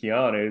something in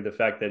Keanu, the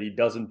fact that he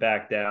doesn't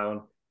back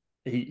down.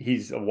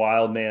 He's a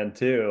wild man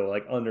too,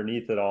 like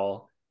underneath it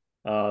all.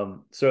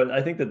 So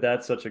I think that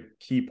that's such a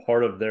key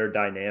part of their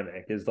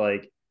dynamic is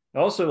like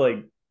also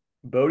like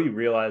Bodhi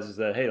realizes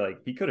that hey, like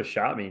he could have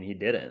shot me and he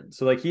didn't.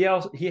 So like he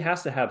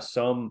has to have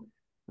some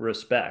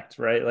respect,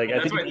 right? Like And I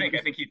that's think what if I he think. I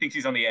just think he thinks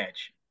he's on the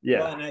edge.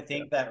 Well, yeah, and I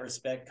yeah, think that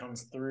respect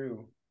comes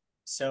through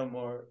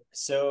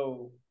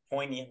so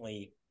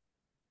poignantly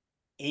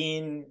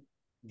in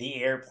the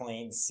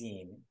airplane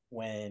scene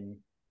when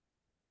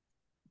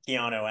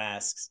Keanu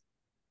asks,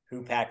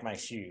 "Who packed my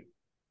chute?"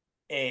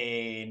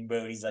 And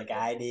Bodhi's like,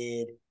 "I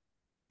did."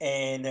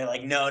 And they're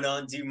like, "No,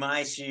 don't do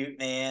my shoot,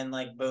 man."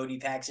 Like Bodhi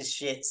packs a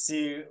shit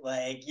suit,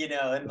 like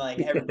and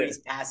like everybody's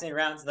passing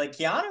around. Like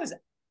Keanu's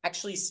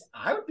actually,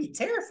 I would be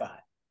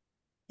terrified.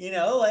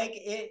 Like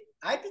it.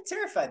 I'd be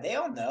terrified. They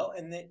all know,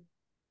 and then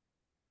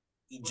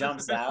he Well, that's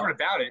the jumps best part out.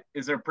 about it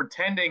is they're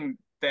pretending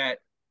that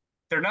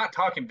they're not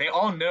talking. They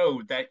all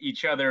know that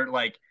each other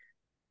like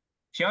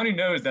Keanu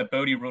knows that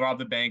Bodhi robbed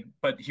the bank,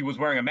 but he was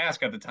wearing a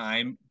mask at the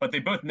time. But they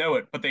both know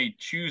it, but they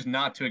choose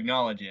not to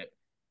acknowledge it.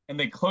 And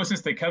the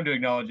closest they come to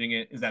acknowledging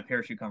it is that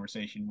parachute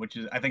conversation, which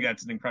is I think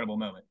that's an incredible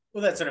moment.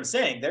 Well, that's what I'm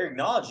saying. They're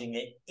acknowledging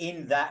it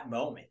in that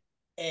moment,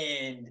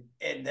 and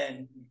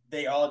then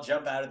they all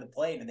jump out of the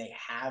plane and they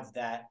have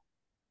that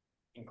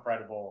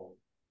incredible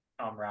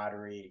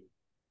camaraderie,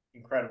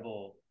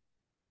 incredible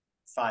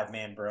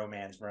five-man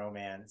bromance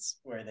romance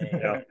where they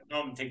yeah.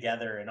 come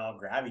together and all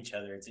grab each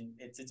other.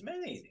 It's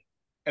amazing.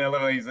 And I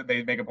love how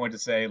they make a point to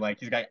say like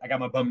I got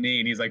my bum knee,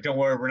 and he's like, "Don't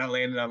worry, we're not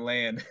landing on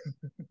land."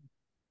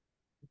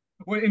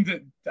 Well,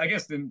 I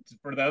guess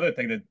for the other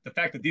thing that the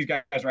fact that these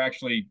guys are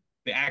actually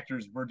the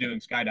actors were doing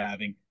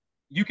skydiving,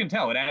 you can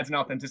tell it adds an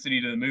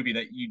authenticity to the movie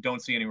that you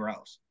don't see anywhere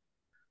else.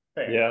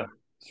 Fair. Yeah.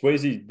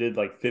 Swayze did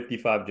like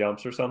 55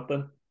 jumps or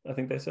something, I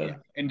think they Yeah,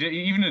 said. and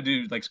even to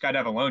do like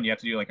skydive alone, you have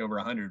to do like over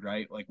 100,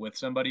 right? Like with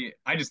somebody.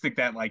 I just think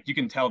that like you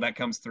can tell that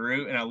comes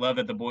through, and I love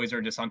that the boys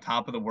are just on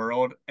top of the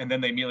world, and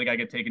then they immediately got to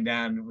get taken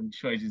down when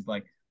Swayze's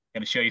like,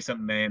 "Got to show you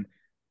something, man."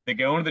 They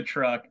go into the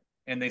truck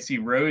and they see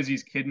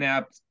Rosie's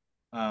kidnapped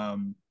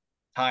um,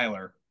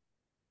 Tyler,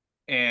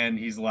 and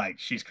he's like,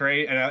 "She's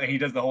crazy," and he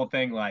does the whole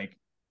thing like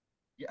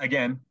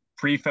again,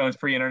 pre phones,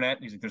 pre internet.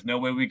 He's like, "There's no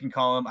way we can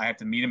call him. I have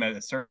to meet him at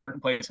a certain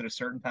place at a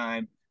certain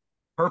time."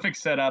 Perfect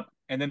setup.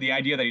 And then the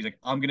idea that he's like,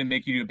 I'm gonna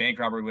make you do a bank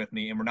robbery with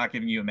me, and we're not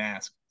giving you a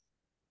mask.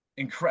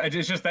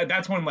 It's just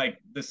that's when like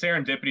the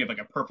serendipity of like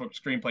a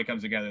perfect screenplay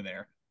comes together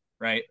there.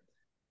 right?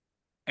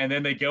 And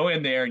then they go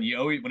in there, and you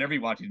always, whenever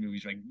you watch these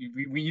movies, like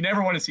you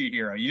never want to see a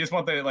hero. You just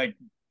want the like,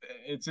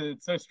 it's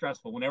so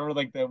stressful. Whenever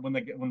like when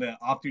the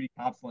off duty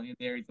cops land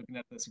there, he's looking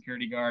at the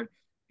security guard.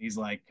 He's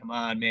like, "Come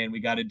on, man, we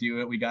got to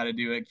do it. We got to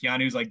do it."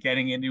 Keanu's like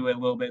getting into it a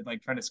little bit,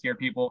 like trying to scare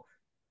people,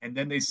 and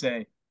then they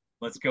say,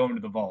 "Let's go into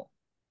the vault."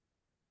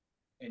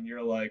 And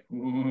you're like,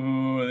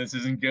 "Ooh, this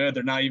isn't good."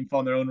 They're not even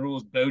following their own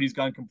rules. Bodhi's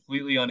gone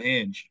completely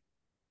unhinged,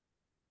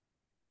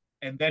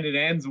 and then it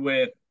ends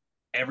with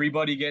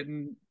everybody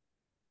getting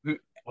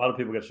A lot of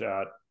people get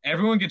shot.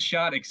 everyone gets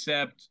shot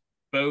except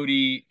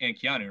Bodhi and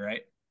Keanu,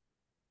 right?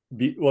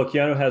 Well,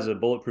 Keanu has a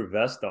bulletproof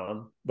vest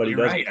on, but he You're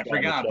does right. get I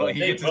shot in the forgot, but chest.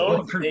 he gets his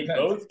bulletproof They vest.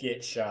 both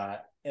get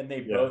shot, and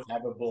they Yeah, both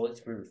have a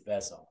bulletproof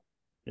vest on.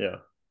 yeah.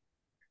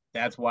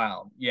 That's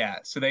wild. Yeah.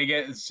 So they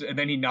get, and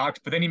then he knocks,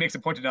 but then he makes a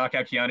point to knock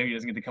out Keanu. He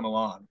doesn't get to come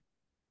along,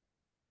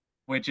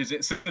 which is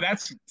it. So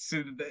that's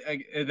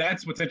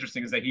what's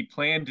interesting is that he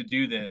planned to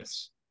do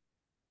this.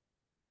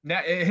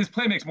 Now his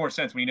plan makes more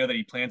sense when you know that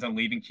he plans on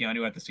leaving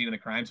Keanu at the scene of the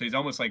crime. So he's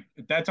almost like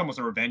that's almost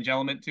a revenge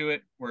element to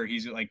it, where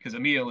he's like, because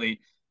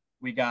immediately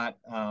we got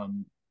uh,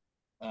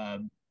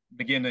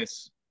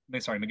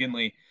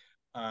 McGinley,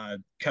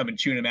 come and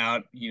tune him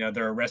out.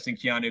 They're arresting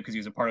Keanu because he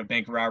was a part of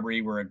bank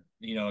robbery where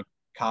a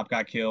cop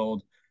got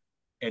killed.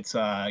 It's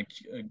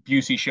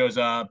Busey shows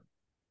up,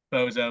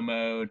 bozo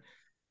mode,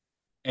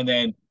 and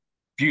then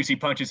Busey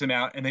punches him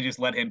out, and they just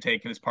let him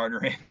take his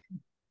partner in.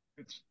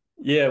 It's,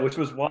 Yeah, which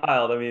was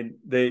wild. I mean,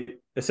 they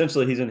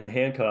essentially he's in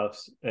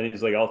handcuffs and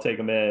he's like, I'll take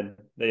him in.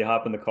 They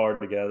hop in the car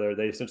together.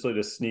 They essentially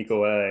just sneak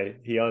away.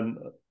 He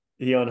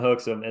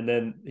unhooks him and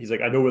then he's like,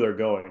 I know where they're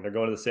going. They're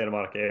going to the Santa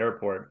Monica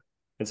airport.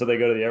 And so they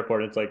go to the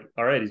airport and it's like,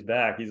 all right, he's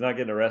back. He's not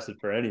getting arrested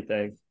for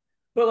anything.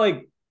 But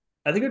like,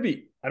 I think it'd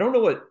be I don't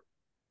know what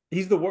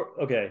he's the worst.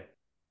 Okay.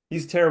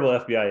 He's a terrible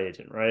FBI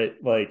agent, right?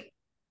 Like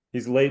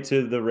he's late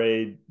to the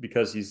raid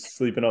because he's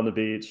sleeping on the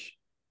beach.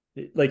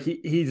 Like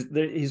he's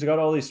got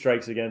all these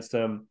strikes against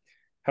him.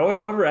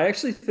 However, I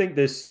actually think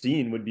this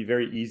scene would be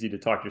very easy to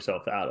talk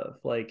yourself out of.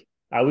 Like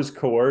I was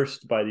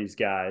coerced by these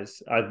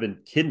guys. I've been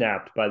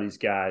kidnapped by these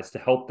guys to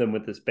help them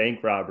with this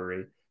bank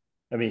robbery.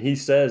 I mean, he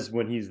says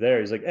when he's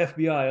there, he's like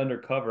FBI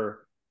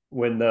undercover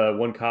when the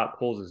one cop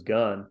pulls his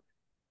gun.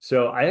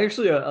 So I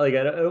actually like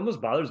it almost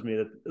bothers me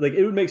that like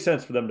it would make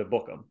sense for them to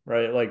book him,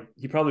 right? Like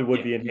he probably would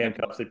yeah, be in yeah.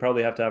 handcuffs. They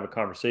probably have to have a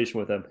conversation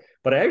with him.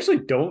 But I actually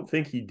don't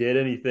think he did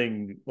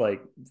anything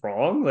like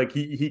wrong. Like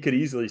he could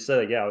easily say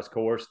like, yeah, I was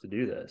coerced to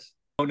do this.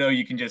 I don't know.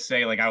 You can just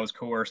say like I was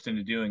coerced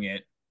into doing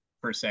it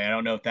per se. I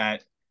don't know if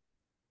that,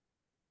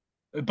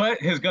 but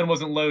his gun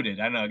wasn't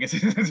loaded. I don't know. I guess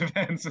it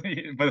depends.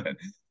 But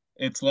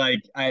it's like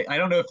I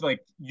don't know if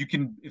like you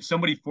can if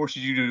somebody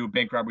forces you to do a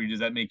bank robbery, does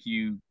that make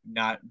you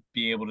not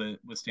be able to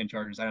withstand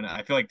charges? I don't know.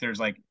 I feel like there's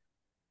like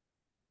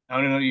I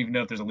don't even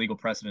know if there's a legal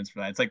precedence for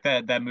that. It's like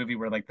that movie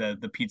where like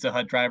the Pizza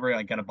Hut driver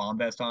like got a bomb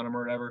vest on him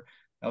or whatever.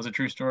 That was a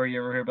true story. You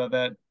ever hear about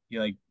that? You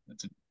like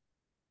that's a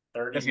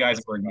 30 Jesse minutes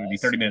Eisenberg or movie,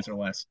 less. 30 minutes or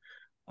less.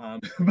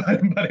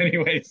 But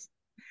anyways,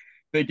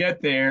 they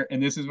get there,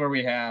 and this is where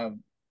we have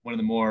one of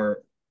the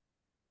more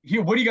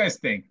here. What do you guys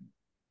think?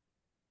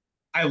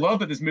 I love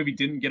that this movie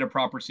didn't get a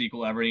proper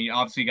sequel ever. He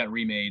obviously got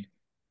remade.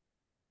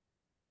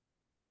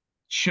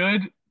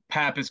 Should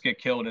Pappas get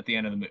killed at the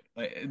end of the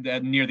movie,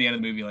 near the end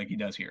of the movie, like he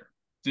does here?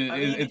 I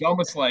mean, It's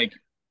almost like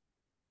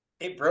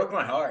it broke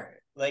my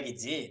heart. Like it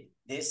did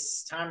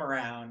this time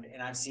around,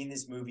 and I've seen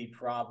this movie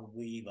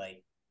probably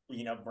like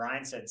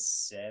Brian said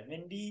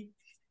 70.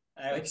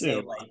 I would I've seen say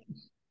it. like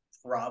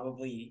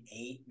probably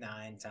 8,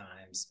 9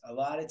 times. A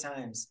lot of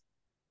times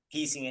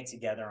piecing it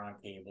together on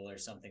cable or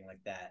something like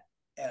that.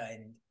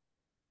 And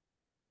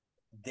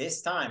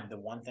this time, the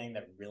one thing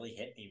that really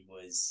hit me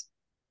was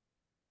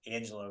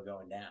Angelo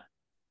going down.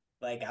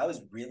 Like I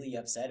was really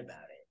upset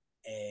about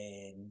it,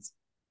 and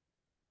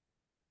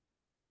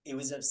it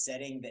was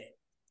upsetting that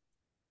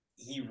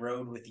he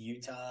rode with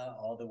Utah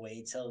all the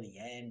way till the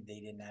end. They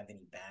didn't have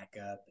any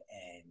backup,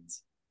 and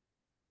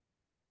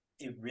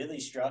it really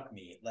struck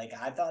me. Like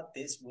I thought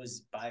this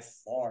was by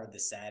far the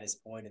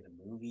saddest point of the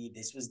movie.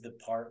 This was the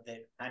part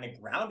that kind of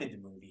grounded the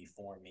movie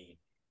for me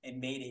and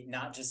made it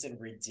not just a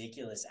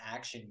ridiculous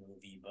action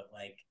movie, but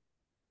like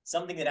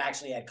something that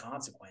actually had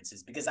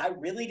consequences. Because I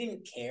really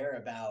didn't care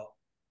about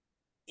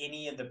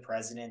any of the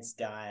presidents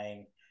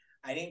dying.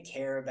 I didn't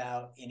care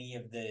about any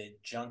of the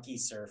junkie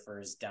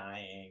surfers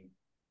dying.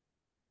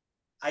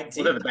 I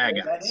well, they're did the bad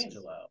care about guys.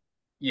 Angelo.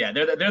 Yeah,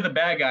 they're the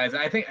bad guys.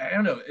 I think I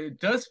don't know. It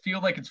does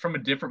feel like it's from a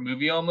different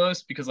movie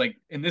almost because like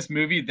in this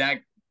movie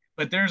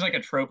but there's like a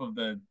trope of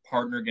the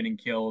partner getting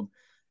killed,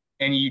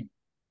 and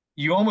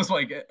you almost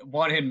like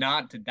want him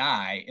not to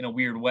die in a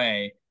weird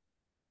way.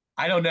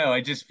 I don't know.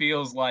 It just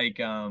feels like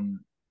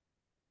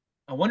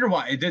I wonder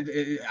why it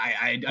did.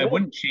 I Well,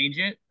 wouldn't change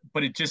it,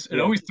 but it yeah,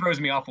 always throws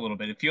me off a little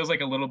bit. It feels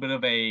like a little bit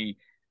of a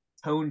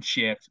tone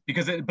shift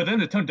but then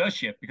the tone does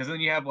shift because then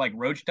you have like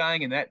Roach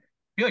dying, and that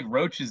I feel like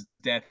Roach's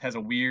death has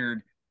a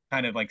weird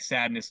kind of like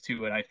sadness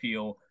to it. I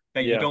feel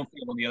that you yeah. don't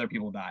feel when the other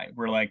people die.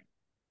 Where like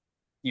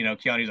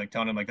Keanu's like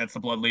telling him like that's the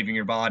blood leaving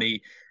your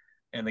body.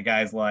 And the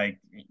guy's like,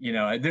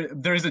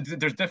 there's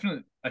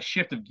definitely a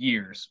shift of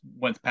gears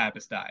once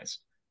Pappas dies.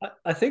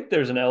 I think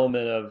there's an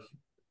element of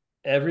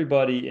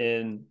everybody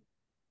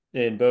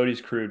in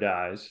Bodhi's crew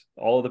dies,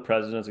 all of the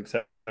presidents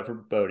except for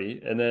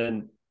Bodhi, and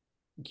then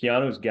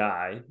Keanu's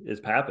guy is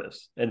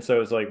Pappas, and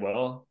so it's like,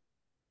 well,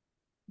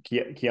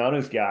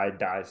 Keanu's guy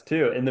dies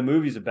too, and the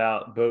movie's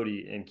about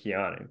Bodhi and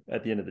Keanu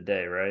at the end of the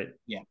day, right?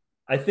 Yeah.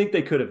 I think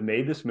they could have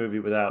made this movie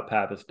without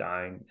Pappas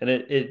dying, and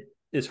it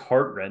is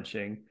heart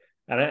wrenching.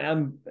 And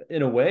I'm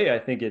in a way, I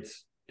think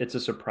it's a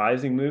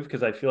surprising move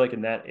because I feel like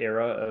in that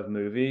era of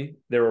movie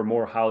there were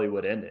more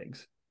Hollywood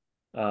endings,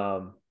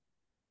 um,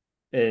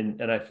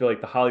 and I feel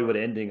like the Hollywood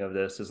ending of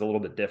this is a little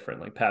bit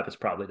different. Like Pappas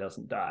probably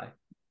doesn't die.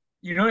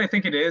 You know what I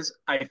think it is?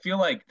 I feel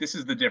like this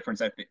is the difference.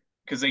 I think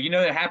because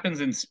that happens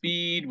in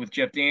Speed with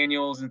Jeff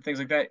Daniels and things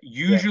like that.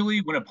 Yeah, Usually,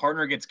 when a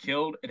partner gets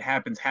killed, it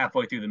happens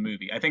halfway through the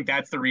movie. I think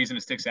that's the reason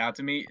it sticks out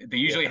to me. They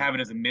usually yeah, have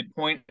it as a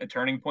midpoint, a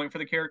turning point for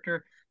the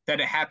character. That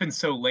it happens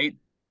so late,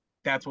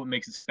 that's what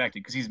makes it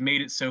expected because he's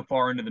made it so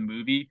far into the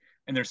movie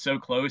and they're so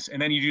close.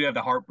 And then you do have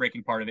the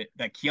heartbreaking part of it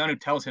that Keanu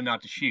tells him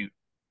not to shoot,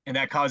 and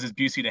that causes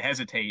Busey to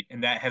hesitate,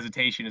 and that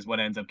hesitation is what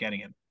ends up getting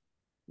him.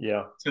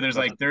 yeah. So there's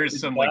That's like what there's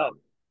it's some like about.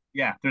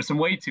 yeah, there's some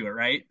weight to it,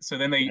 right? So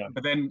then Yeah,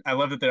 but then I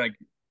love that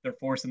they're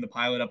forcing the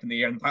pilot up in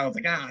the air, and the pilot's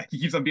like, he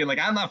keeps on being like,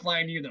 I'm not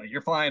flying you, though,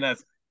 you're flying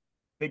us.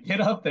 They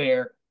get up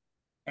there,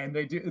 and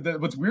they do.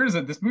 What's weird is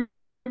that this movie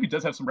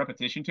does have some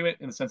repetition to it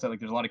in the sense that like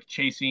there's a lot of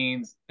chase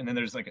scenes, and then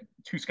there's like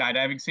two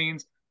skydiving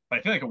scenes. But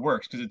I feel like it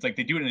works because it's like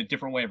they do it in a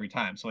different way every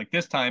time. So like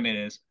this time it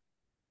is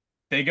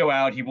they go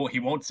out, he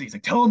won't see. He's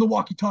like, tell him the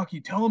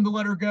walkie-talkie, tell him to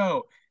let her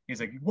go. He's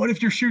like, what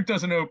if your chute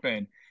doesn't open?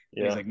 And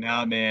he's yeah. like,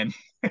 nah, man.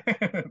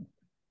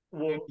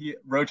 Well,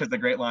 Roach has the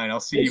great line, I'll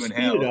see They you in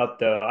speed it hell. up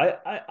though.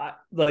 I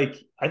like.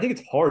 I think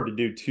it's hard to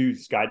do two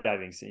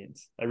skydiving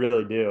scenes. I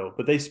really do.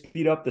 But they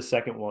speed up the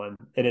second one,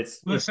 and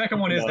The second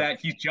one you is know, that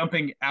he's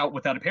jumping out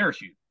without a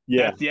parachute.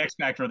 yeah, That's the X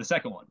factor of the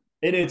second one.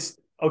 and it's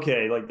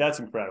okay. Like that's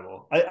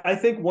incredible. I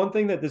think one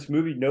thing that this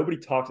movie nobody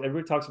talks.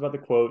 Everybody talks about the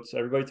quotes.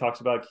 Everybody talks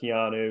about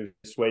Keanu,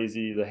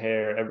 Swayze, the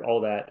hair,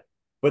 all that.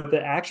 But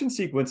the action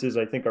sequences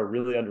I think are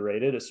really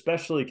underrated,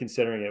 especially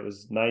considering it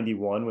was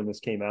 91 when this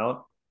came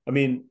out. I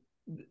mean,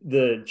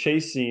 the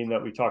chase scene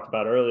that we talked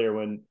about earlier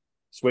when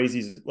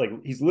Swayze's like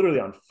he's literally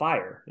on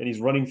fire and he's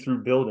running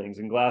through buildings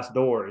and glass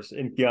doors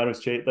and Keanu's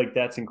chase like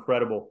that's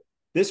incredible.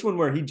 This one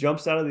where he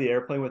jumps out of the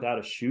airplane without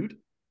a chute,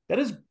 that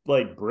is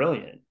like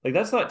brilliant. Like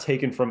that's not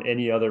taken from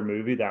any other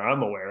movie that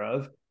I'm aware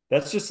of.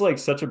 That's just like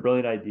such a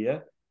brilliant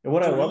idea. And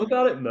what I do love we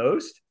about it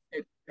most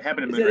It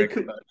happened in is that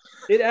Moonraker, but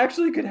it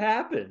actually could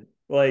happen.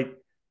 Like,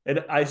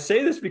 and I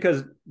say this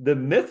because the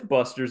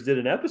Mythbusters did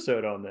an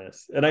episode on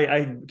this, and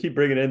I keep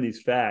bringing in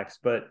these facts,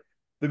 but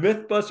the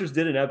Mythbusters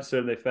did an episode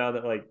and they found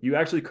that like you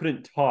actually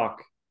couldn't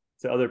talk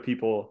to other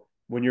people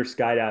when you're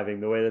skydiving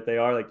the way that they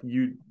are. Like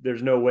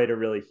there's no way to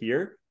really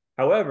hear.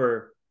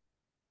 However,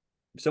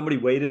 if somebody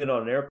waited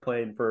on an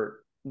airplane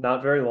for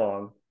not very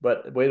long,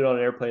 but waited on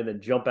an airplane,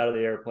 then jump out of the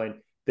airplane,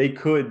 they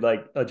could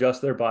like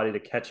adjust their body to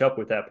catch up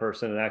with that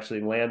person and actually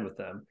land with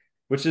them,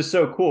 which is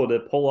so cool to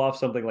pull off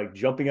something like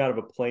jumping out of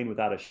a plane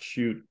without a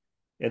chute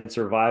and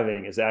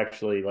surviving is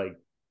actually like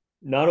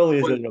not only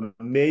is well, it an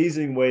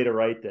amazing way to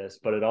write this,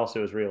 but it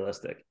also is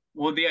realistic.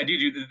 the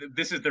idea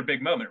this is their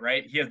big moment,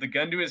 right? He has the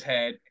gun to his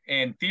head,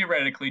 and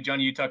theoretically,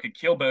 Johnny Utah could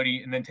kill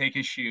Bodie and then take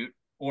his chute,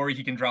 or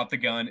he can drop the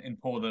gun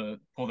and pull the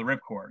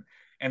ripcord.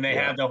 And they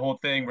Yeah. have the whole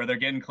thing where they're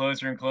getting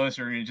closer and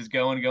closer, and just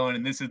going and going,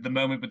 and this is the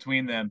moment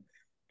between them.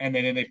 And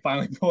then they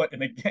finally pull it,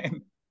 and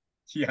again,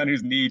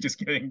 Keanu's knee just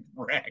getting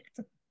wrecked.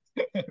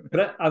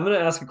 But I'm going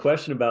to ask a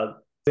question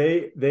about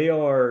they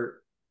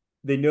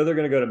know they're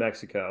going to go to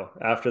Mexico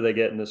after they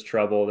get in this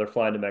trouble. They're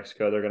flying to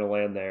Mexico. They're going to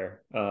land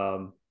there,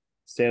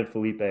 San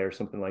Felipe or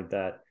something like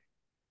that.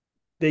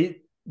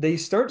 They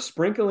start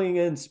sprinkling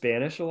in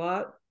Spanish a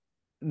lot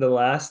in the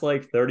last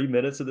like 30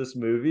 minutes of this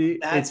movie.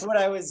 That's what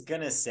I was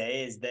gonna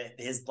say. Is that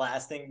his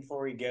last thing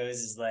before he goes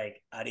is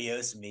like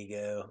 "Adios,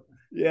 amigo."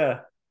 Yeah.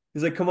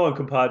 He's like, come on,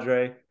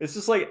 compadre. It's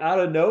just like out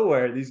of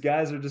nowhere, these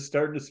guys are just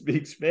starting to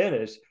speak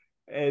Spanish.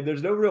 And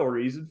there's no real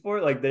reason for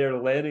it. Like they're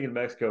landing in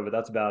Mexico, but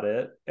that's about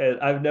it.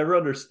 And I've never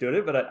understood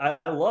it, but I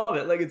love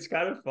it. Like it's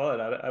kind of fun.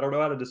 I don't know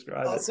how to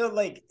describe it. Also,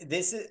 like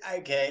this is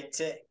okay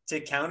to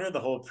counter the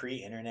whole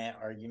pre-internet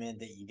argument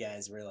that you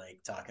guys were like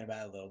talking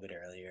about a little bit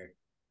earlier.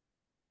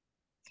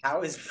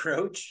 How is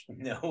Roach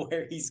know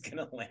where he's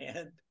gonna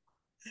land?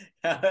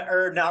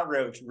 Or not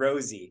Roach,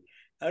 Rosie.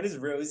 How does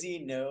Rosie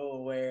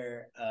know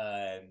where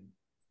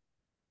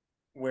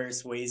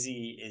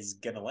Swayze is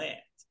gonna land?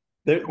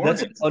 That's an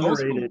Coordinates. It's also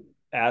underrated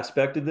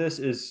aspect of this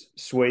is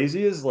Swayze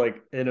is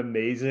like an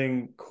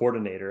amazing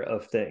coordinator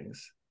of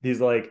things. He's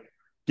like,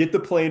 get the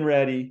plane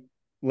ready,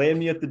 land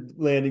me at the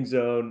landing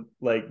zone,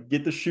 like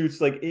get the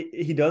shoots. Like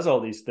he does all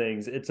these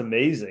things. It's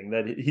amazing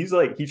that he's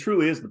like he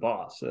truly is the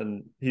boss,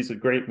 and he's a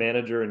great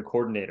manager and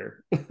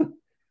coordinator.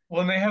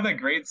 Well, and they have that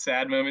great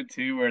sad moment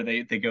too, where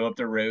they go up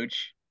to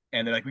Roach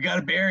and they're like, "We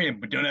gotta bury him,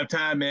 but don't have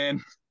time, man."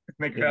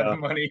 They grab the Yeah,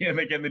 money and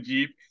they get in the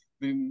jeep.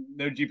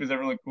 No Jeep has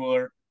ever looked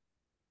cooler.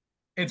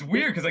 It's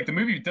weird because like the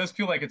movie does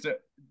feel like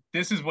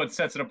this is what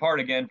sets it apart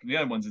again from the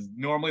other ones. Is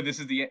normally this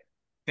is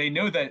they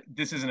know that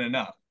this isn't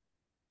enough.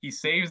 He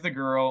saves the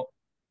girl,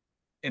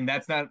 and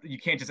that's not you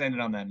can't just end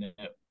it on that note,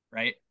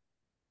 right?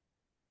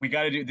 We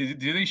got to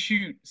do they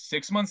shoot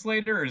 6 months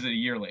later or is it a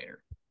year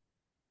later?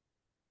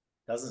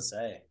 Doesn't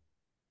say.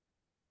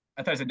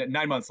 I thought I said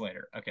 9 months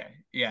later. Okay,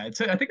 yeah, I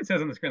think it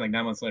says on the screen like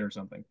 9 months later or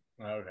something.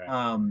 Okay.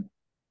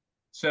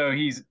 So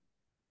you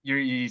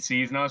see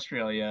he's in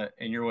Australia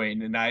and you're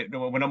waiting, and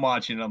when I'm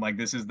watching it, I'm like,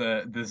 this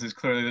is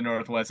clearly the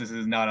Northwest. This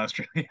is not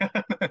Australia,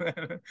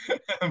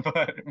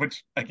 but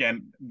which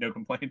again, no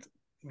complaints.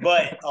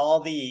 But all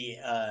the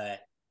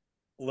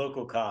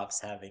local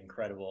cops have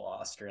incredible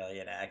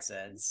Australian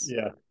accents.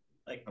 Yeah.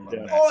 Like, I love Yeah.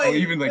 that. Oh, oi,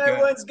 even like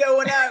everyone's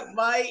going out,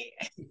 mate.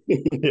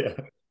 Yeah.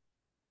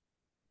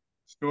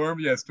 Storm,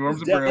 yeah,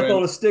 storms There's are death brewing.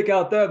 on a stick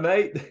out there,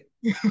 mate.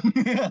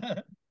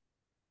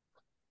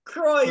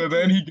 So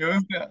then Crikey. he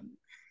goes down.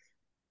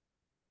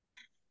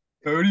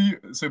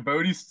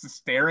 Bodhi's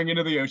staring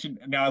into the ocean.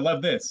 Now I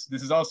love this.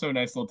 This is also a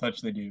nice little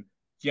touch they do.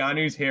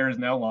 Keanu's hair is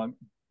now long.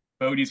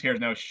 Bodhi's hair is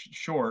now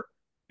short.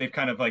 They've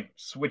kind of like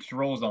switched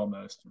roles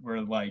almost,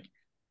 where like,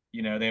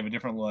 they have a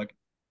different look.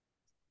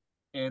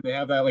 And they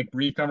have that like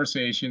brief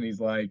conversation.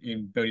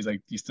 And Bodhi's like,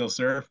 "Do you still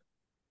surf?"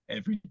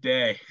 Every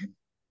day.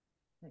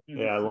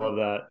 Yeah, I love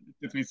that.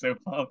 It gets me so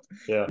pumped.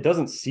 Yeah. It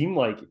doesn't seem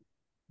like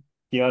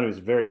Keanu is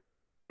very,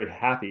 very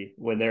happy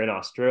when they're in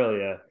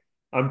Australia.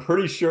 I'm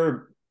pretty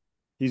sure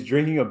he's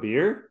drinking a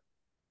beer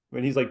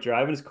when he's like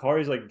driving his car.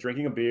 He's like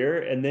drinking a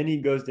beer, and then he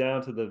goes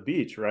down to the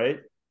beach, right?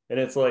 And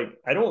it's like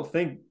I don't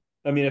think.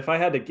 I mean, if I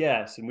had to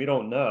guess, and we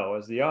don't know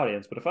as the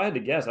audience, but if I had to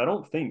guess, I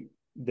don't think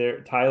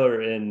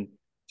Tyler and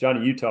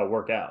Johnny Utah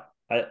work out.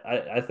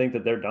 I think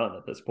that they're done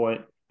at this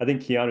point. I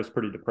think Keanu's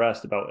pretty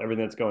depressed about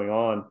everything that's going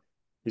on.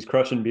 He's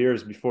crushing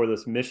beers before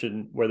this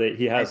mission where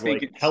he I has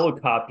think like it's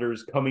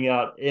helicopters coming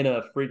out in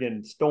a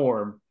freaking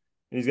storm,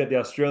 and he's got the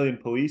Australian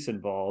police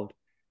involved.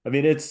 I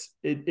mean, it's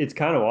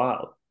kind of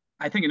wild.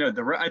 I think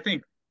I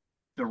think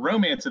the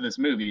romance of this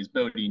movie is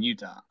Bodhi and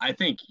Utah. I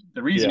think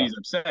the reason Yeah, he's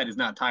upset is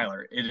not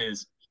Tyler. It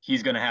is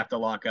he's going to have to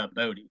lock up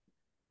Bodhi,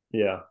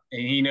 yeah,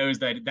 and he knows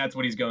that that's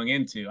what he's going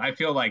into. I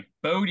feel like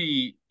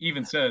Bodhi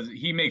even says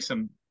he makes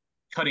some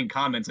cutting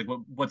comments like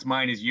 "What's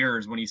mine is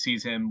yours" when he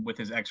sees him with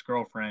his ex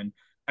girlfriend.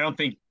 I don't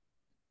think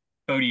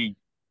Bodhi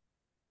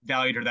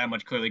valued her that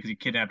much clearly because he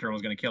kidnapped her and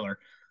was going to kill her.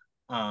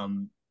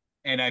 Um,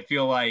 and I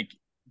feel like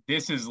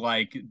this is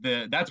like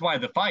that's why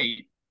the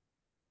fight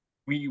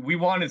we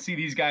want to see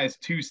these guys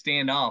two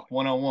stand off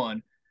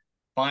 1-on-1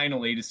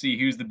 finally to see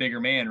who's the bigger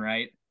man,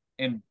 right?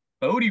 And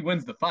Bodhi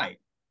wins the fight,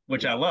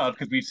 which I yeah, love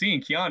because we've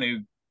seen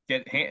Keanu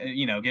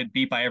get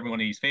beat by everyone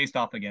he's faced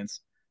off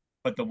against.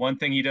 But the one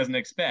thing he doesn't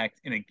expect,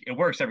 and it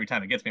works every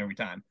time, it gets me every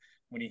time.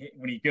 When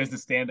he goes to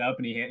stand up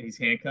and he's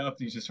handcuffed,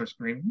 he just starts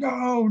screaming,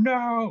 "No,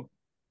 no!"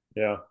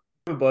 yeah.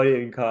 I have a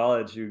buddy in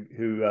college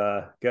who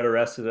got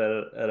arrested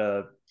at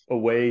a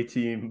away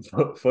team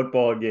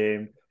football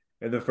game,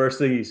 and the first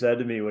thing he said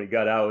to me when he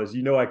got out was,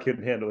 "You know, I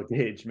couldn't handle a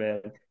gauge,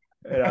 man,"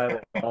 and I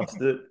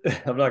lost it.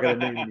 I'm not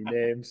gonna name any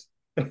names.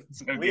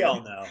 So We good.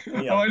 all know.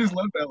 We Oh, all I know. just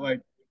love that.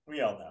 Like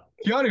We all know.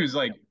 Keanu's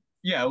like,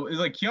 yeah, it's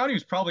like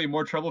Keanu's probably in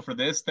more trouble for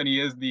this than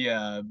he is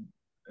the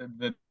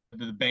the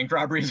bank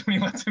robberies when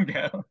he lets him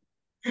go.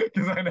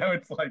 Because I know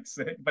it's like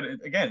sick, but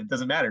again, it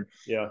doesn't matter.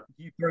 Yeah,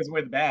 He throws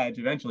away the badge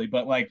eventually,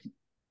 but like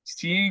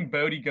seeing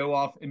Bodhi go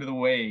off into the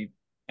wave,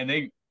 and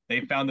they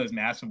found those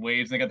massive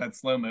waves. And they got that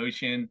slow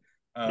motion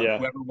of yeah.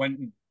 whoever went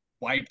and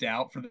wiped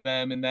out for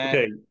them in that.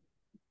 Okay.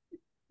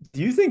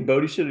 Do you think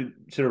Bodie should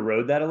have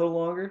rode that a little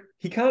longer?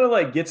 He kind of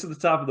like gets to the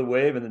top of the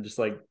wave and then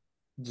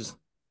just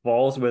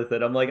falls with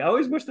it. I'm like, I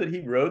always wish that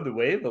he rode the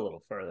wave a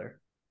little further.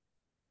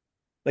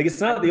 Like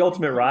it's I not the think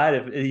ultimate ride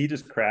if he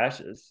just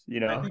crashes, you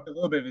I know? think a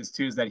little bit of his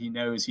too is that he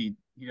knows he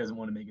doesn't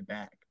want to make it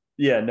back.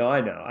 Yeah, no,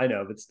 I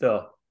know, but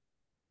still.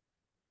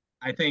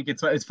 I think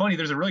it's funny.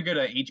 There's a really good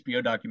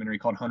HBO documentary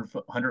called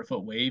 100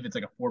 Foot Wave. It's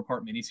like a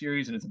 4-part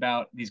miniseries, and it's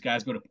about these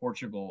guys go to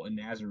Portugal and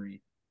Nazaré,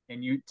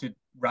 and you to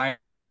ride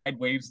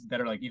waves that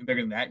are like even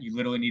bigger than that. You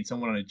literally need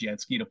someone on a jet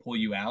ski to pull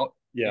you out,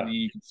 and Yeah, then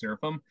you can surf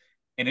them.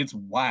 And it's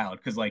wild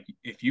because like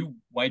if you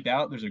wipe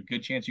out, there's a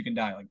good chance you can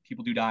die. Like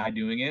people do die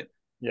doing it,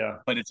 yeah,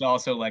 but it's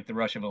also like the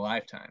rush of a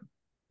lifetime.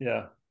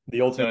 yeah. The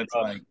So ultimate it's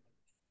rush. like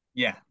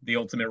yeah, the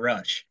ultimate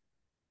rush.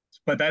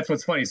 But that's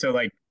what's funny. So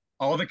like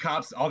all the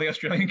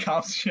Australian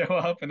cops show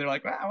up and they're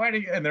like, wow, why do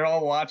you? And they're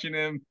all watching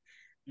him.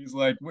 He's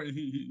like,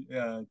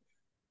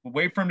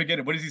 wait for him to get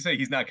it. What does he say?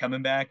 He's not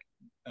coming back.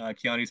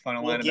 Keanu's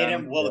final line about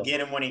him. We'll get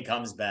him when he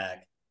comes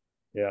back.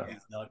 Yeah, Yeah,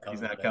 He's not he's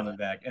coming not back. coming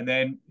back. And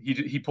then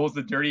he pulls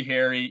the Dirty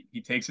Harry.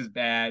 He takes his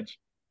badge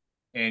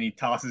and he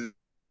tosses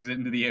it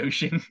into the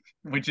ocean,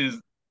 which is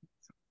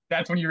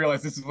that's when you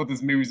realize this is what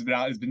this movie's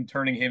about. Has been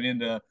turning him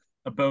into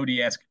a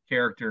Bodhi-esque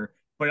character.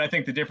 But I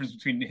think the difference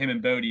between him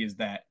and Bodhi is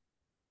that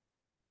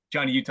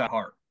Johnny Utah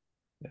heart.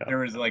 yeah,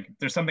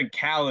 There's something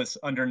callous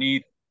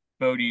underneath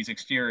Bodhi's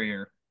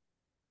exterior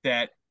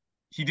that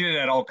he did it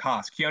at all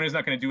costs. Keanu's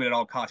not going to do it at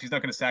all costs. He's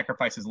not going to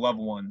sacrifice his loved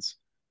ones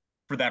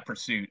for that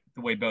pursuit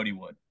the way Bodhi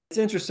would. It's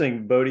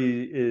interesting.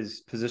 Bodhi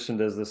is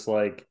positioned as this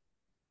like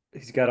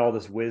he's got all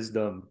this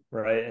wisdom,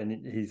 right?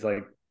 And he's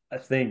like, I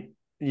think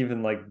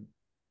even like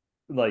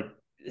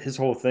his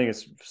whole thing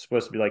is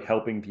supposed to be like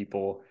helping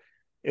people.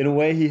 In a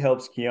way, he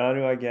helps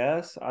Keanu, I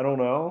guess. I don't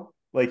know.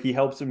 Like he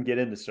helps him get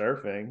into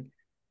surfing.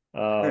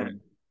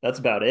 That's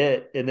about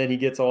it. And then he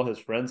gets all his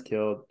friends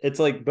killed. It's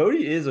like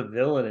Bodhi is a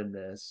villain in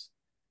this,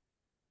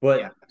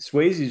 Yeah. but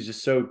Swayze is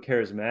just so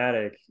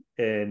charismatic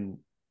and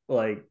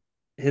like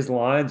his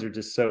lines are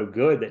just so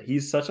good that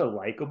he's such a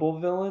likable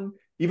villain.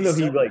 Even He's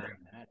though so dramatic.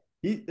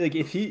 he like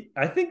if he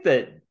I think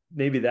that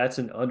maybe that's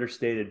an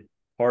understated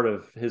part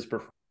of his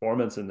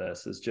performance in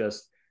this is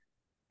just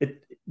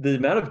the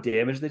amount of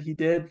damage that he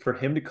did for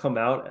him to come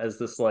out as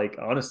this like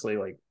honestly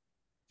like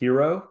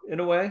hero in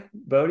a way,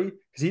 Bodhi,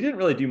 because he didn't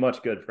really do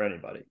much good for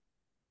anybody.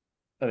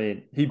 I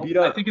mean, he beat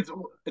I up. think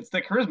it's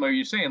the charisma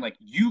you're saying. Like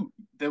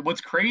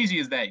what's crazy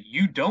is that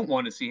you don't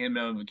want to see him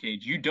out of a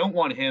cage. You don't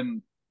want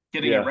him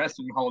getting Yeah,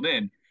 arrested and hauled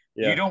in.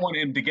 You yeah, don't want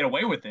him to get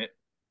away with it.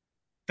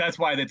 That's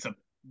why that's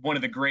one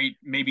of the great,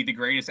 maybe the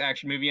greatest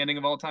action movie ending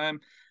of all time.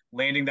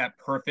 Landing that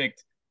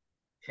perfect,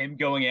 him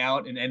going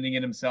out and ending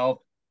it himself,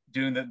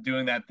 doing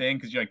that thing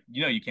because you're like,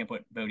 you can't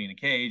put Bodhi in a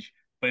cage,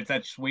 but it's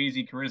that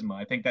Swayze charisma.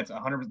 I think that's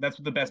 100%. That's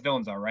what the best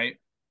villains are, right?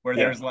 Where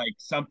yeah, there's like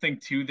something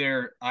to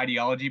their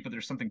ideology, but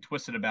there's something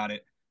twisted about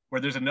it.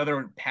 Where there's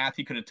another path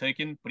he could have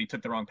taken, but he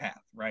took the wrong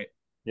path, right?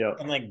 yeah,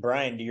 And like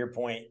Brian, to your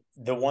point,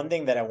 the one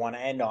thing that I want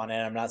to end on,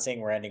 and I'm not saying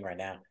we're ending right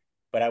now,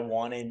 but I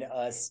wanted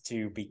us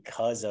to,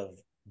 because of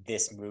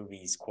this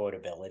movie's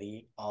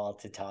quotability, all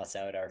to toss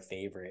out our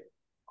favorite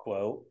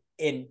quote.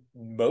 And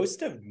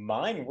most of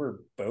mine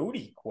were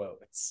Bodhi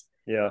quotes.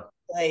 yeah,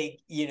 Like,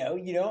 you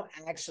don't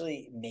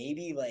actually,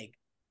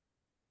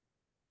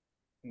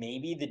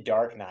 maybe the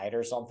Dark Knight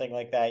or something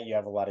like that. You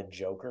have a lot of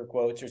Joker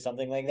quotes or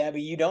something like that,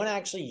 but you don't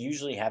actually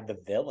usually have the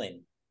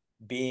villain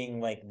being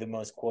like the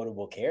most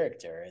quotable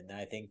character. And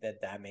I think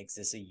that that makes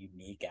this a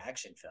unique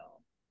action film.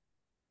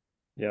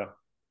 yeah.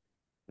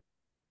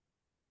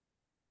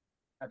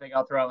 I think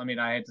I'll throw out. I mean,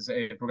 I hate to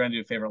say, if we're gonna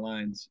do favorite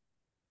lines,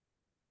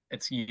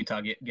 it's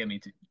Utah. Get me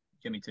to,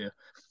 get me to.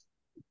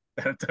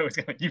 That's always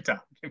gonna be Utah.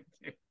 Give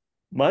me to.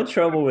 My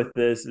trouble with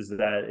this is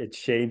that it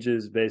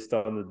changes based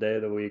on the day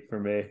of the week for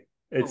me.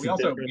 Oh, It's we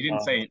also different. we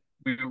didn't say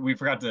we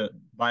forgot to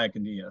Vaya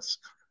con Dios.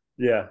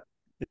 Yeah,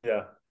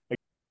 yeah.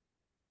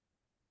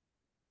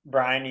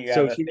 Brian, do you have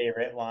So a he,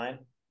 favorite line?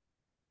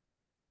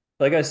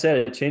 like I said,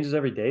 it changes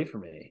every day for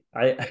me.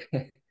 I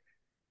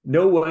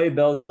no way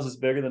Bells is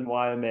bigger than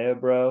Waimea,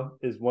 bro,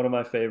 is one of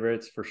my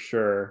favorites for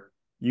sure.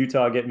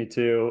 Utah Get Me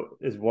Too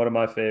is one of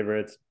my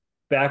favorites.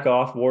 Back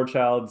Off War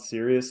Child,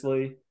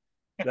 seriously.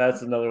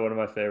 That's another one of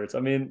my favorites. I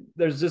mean,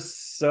 there's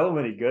just so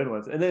many good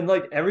ones. And then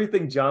like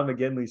everything John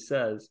McGinley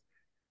says,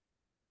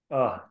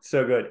 oh,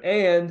 so good.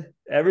 And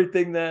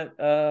everything that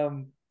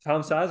Tom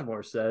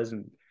Sizemore says.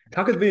 And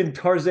how could it be in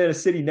Tarzana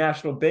City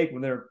National Bank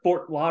when they're in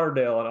Fort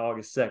Lauderdale on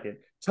August 2nd?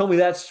 Tell me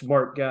that,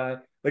 smart guy.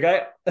 Like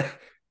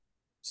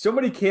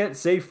somebody can't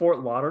say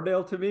Fort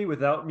Lauderdale to me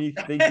without me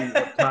thinking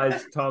of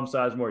Tom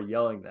Sizemore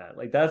yelling that.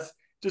 Like that's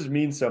just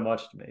means so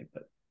much to me.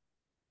 But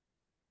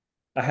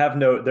I have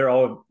no.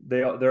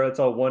 They're it's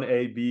all one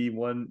A B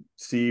one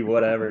C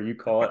whatever you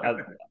call it.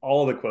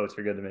 All the quotes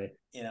are good to me.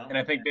 And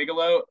I think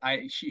Bigelow,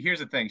 here's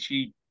the thing.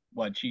 She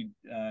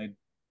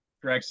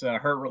directs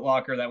Hurt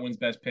Locker that wins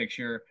Best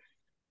Picture.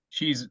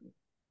 She's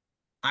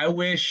I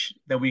wish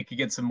that we could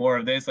get some more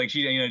of this. Like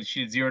she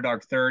did Zero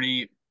Dark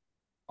 30.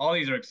 All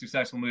these are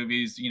successful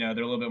movies. They're a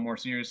little bit more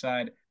serious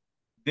side.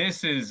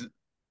 This is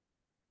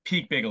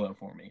peak Bigelow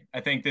for me.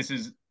 I think this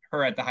is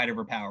her at the height of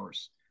her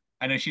powers.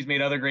 I know she's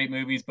made other great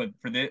movies, but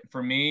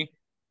for me,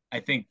 I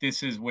think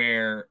this is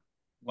where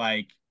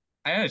like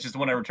I know it's just the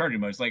one I return to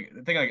most. Like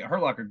I think like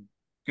Hurt Locker,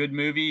 good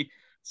movie.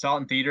 Saw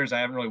it in theaters. I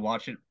haven't really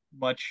watched it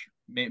much.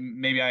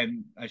 Maybe I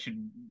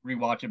should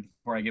rewatch it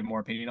before I give more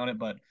opinion on it.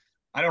 But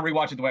I don't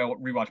rewatch it the way I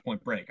rewatch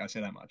Point Break. I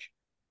say that much.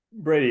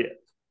 Brady,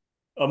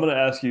 I'm going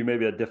to ask you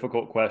maybe a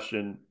difficult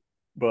question,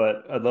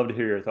 but I'd love to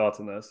hear your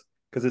thoughts on this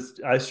because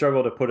I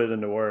struggle to put it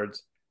into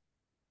words.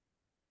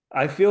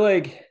 I feel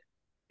like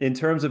in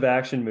terms of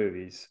action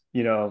movies,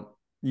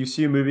 you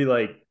see a movie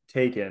like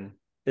Taken,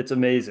 it's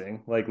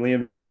amazing. Like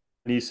Liam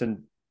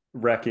Neeson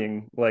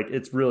wrecking, like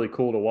it's really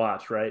cool to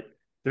watch, right?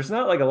 There's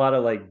not like a lot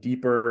of like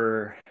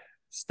deeper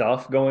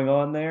stuff going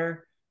on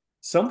there.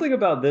 Something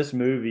about this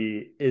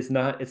movie is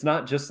not it's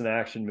not just an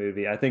action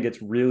movie. I think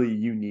it's really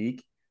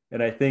unique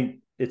and I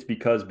think it's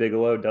because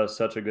Bigelow does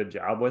such a good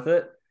job with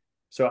it.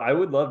 So I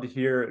would love to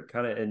hear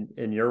kind of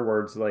in your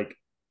words like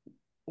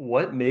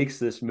what makes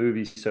this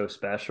movie so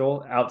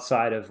special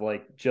outside of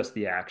like just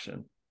the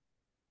action?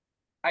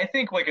 I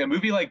think like a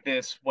movie like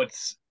this,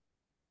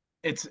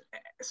 it's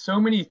so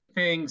many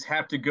things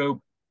have to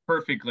go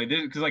perfectly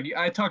because like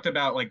I talked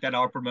about like that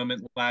awkward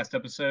moment last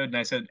episode, and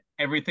I said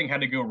everything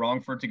had to go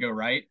wrong for it to go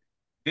right.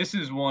 This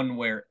is one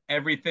where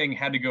everything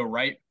had to go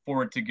right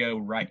for it to go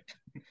right.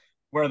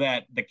 where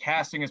that the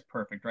casting is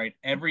perfect, right?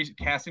 Every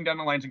casting down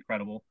the line is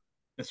incredible.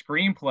 The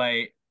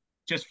screenplay,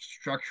 just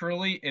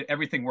structurally,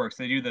 everything works.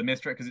 They do the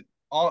mystery because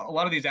a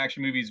lot of these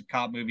action movies,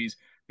 cop movies,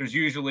 there's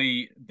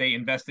usually they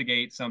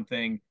investigate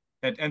something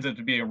that ends up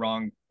to be a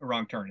wrong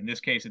turn. In this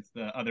case, it's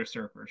the other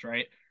surfers,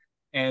 right?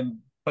 And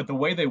but the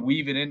way they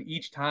weave it in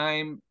each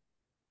time,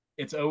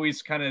 it's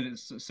always kind of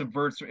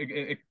subverts,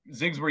 it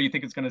zigs where you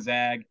think it's going to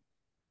zag.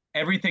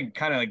 Everything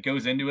kind of like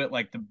goes into it,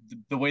 like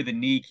the way the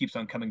knee keeps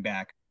on coming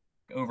back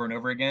over and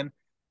over again.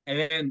 And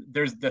then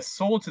there's the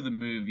soul to the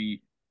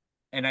movie,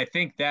 and I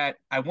think that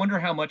I wonder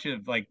how much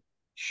of like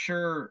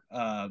sure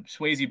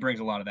Swayze brings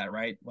a lot of that,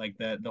 right? Like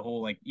the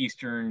whole like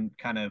Eastern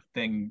kind of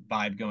thing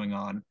vibe going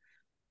on.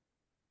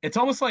 It's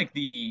almost like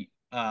the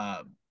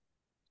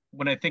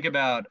when I think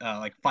about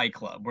like Fight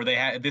Club, where they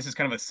had this is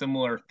kind of a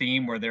similar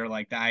theme where they're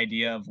like the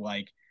idea of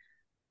like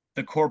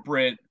the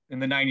corporate in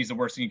the 90s, the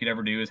worst thing you could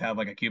ever do is have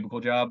like a cubicle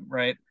job,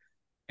 right?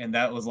 And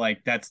that was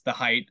like that's the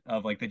height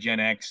of like the Gen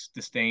X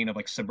disdain of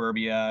like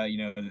suburbia,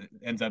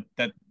 ends up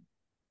that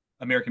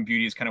American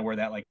Beauty is kind of where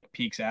that like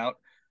peaks out.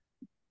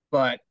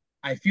 But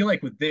I feel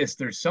like with this,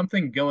 there's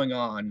something going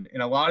on,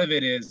 and a lot of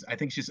it is I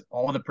think it's just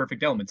all the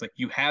perfect elements. Like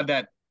you have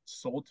that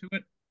soul to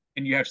it,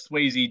 and you have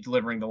Swayze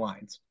delivering the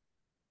lines.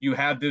 You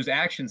have those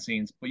action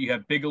scenes, but you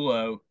have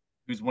Bigelow,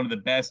 who's one of the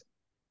best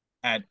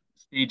at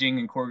staging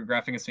and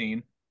choreographing a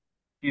scene.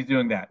 He's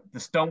doing that. The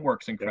stunt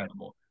work's Yeah.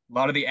 incredible. A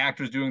lot of the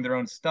actors doing their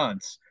own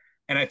stunts.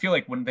 And I feel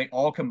like when they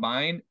all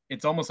combine,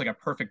 it's almost like a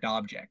perfect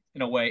object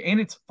in a way. And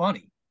it's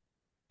funny.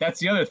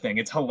 That's the other thing.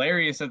 It's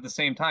hilarious at the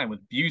same time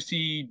with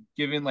Busey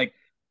giving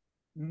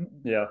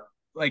Yeah.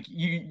 like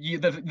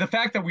the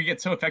fact that we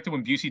get so affected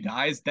when Busey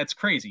dies, that's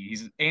crazy.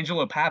 He's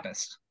Angelo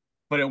Papist.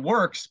 But it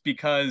works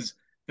because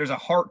there's a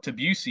heart to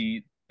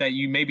Busey that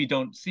you maybe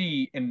don't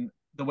see in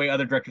the way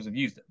other directors have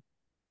used it.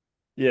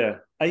 Yeah.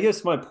 I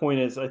guess my point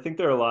is I think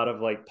there are a lot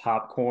of like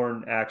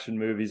popcorn action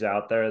movies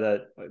out there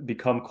that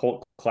become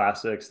cult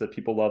classics that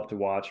people love to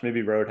watch.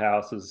 Maybe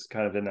Roadhouse is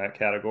kind of in that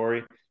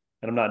category.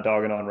 And I'm not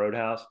dogging on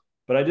Roadhouse,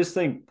 but I just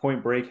think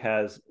Point Break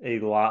has a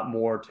lot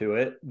more to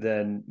it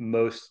than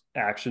most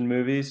action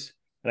movies.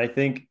 And I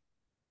think,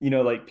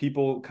 like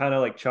people kind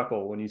of like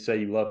chuckle when you say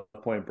you love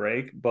Point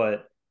Break,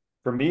 but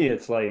for me,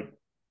 it's like,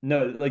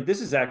 no, like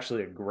this is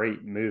actually a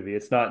great movie.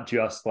 It's not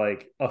just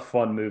like a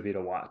fun movie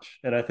to watch.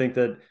 And I think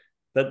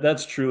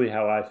that's truly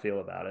how I feel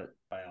about it.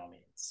 By all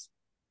means.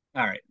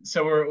 All right,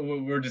 so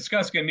we're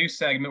discussing a new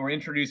segment. We're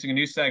introducing a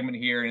new segment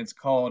here, and it's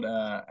called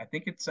I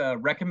think it's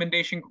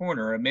recommendation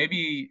corner, or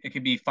maybe it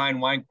could be fine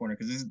wine corner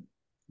because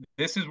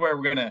this is where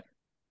we're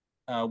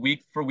gonna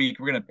week for week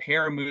we're gonna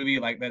pair a movie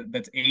like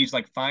that's aged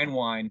like fine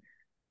wine.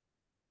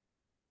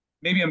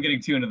 Maybe I'm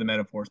getting too into the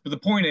metaphors, but the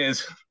point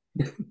is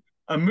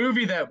a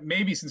movie that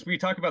maybe since we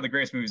talk about the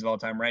greatest movies of all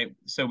time, right?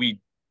 So we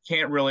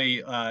can't really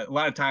a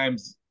lot of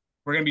times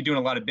we're gonna be doing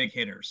a lot of big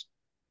hitters.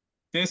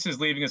 This is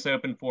leaving us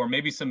open for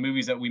maybe some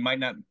movies that we might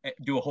not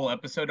do a whole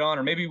episode on,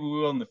 or maybe we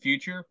will in the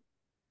future.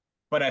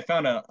 But I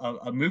found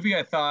a movie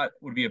I thought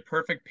would be a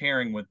perfect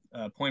pairing with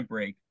Point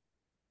Break.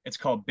 It's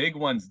called Big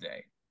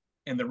Wednesday,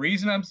 and the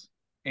reason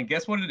and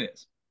guess what it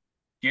is?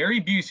 Gary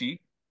Busey.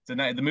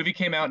 The movie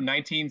came out in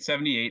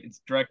 1978.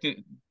 It's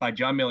directed by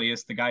John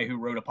Milius, the guy who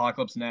wrote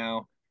Apocalypse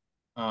Now.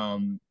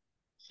 Um,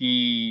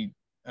 he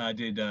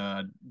did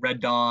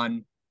Red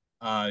Dawn,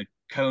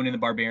 Conan the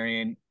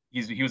Barbarian.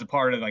 He was a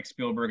part of like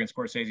Spielberg and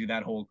Scorsese,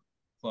 that whole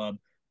club.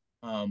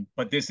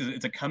 But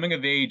it's a coming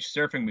of age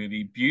surfing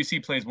movie.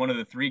 Busey plays one of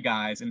the three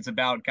guys, and it's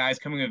about guys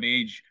coming of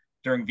age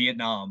during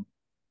Vietnam,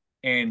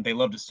 and they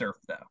love to surf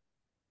though.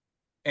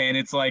 And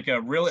it's like a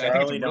really, I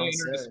think it's a Charlie really don't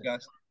serve.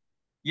 underdiscussed.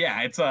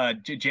 Yeah, it's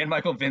Jan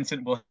Michael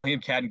Vincent, William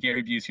Cat, and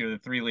Gary Busey are the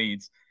three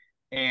leads,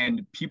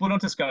 and people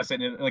don't discuss it.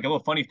 And like a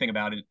little funny thing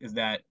about it is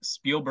that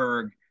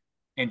Spielberg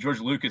and George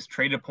Lucas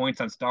traded points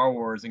on Star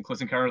Wars and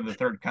Close Encounter of the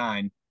Third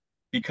Kind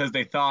because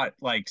they thought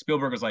like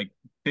Spielberg was like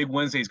Big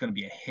Wednesday is going to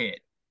be a hit.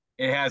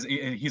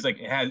 He's like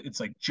it's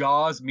like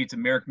Jaws meets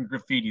American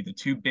Graffiti, of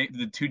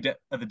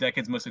the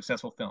decade's most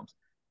successful films.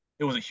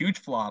 It was a huge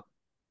flop.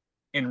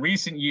 In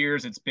recent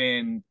years, it's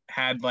been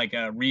had like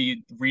a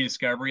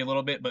rediscovery a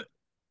little bit, but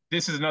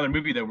this is another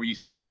movie though where you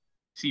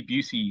see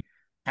Busey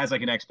has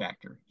like an X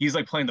factor. He's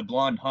like playing the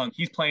blonde hunk.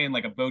 He's playing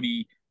like a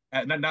Bodie,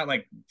 not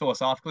like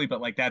philosophically, but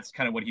like that's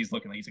kind of what he's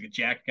looking like. He's like a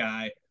jack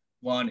guy,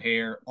 blonde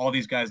hair. All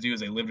these guys do is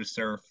they live to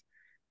surf,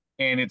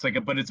 and it's like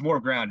but it's more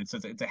grounded. So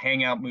it's a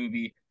hangout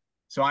movie.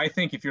 So I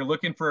think if you're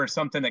looking for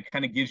something that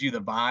kind of gives you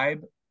the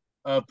vibe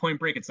of Point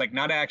Break, it's like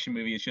not action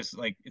movie. It's just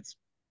like it's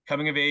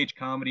coming of age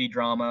comedy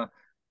drama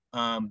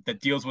that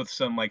deals with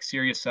some like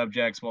serious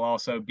subjects while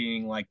also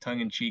being like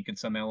tongue in cheek in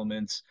some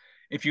elements.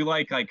 If you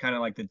like kind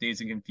of like the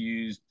Dazed and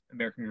Confused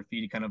American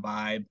Graffiti kind of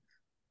vibe,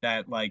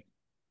 that like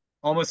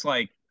almost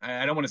like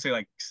I don't want to say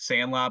like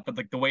Sandlot, but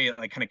like the way it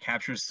like kind of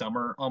captures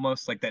summer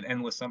almost like that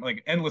endless summer,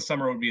 like Endless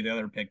Summer would be the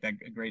other pick, that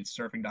great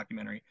surfing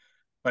documentary.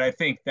 But I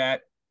think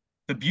that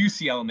the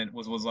Busey element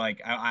was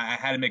like I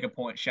had to make a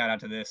point shout out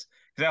to this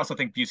because I also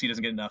think Busey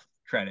doesn't get enough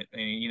credit.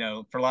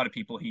 And, for a lot of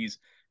people, he's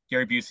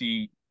Gary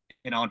Busey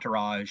in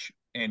Entourage,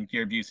 and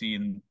Gary Busey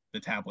in the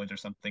tabloids or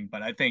something.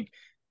 But I think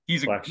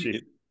he's a Black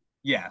Sheep.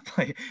 yeah,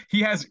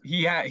 he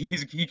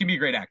can be a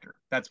great actor.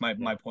 That's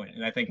my point,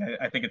 and I think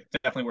it's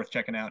definitely worth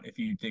checking out if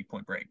you dig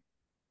Point Break.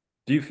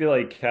 Do you feel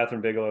like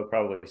Catherine Bigelow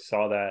probably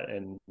saw that,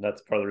 and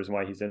that's part of the reason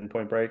why he's in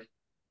Point Break?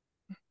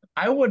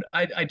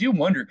 I do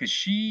wonder because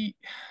It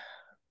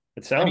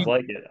I sounds mean,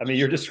 like it. I mean,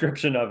 your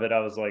description of it, I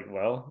was like,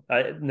 well,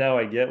 now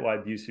I get why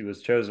Busey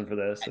was chosen for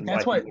this and why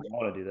that's he what would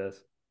want to do this.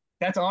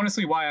 that's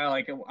honestly why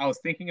I was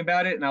thinking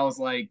about it, and I was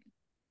like,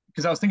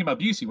 because I was thinking about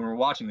Busey when we were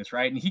watching this,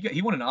 right? And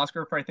he won an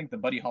Oscar for I think the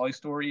Buddy Holly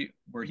story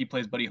where he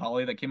plays Buddy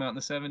Holly that came out in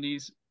the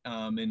 '70s.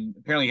 And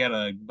apparently he had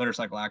a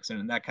motorcycle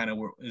accident, and that kind of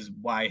is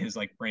why his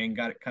like brain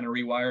got kind of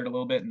rewired a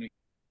little bit, and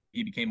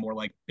he became more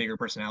like bigger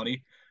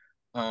personality.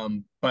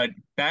 But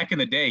back in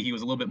the day, he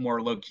was a little bit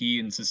more low key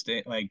and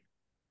sustain like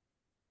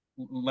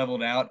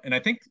leveled out. And I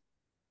think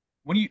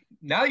when you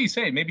now that you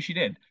say it, maybe she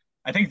did.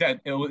 I think that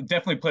it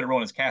definitely played a role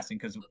in his casting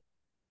because I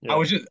Yeah.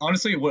 was just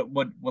honestly what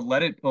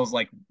led it was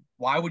like,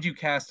 why would you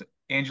cast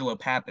Angela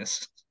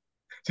Pappas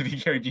to be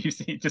Gary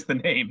Busey? Just the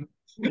name,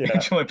 Yeah.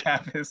 Angela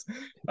Pappas.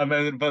 I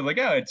mean, but like,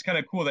 yeah, it's kind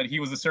of cool that he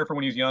was a surfer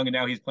when he was young, and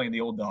now he's playing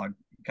the old dog.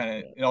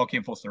 Kind of, it all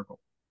came full circle.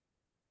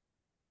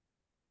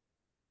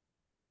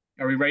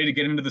 Are we ready to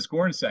get into the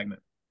scoring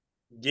segment?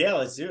 Yeah,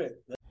 let's do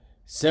it.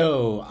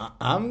 So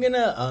I'm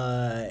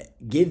gonna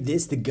give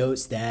this the GOAT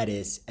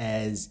status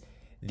as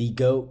the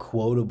GOAT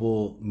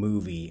quotable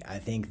movie. I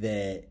think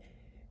that,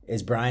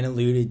 as Brian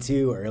alluded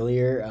to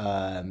earlier,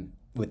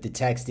 with the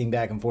texting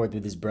back and forth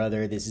with his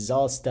brother, this is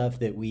all stuff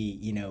that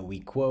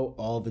we quote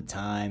all the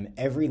time.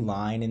 Every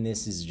line in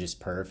this is just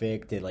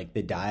perfect. Like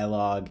the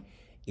dialogue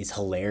is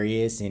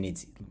hilarious in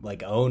its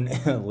like own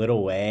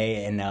little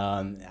way, and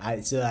I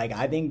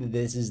think that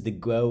this is the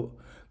GOAT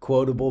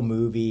quotable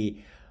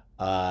movie.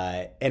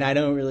 And I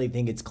don't really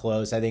think it's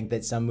close. I think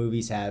that some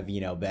movies have,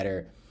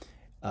 better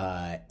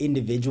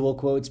individual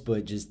quotes,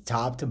 but just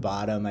top to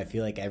bottom, I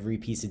feel like every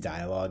piece of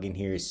dialogue in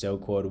here is so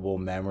quotable,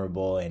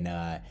 memorable, and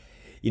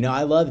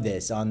I love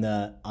this on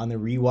the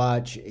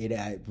rewatch.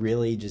 It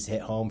really just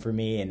hit home for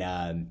me,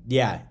 and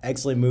yeah,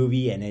 excellent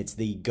movie, and it's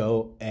the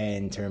GOAT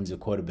in terms of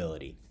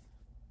quotability.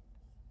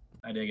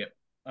 I dig it.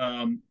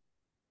 I'm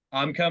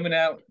coming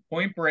out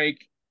Point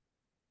Break.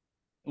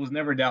 It was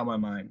never a doubt in my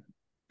mind.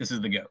 This is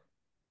the go.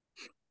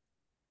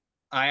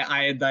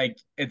 I like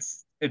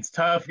it's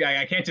tough.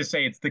 I can't just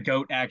say it's the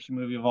goat action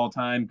movie of all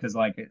time because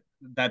like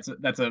that's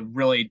a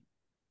really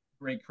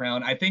great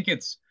crown. I think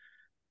it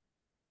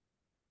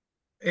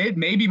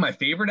may be my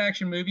favorite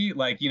action movie.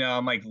 Like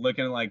I'm like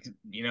looking at like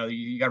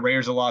you got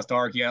Raiders of the Lost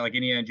Ark, you got like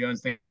Indiana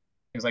Jones things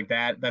like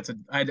that.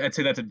 I'd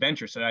say that's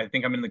adventure. So I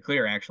think I'm in the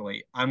clear.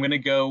 Actually, I'm gonna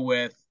go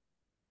with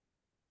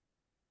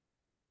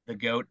the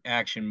goat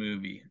action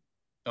movie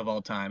of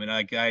all time. And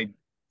like I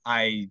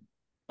I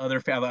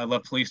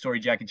love Police Story,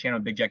 Jackie Chan. I'm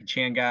a big Jackie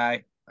Chan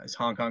guy. His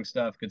Hong Kong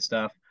stuff, good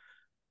stuff.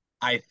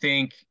 I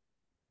think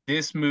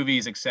this movie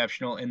is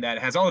exceptional in that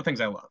it has all the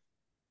things I love.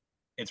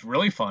 It's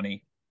really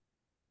funny.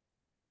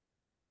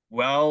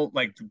 Well,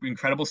 like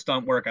incredible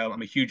stunt work.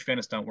 I'm a huge fan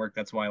of stunt work.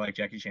 That's why I like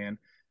Jackie Chan.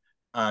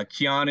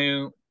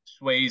 Keanu,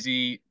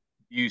 Swayze,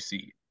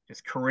 Busey,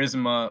 just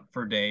charisma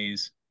for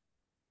days.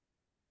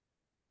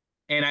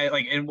 And I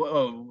like, and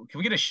whoa, can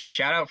we get a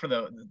shout out for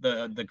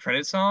the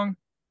credit song?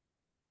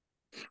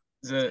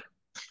 Is it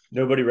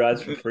Nobody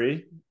rides for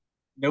free.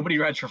 Nobody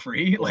rides for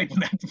free? Like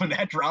when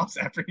that drops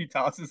after he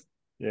tosses,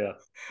 Yeah.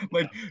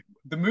 like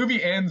the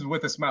movie ends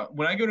with a smile.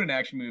 When I go to an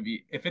action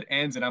movie, if it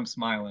ends and I'm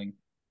smiling,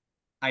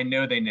 I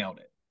know they nailed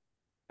it.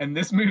 And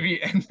this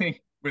movie ending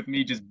with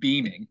me just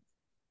beaming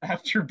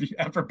after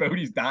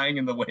Bodhi's dying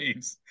in the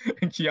waves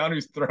and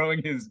Keanu's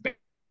throwing his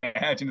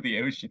badge into the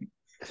ocean.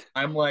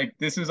 I'm like,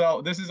 this is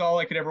all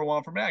I could ever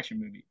want from an action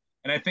movie.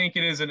 And I think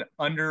it is an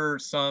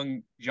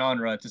undersung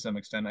genre to some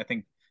extent. I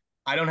think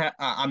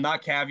I'm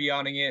not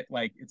caveating it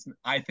like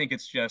I think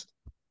it's just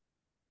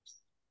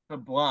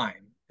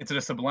sublime. It's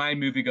a sublime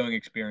movie going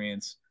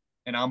experience,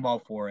 and I'm all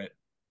for it.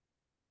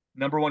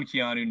 Number one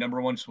Keanu,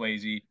 number one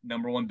Swayze,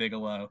 number one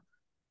Bigelow,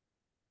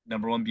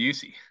 number one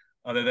Busey,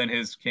 other than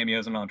his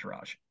cameos in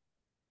Entourage.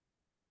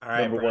 All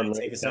right, Number Brian, one,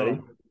 take Lenny us Petty.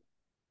 home.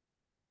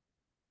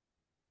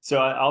 So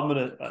I'm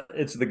gonna.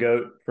 It's the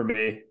goat for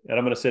me, and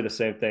I'm gonna say the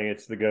same thing.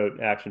 It's the goat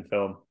action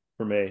film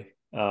for me.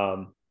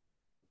 I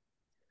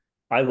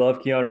love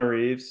Keanu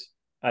Reeves.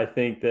 I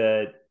think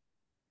that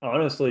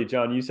honestly,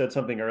 John, you said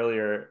something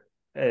earlier,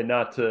 and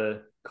not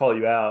to call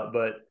you out,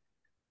 but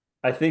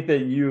I think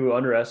that you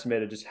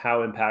underestimated just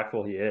how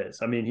impactful he is.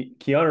 I mean,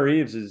 Keanu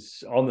Reeves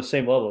is on the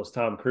same level as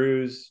Tom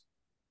Cruise.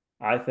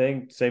 I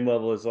think same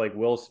level as like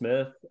Will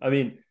Smith. I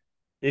mean,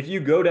 if you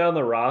go down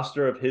the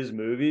roster of his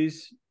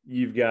movies,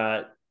 you've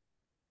got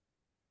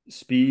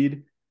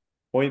Speed,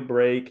 Point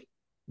Break,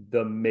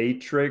 The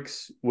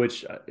Matrix,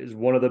 which is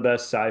one of the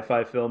best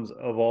sci-fi films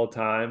of all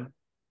time.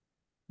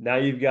 Now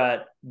you've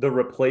got The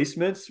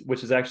Replacements,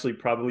 which is actually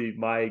probably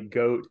my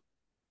GOAT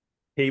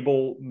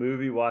cable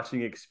movie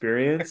watching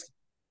experience.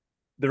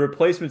 The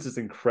Replacements is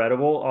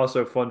incredible.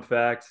 Also, fun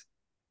fact,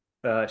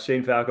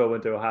 Shane Falco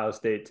went to Ohio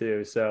State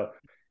too. So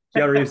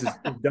Keanu Reeves is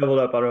doubled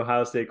up on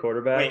Ohio State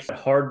quarterbacks. Wait.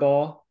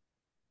 Hardball.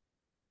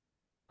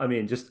 I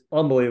mean, just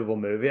unbelievable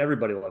movie.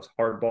 Everybody loves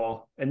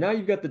Hardball. And now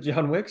you've got the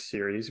John Wick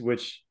series,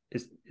 which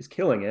is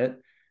killing it.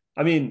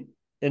 I mean,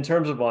 in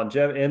terms of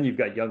longevity, and you've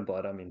got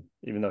Youngblood. I mean,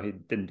 even though he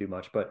didn't do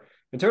much, but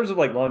in terms of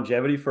like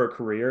longevity for a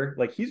career,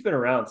 like he's been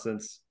around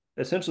since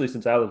essentially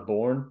since I was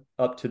born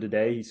up to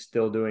today. He's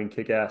still doing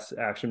kick-ass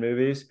action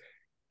movies.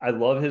 I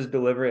love his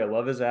delivery. I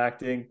love his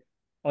acting.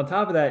 On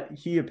top of that,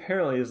 he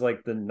apparently is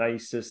like the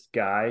nicest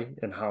guy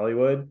in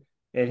Hollywood,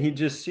 and he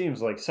just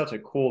seems like such a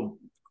cool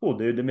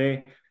dude to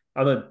me.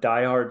 I'm a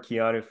diehard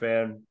Keanu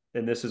fan,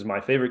 and this is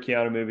my favorite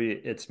Keanu movie.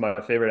 It's my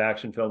favorite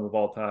action film of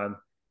all time.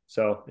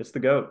 So it's the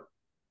GOAT.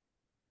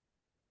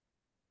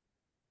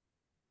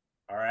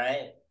 All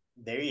right.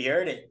 There you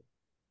heard it.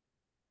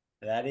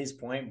 That is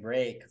Point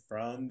Break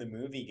from the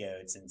Movie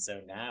Goats. And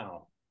so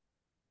now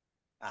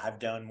I've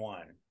done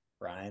one.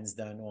 Brian's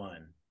done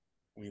one.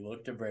 We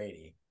look to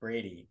Brady.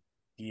 Brady,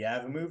 do you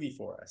have a movie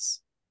for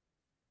us?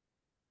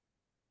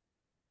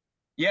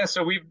 Yeah,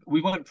 so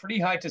we went pretty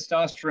high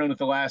testosterone with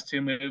the last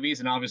two movies,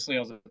 and obviously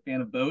I was a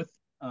fan of both.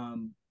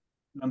 I'm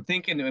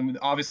thinking, and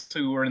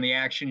obviously we're in the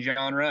action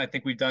genre. I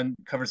think we've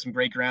covered some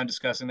great ground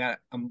discussing that.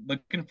 I'm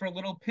looking for a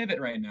little pivot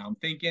right now. I'm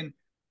thinking,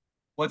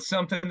 what's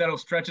something that'll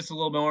stretch us a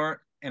little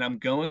more? And I'm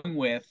going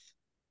with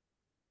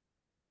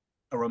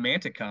a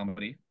romantic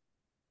comedy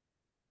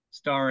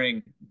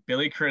starring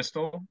Billy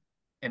Crystal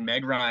and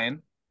Meg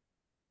Ryan,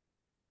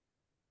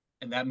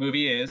 and that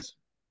movie is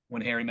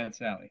When Harry Met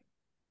Sally.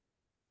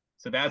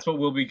 So that's what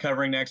we'll be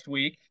covering next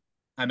week.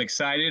 I'm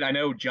excited. I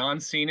know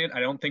John's seen it. I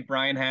don't think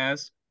Brian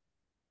has.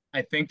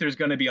 I think there's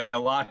going to be a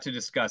lot to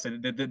discuss.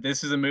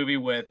 This is a movie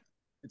with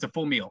it's a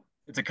full meal.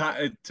 In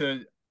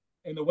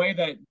the way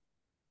that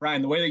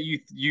Brian, the way that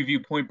you view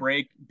Point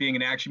Break being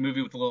an action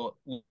movie with a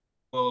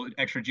little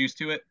extra juice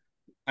to it.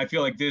 I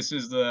feel like this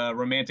is the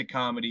romantic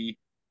comedy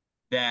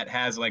that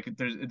has like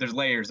there's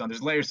layers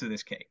to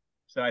this cake.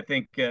 So I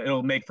think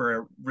it'll make for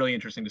a really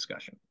interesting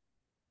discussion.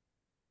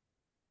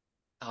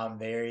 I'm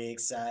very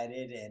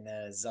excited. And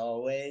as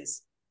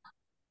always,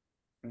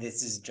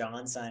 this is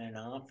John signing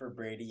off for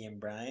Brady and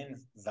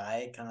Brian.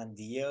 Vaya con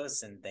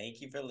Dios, and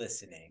thank you for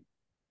listening.